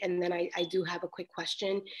commentary, and then I do have a quick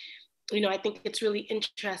question. I think it's really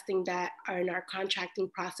interesting that in our contracting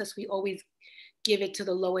process, we always give it to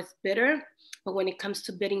the lowest bidder, but when it comes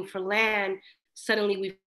to bidding for land, suddenly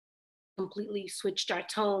we've completely switched our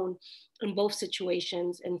tone in both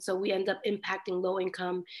situations. And so we end up impacting low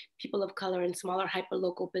income, people of color, and smaller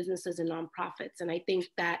hyperlocal businesses and nonprofits. And I think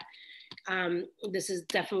that this is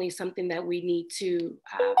definitely something that we need to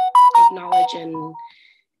acknowledge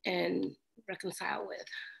and reconcile with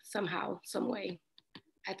somehow, some way,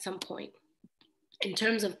 at some point. In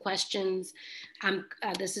terms of questions,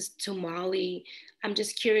 this is to Molly. I'm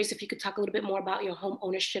just curious if you could talk a little bit more about your home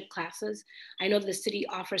ownership classes. I know the city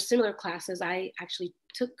offers similar classes. I actually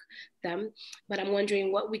took them, but I'm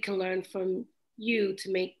wondering what we can learn from you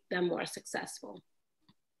to make them more successful.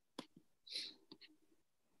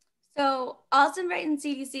 So Alton Brighton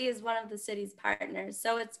CDC is one of the city's partners.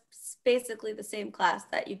 So it's basically the same class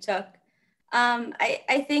that you took.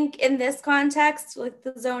 I think in this context with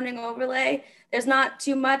the zoning overlay, there's not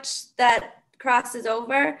too much that crosses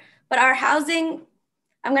over, but our housing,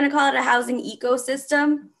 I'm going to call it a housing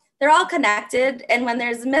ecosystem they're all connected. And when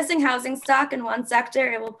there's missing housing stock in one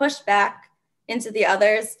sector, it will push back into the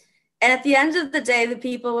others. And at the end of the day, the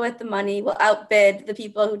people with the money will outbid the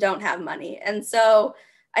people who don't have money. And so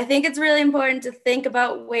I think it's really important to think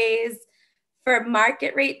about ways for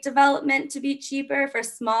market rate development to be cheaper, for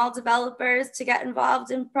small developers to get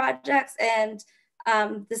involved in projects, and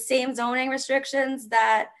the same zoning restrictions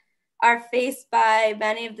that are faced by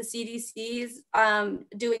many of the CDCs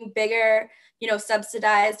doing bigger,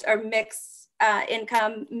 subsidized or mixed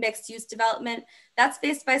income, mixed use development. That's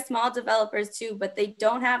faced by small developers too, but they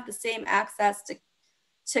don't have the same access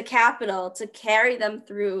to capital to carry them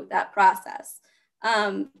through that process.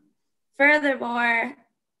 Furthermore,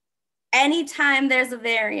 anytime there's a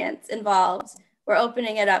variance involved, we're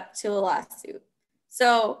opening it up to a lawsuit.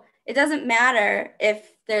 So it doesn't matter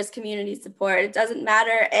if there's community support. It doesn't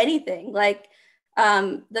matter anything. Like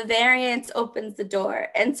the variance opens the door.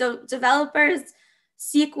 And so developers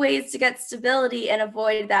seek ways to get stability and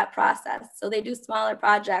avoid that process. So they do smaller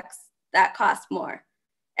projects that cost more.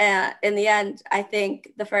 And in the end, I think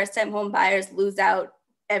the first-time home buyers lose out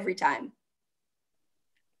every time.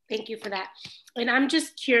 Thank you for that. And I'm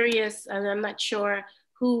just curious, and I'm not sure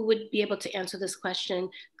who would be able to answer this question,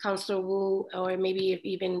 Councillor Wu, or maybe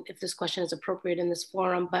even if this question is appropriate in this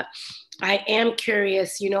forum, but I am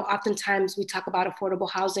curious, oftentimes we talk about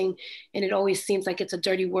affordable housing and it always seems like it's a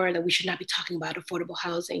dirty word that we should not be talking about affordable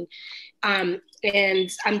housing.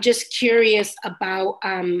 And I'm just curious about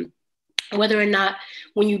whether or not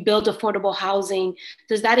when you build affordable housing,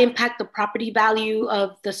 does that impact the property value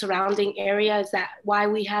of the surrounding area? Is that why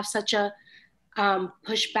we have such a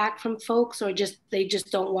pushback from folks, or they just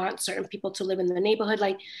don't want certain people to live in the neighborhood?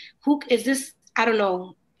 Like, who is this? I don't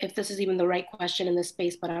know if this is even the right question in this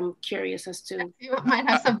space, but I'm curious as to. You might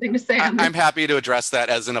have something to say on this. I'm happy to address that.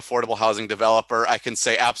 As an affordable housing developer, I can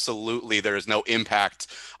say absolutely there is no impact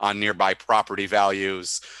on nearby property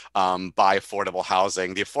values by affordable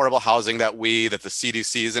housing. The affordable housing that the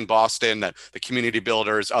CDCs in Boston, that the community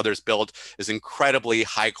builders, others build, is incredibly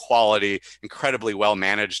high quality, incredibly well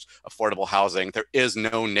managed affordable housing. There is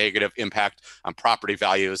no negative impact on property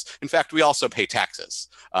values. In fact, we also pay taxes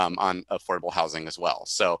on affordable housing as well.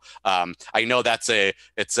 So I know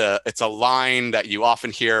it's a line that you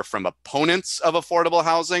often hear from opponents of affordable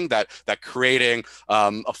housing, that creating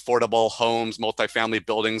affordable homes, multifamily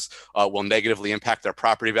buildings will negatively impact their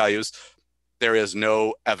property values. There is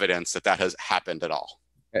no evidence that has happened at all.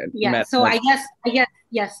 Yeah, so I guess,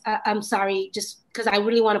 yes, I'm sorry, just because I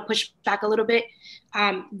really want to push back a little bit,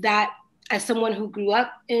 that as someone who grew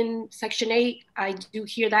up in Section 8, I do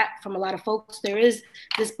hear that from a lot of folks. There is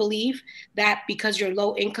this belief that because you're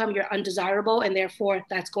low income, you're undesirable, and therefore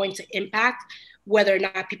that's going to impact whether or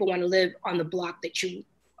not people want to live on the block that you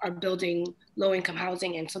are building low income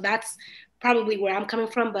housing in. So that's probably where I'm coming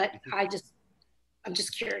from, but I'm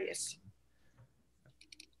just curious.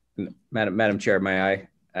 Madam Chair, may I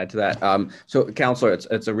add to that? So, Councilor,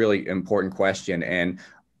 it's a really important question, and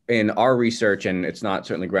in our research, and it's not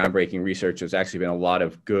certainly groundbreaking research, there's actually been a lot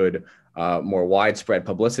of good, more widespread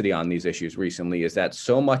publicity on these issues recently, is that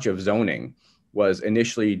so much of zoning was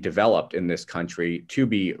initially developed in this country to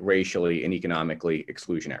be racially and economically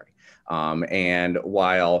exclusionary. And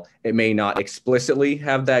while it may not explicitly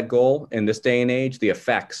have that goal in this day and age, the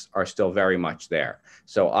effects are still very much there.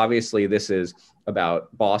 So obviously this is about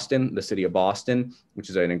Boston, the city of Boston, which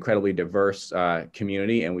is an incredibly diverse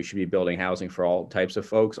community, and we should be building housing for all types of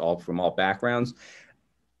folks, all from all backgrounds.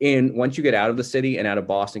 Once you get out of the city and out of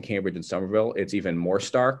Boston, Cambridge, and Somerville, it's even more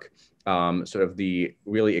stark. Sort of the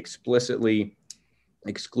really explicitly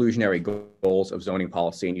exclusionary goals of zoning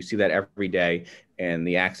policy, and you see that every day in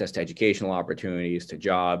the access to educational opportunities, to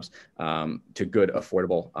jobs, to good,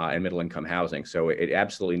 affordable, and middle-income housing. So it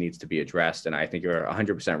absolutely needs to be addressed, and I think you're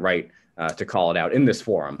 100% right to call it out in this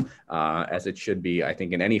forum, as it should be, I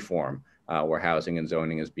think, in any forum where housing and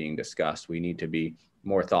zoning is being discussed. We need to be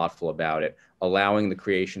more thoughtful about it. Allowing the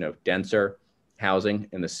creation of denser housing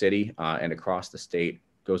in the city and across the state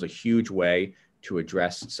goes a huge way to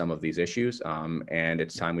address some of these issues, and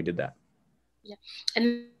it's time we did that. Yeah,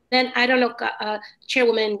 and then I don't know,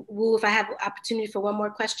 Chairwoman Wu, if I have opportunity for one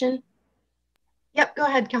more question. Yep, go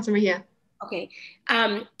ahead, Councilor Mejia. Okay,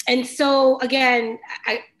 and so again,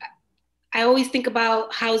 I always think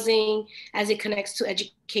about housing as it connects to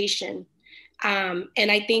education. And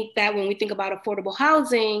I think that when we think about affordable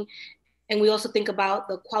housing, and we also think about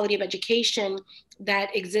the quality of education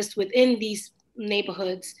that exists within these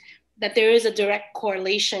neighborhoods, that there is a direct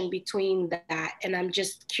correlation between that. And I'm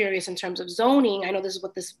just curious in terms of zoning. I know this is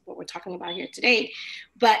what we're talking about here today,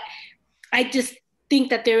 but I just think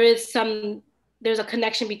that there is some there's a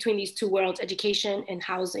connection between these two worlds, education and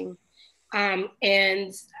housing.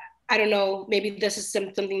 And I don't know, maybe this is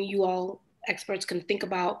something you all experts can think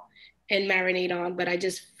about and marinate on, but I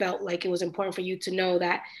just felt like it was important for you to know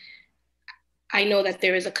that I know that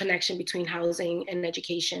there is a connection between housing and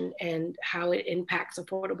education and how it impacts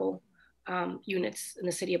affordable units in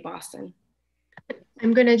the city of Boston.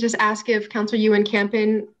 I'm going to just ask if Councilor Ewan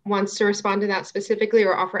Campen wants to respond to that specifically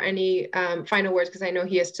or offer any final words, because I know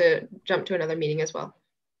he has to jump to another meeting as well.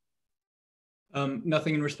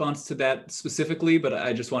 Nothing in response to that specifically, but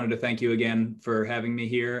I just wanted to thank you again for having me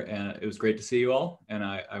here. It was great to see you all, and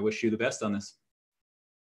I wish you the best on this.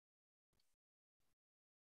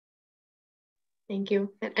 Thank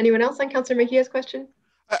you. And anyone else on Councilor Mejia's question?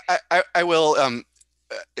 I will,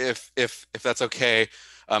 if that's okay,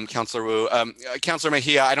 Councilor Wu. Councilor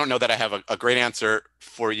Mejia, I don't know that I have a great answer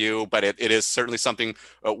for you, but it is certainly something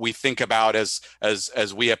we think about as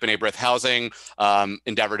we at B'nai B'rith Housing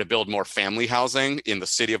endeavor to build more family housing in the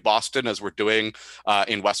city of Boston, as we're doing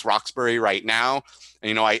in West Roxbury right now. And,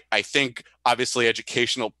 you know, I think obviously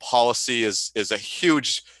educational policy is a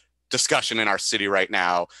huge discussion in our city right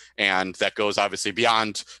now, and that goes obviously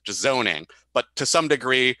beyond just zoning. But to some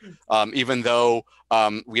degree, even though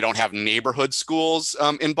we don't have neighborhood schools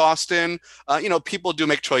in Boston, you know, people do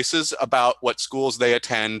make choices about what schools they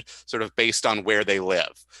attend sort of based on where they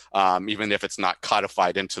live, even if it's not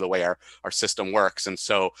codified into the way our system works. And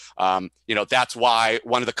so, you know, that's why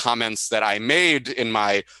one of the comments that I made in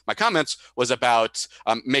my comments was about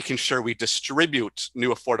making sure we distribute new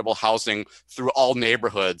affordable housing through all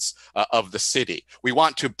neighborhoods of the city. We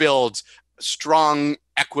want to build strong,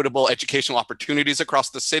 equitable educational opportunities across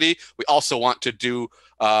the city. We also want to do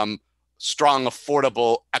strong,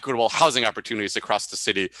 affordable, equitable housing opportunities across the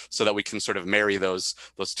city so that we can sort of marry those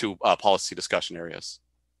two policy discussion areas.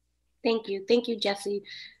 Thank you, Jesse.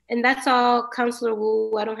 And that's all, Councilor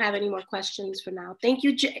Wu. I don't have any more questions for now. Thank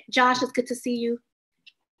you, Josh. It's good to see you.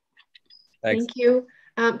 Thanks. Thank you.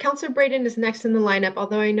 Councilor Braden is next in the lineup,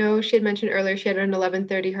 although I know she had mentioned earlier she had an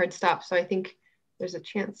 11:30 hard stop, so I think there's a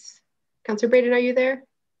chance. Councilor Braden, are you there?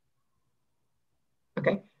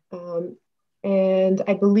 Okay. And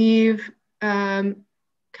I believe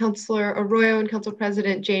Councilor Arroyo and Council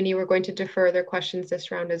President Janey were going to defer their questions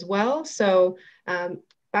this round as well. So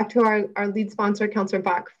back to our lead sponsor, Councilor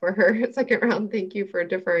Bach, for her second round. Thank you for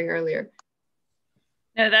deferring earlier.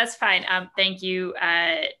 No, that's fine. Thank you,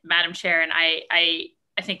 Madam Chair. And I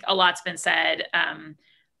think a lot's been said.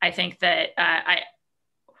 I think that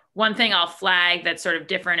one thing I'll flag that's sort of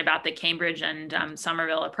different about the Cambridge and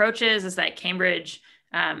Somerville approaches is that Cambridge,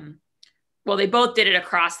 well, they both did it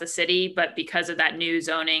across the city, but because of that new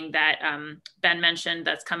zoning that Ben mentioned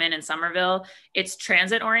that's come in Somerville, it's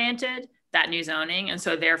transit oriented, that new zoning. And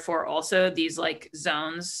so therefore also these like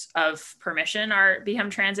zones of permission become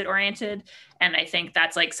transit oriented. And I think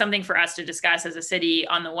that's like something for us to discuss as a city.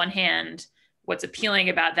 On the one hand, what's appealing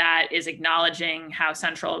about that is acknowledging how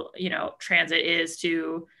central, you know, transit is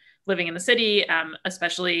to living in the city,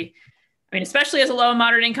 especially as a low and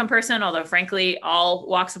moderate income person, although frankly, all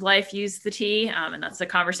walks of life use the T. And that's a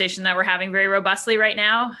conversation that we're having very robustly right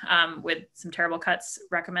now with some terrible cuts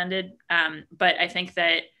recommended. But I think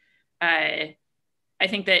that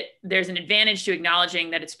there's an advantage to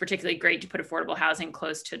acknowledging that it's particularly great to put affordable housing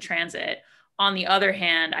close to transit. On the other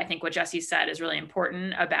hand, I think what Jesse said is really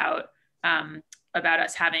important about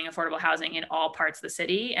us having affordable housing in all parts of the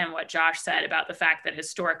city, and what Josh said about the fact that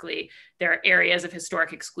historically there are areas of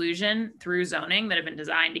historic exclusion through zoning that have been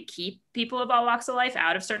designed to keep people of all walks of life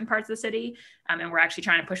out of certain parts of the city. And we're actually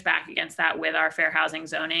trying to push back against that with our fair housing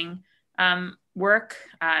zoning work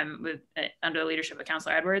under the leadership of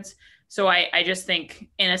Councilor Edwards. So I just think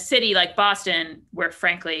in a city like Boston, where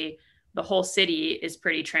frankly, the whole city is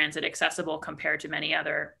pretty transit accessible compared to many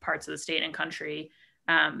other parts of the state and country,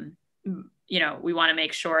 you know, we want to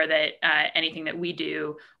make sure that anything that we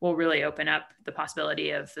do will really open up the possibility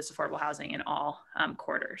of this affordable housing in all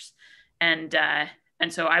quarters. And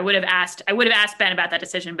so I would have asked Ben about that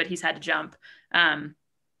decision, but he's had to jump.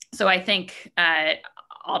 So I think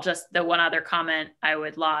the one other comment I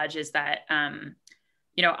would lodge is that,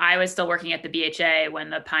 you know, I was still working at the BHA when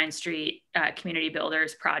the Pine Street Community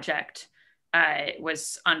Builders Project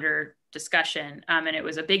was under discussion. And it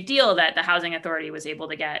was a big deal that the Housing Authority was able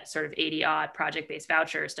to get sort of 80 odd project-based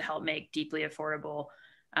vouchers to help make deeply affordable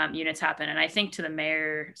units happen. And I think to the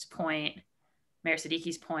mayor's point, Mayor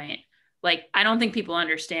Siddiqui's point, like, I don't think people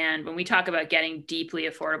understand when we talk about getting deeply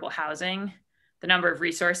affordable housing, the number of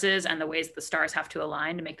resources and the ways that the stars have to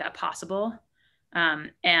align to make that possible.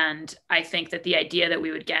 And I think that the idea that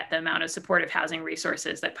we would get the amount of supportive housing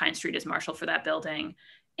resources that Pine Street is marshaled for that building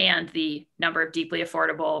and the number of deeply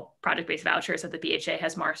affordable project-based vouchers that the BHA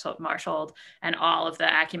has marshaled, and all of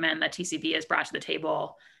the acumen that TCB has brought to the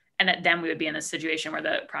table, and that then we would be in this situation where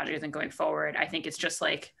the project isn't going forward. I think it's just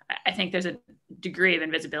like, I think there's a degree of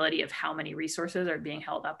invisibility of how many resources are being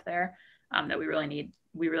held up there that we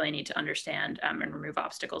really need to understand and remove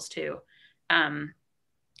obstacles to.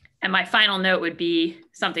 And my final note would be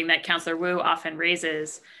something that Councillor Wu often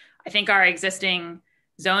raises. I think our existing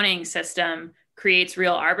zoning system creates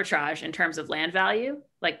real arbitrage in terms of land value.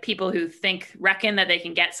 Like people who reckon that they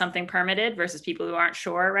can get something permitted versus people who aren't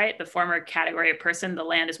sure, right? The former category of person, the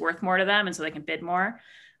land is worth more to them, and so they can bid more.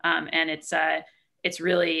 And it's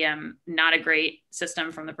really not a great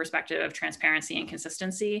system from the perspective of transparency and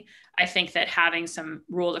consistency. I think that having some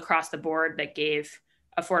rules across the board that gave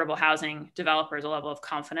affordable housing developers a level of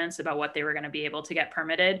confidence about what they were going to be able to get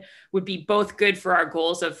permitted would be both good for our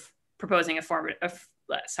goals of proposing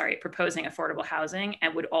affordable housing,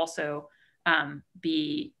 and would also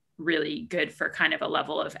be really good for kind of a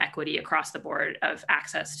level of equity across the board of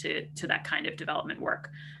access to that kind of development work.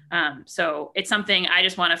 So it's something I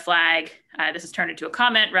just want to flag. This has turned into a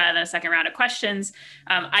comment rather than a second round of questions.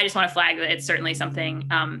 I just want to flag that it's certainly something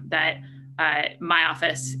that my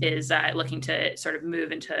office is looking to sort of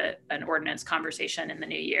move into an ordinance conversation in the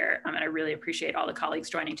new year. And I really appreciate all the colleagues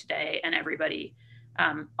joining today, and everybody,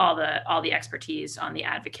 all the expertise on the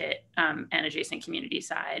advocate and adjacent community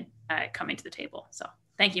side coming to the table. So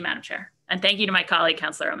thank you, Madam Chair. And thank you to my colleague,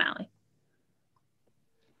 Councillor O'Malley.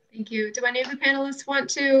 Thank you. Do any of the panelists want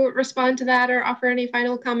to respond to that or offer any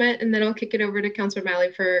final comment? And then I'll kick it over to Councillor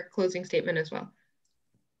O'Malley for a closing statement as well.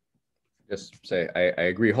 Just say I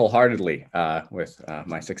agree wholeheartedly with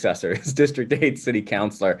my successor as District 8 City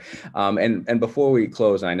Councilor. And before we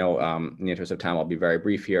close, I know in the interest of time, I'll be very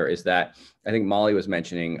brief here, is that I think Molly was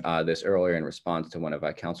mentioning this earlier in response to one of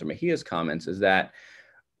Councilor Mejia's comments, is that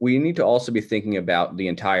we need to also be thinking about the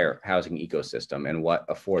entire housing ecosystem and what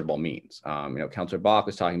affordable means. Councilor Bach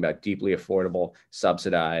was talking about deeply affordable,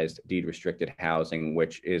 subsidized, deed-restricted housing,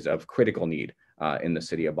 which is of critical need in the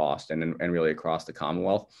city of Boston and really across the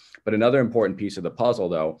Commonwealth. But another important piece of the puzzle,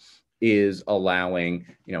 though, is allowing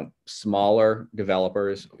smaller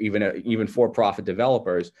developers, even for-profit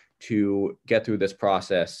developers, to get through this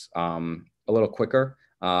process a little quicker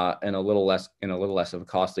and a little less of a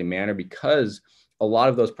costly manner, because a lot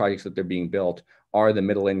of those projects that they're being built are the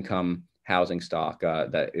middle-income housing stock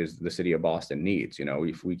that is the city of Boston needs.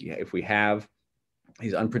 If we have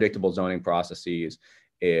these unpredictable zoning processes,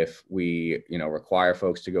 if we require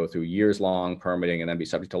folks to go through years-long permitting and then be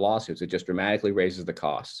subject to lawsuits, it just dramatically raises the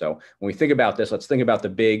cost. So when we think about this, let's think about the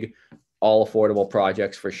big, all affordable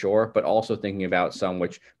projects for sure, but also thinking about some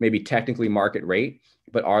which may be technically market rate,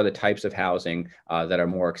 but are the types of housing that are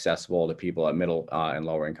more accessible to people at middle and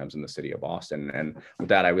lower incomes in the city of Boston. And with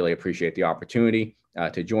that, I really appreciate the opportunity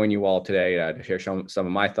to join you all today to share some of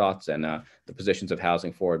my thoughts and the positions of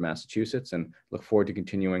Housing Forward Massachusetts, and look forward to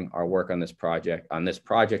continuing our work on this project, on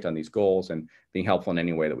these goals, and being helpful in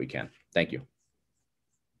any way that we can. Thank you.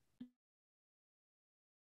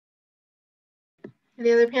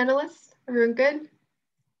 Any other panelists? Everyone good?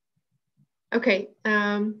 Okay,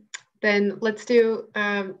 then let's do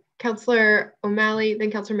Councillor O'Malley, then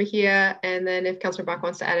Councillor Mejia, and then if Councillor Bach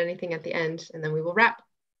wants to add anything at the end, and then we will wrap.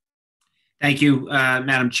 Thank you,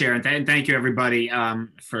 Madam Chair, and thank you, everybody.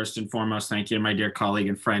 First and foremost, thank you to my dear colleague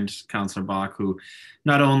and friend, Councillor Bach, who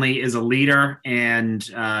not only is a leader and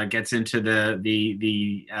gets into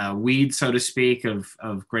the weeds, so to speak,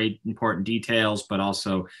 of great important details, but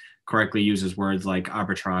also correctly uses words like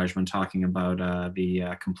arbitrage when talking about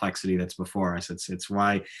the complexity that's before us. It's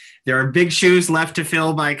why there are big shoes left to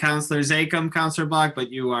fill by Councillor Zachem, Councillor Bach,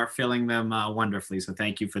 but you are filling them wonderfully. So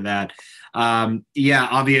thank you for that. Yeah,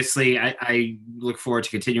 obviously, I look forward to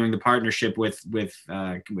continuing the partnership with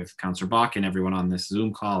Councillor Bach and everyone on this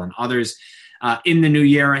Zoom call and others in the new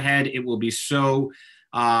year ahead. It will be so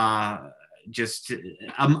just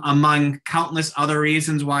among countless other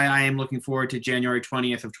reasons why I am looking forward to January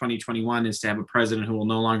 20th of 2021 is to have a president who will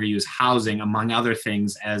no longer use housing, among other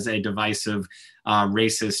things, as a divisive,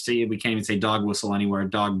 racist, we can't even say dog whistle anywhere,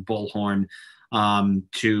 dog bullhorn,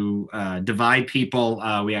 to divide people.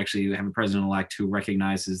 We actually have a president-elect who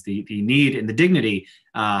recognizes the need and the dignity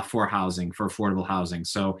for housing, for affordable housing.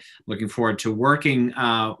 So looking forward to working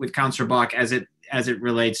with Councillor Bach as it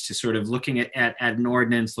relates to sort of looking at an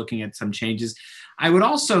ordinance, looking at some changes. I would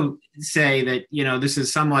also say that, this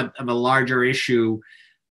is somewhat of a larger issue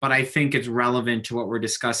but I think it's relevant to what we're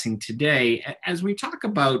discussing today. As we talk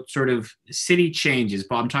about sort of city changes,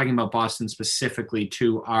 but I'm talking about Boston specifically,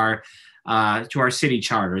 to our city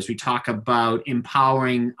charter, as we talk about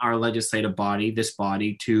empowering our legislative body, this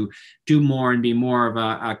body, to do more and be more of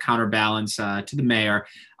a counterbalance to the mayor,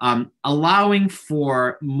 allowing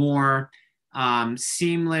for more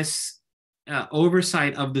seamless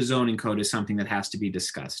oversight of the zoning code is something that has to be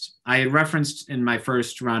discussed. I had referenced in my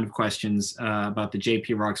first round of questions about the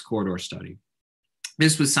JP Rocks corridor study.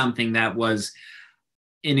 This was something that was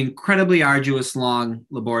an incredibly arduous, long,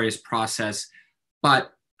 laborious process,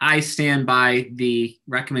 but I stand by the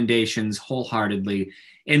recommendations wholeheartedly,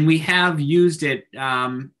 and we have used it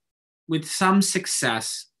with some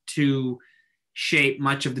success to shape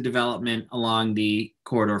much of the development along the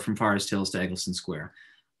corridor from Forest Hills to Eggleston Square.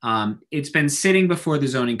 It's been sitting before the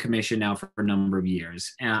Zoning Commission now for a number of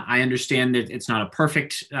years. I understand that it's not a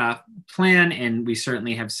perfect plan, and we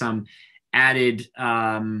certainly have some added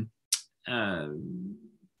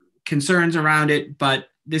concerns around it, but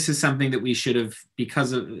this is something that we should have,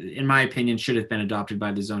 because of, in my opinion, should have been adopted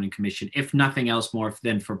by the Zoning Commission, if nothing else more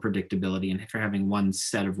than for predictability and for having one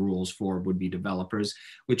set of rules for would-be developers,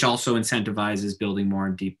 which also incentivizes building more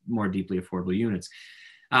deeply affordable units.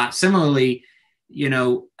 Similarly, you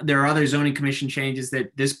know, there are other Zoning Commission changes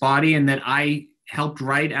that this body and that I helped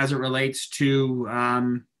write as it relates to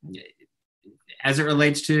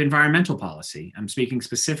environmental policy. I'm speaking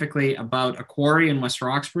specifically about a quarry in West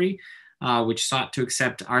Roxbury, which sought to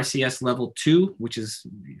accept RCS level 2, which is,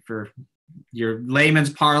 for your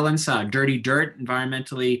layman's parlance, dirty dirt,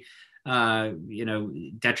 environmentally,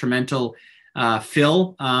 detrimental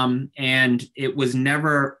fill. And it was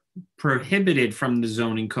never prohibited from the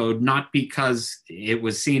zoning code, not because it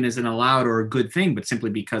was seen as an allowed or a good thing, but simply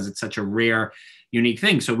because it's such a rare, unique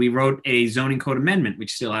thing. So we wrote a zoning code amendment,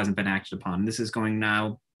 which still hasn't been acted upon. This is going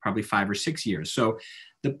now probably 5 or 6 years. So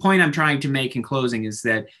the point I'm trying to make in closing is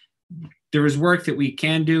that there is work that we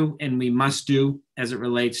can do and we must do as it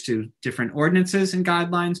relates to different ordinances and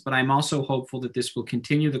guidelines, but I'm also hopeful that this will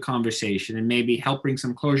continue the conversation and maybe help bring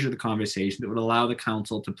some closure to the conversation that would allow the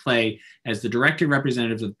council to play, as the directed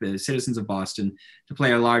representatives of the citizens of Boston, to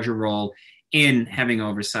play a larger role in having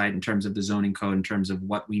oversight in terms of the zoning code, in terms of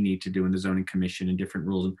what we need to do in the zoning commission and different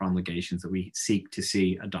rules and promulgations that we seek to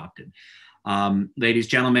see adopted. Ladies,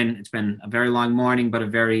 gentlemen, it's been a very long morning, but a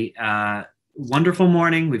very wonderful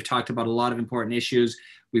morning. We've talked about a lot of important issues.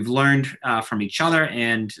 We've learned from each other,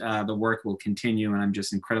 and the work will continue. And I'm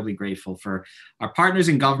just incredibly grateful for our partners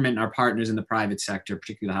in government and our partners in the private sector,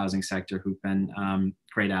 particularly the housing sector, who've been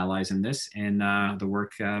great allies in this. And the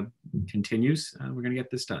work continues. We're going to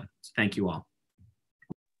get this done. So thank you all.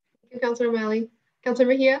 Thank you, Councilor O'Malley. Councilor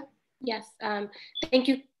Mejia? Yes, thank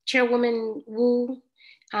you, Chairwoman Wu,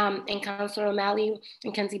 and Councilor O'Malley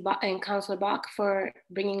and and Councilor Bach for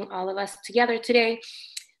bringing all of us together today.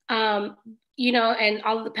 You know, and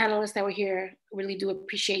all of the panelists that were here, really do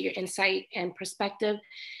appreciate your insight and perspective.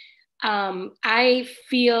 I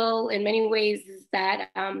feel in many ways that,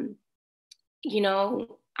 you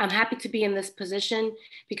know, I'm happy to be in this position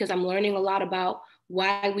because I'm learning a lot about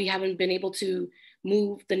why we haven't been able to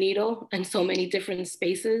move the needle in so many different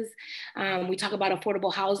spaces. We talk about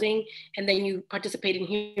affordable housing, and then you participate in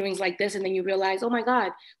hearings like this, and then you realize, oh my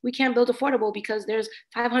God, we can't build affordable because there's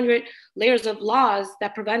 500 layers of laws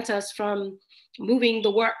that prevent us from moving the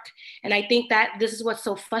work. And I think that this is what's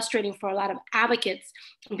so frustrating for a lot of advocates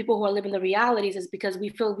and people who are living the realities, is because we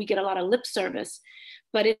feel we get a lot of lip service,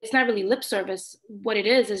 but it's not really lip service. What it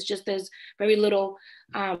is just there's very little,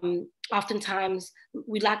 oftentimes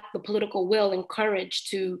we lack the political will and courage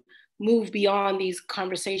to move beyond these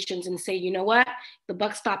conversations and say, you know what, the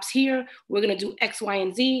buck stops here, we're gonna do X, Y,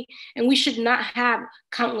 and Z. And we should not have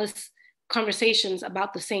countless conversations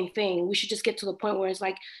about the same thing. We should just get to the point where it's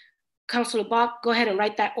like, Councilor Bach, go ahead and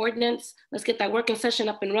write that ordinance. Let's get that working session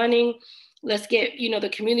up and running. Let's get, you know, the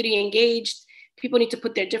community engaged. People need to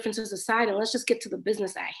put their differences aside and let's just get to the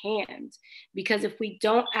business at hand. Because if we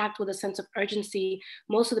don't act with a sense of urgency,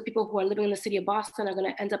 most of the people who are living in the city of Boston are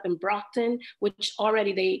going to end up in Brockton, which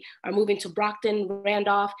already they are moving to Brockton,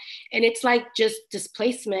 Randolph. And it's like just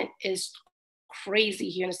displacement is crazy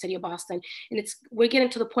here in the city of Boston. And we're getting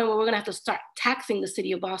to the point where we're gonna have to start taxing the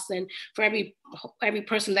city of Boston for every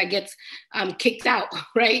person that gets kicked out,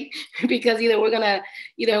 right? Because either we're gonna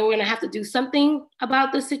have to do something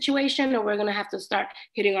about the situation, or we're gonna have to start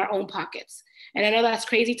hitting our own pockets. And I know that's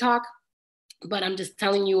crazy talk, but I'm just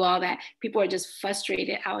telling you all that people are just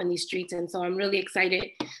frustrated out in these streets. And so I'm really excited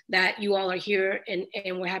that you all are here and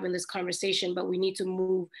we're having this conversation, but we need to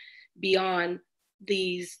move beyond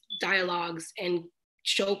these dialogues and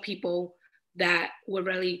show people that we're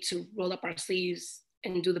ready to roll up our sleeves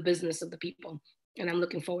and do the business of the people. And I'm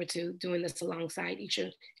looking forward to doing this alongside each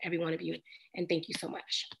and every one of you. And thank you so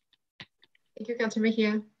much. Thank you, Councilor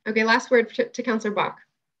Mejia. Okay, last word to Councilor Bach.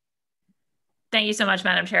 Thank you so much,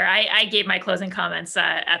 Madam Chair. I gave my closing comments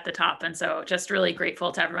at the top, and so just really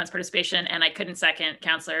grateful to everyone's participation. And I couldn't second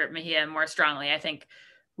Councilor Mejia more strongly. I think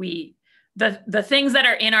the things that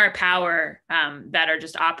are in our power that are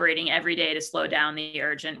just operating every day to slow down the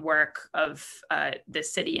urgent work of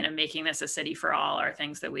this city and of making this a city for all are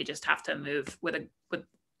things that we just have to move with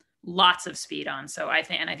lots of speed on. So I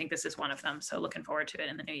think this is one of them. So looking forward to it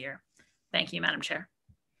in the new year. Thank you, Madam Chair.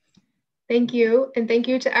 Thank you. And thank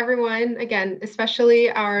you to everyone, again, especially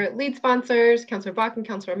our lead sponsors, Councilor Bach and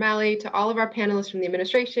Councilor O'Malley, to all of our panelists from the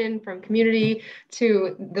administration, from community,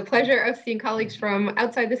 to the pleasure of seeing colleagues from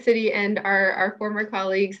outside the city and our former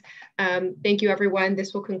colleagues. Thank you, everyone.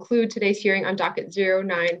 This will conclude today's hearing on docket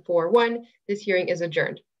 0941. This hearing is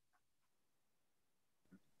adjourned.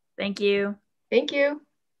 Thank you. Thank you.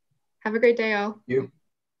 Have a great day, all.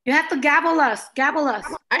 You have to gavel us, gavel us.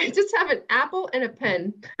 I just have an apple and a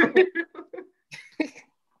pen.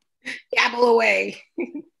 Gavel away.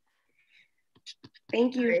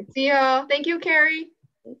 Thank you. Right, see y'all. Thank you, Carrie.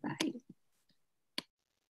 Bye.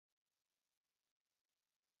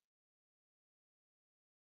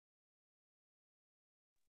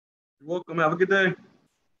 You're welcome. Have a good day.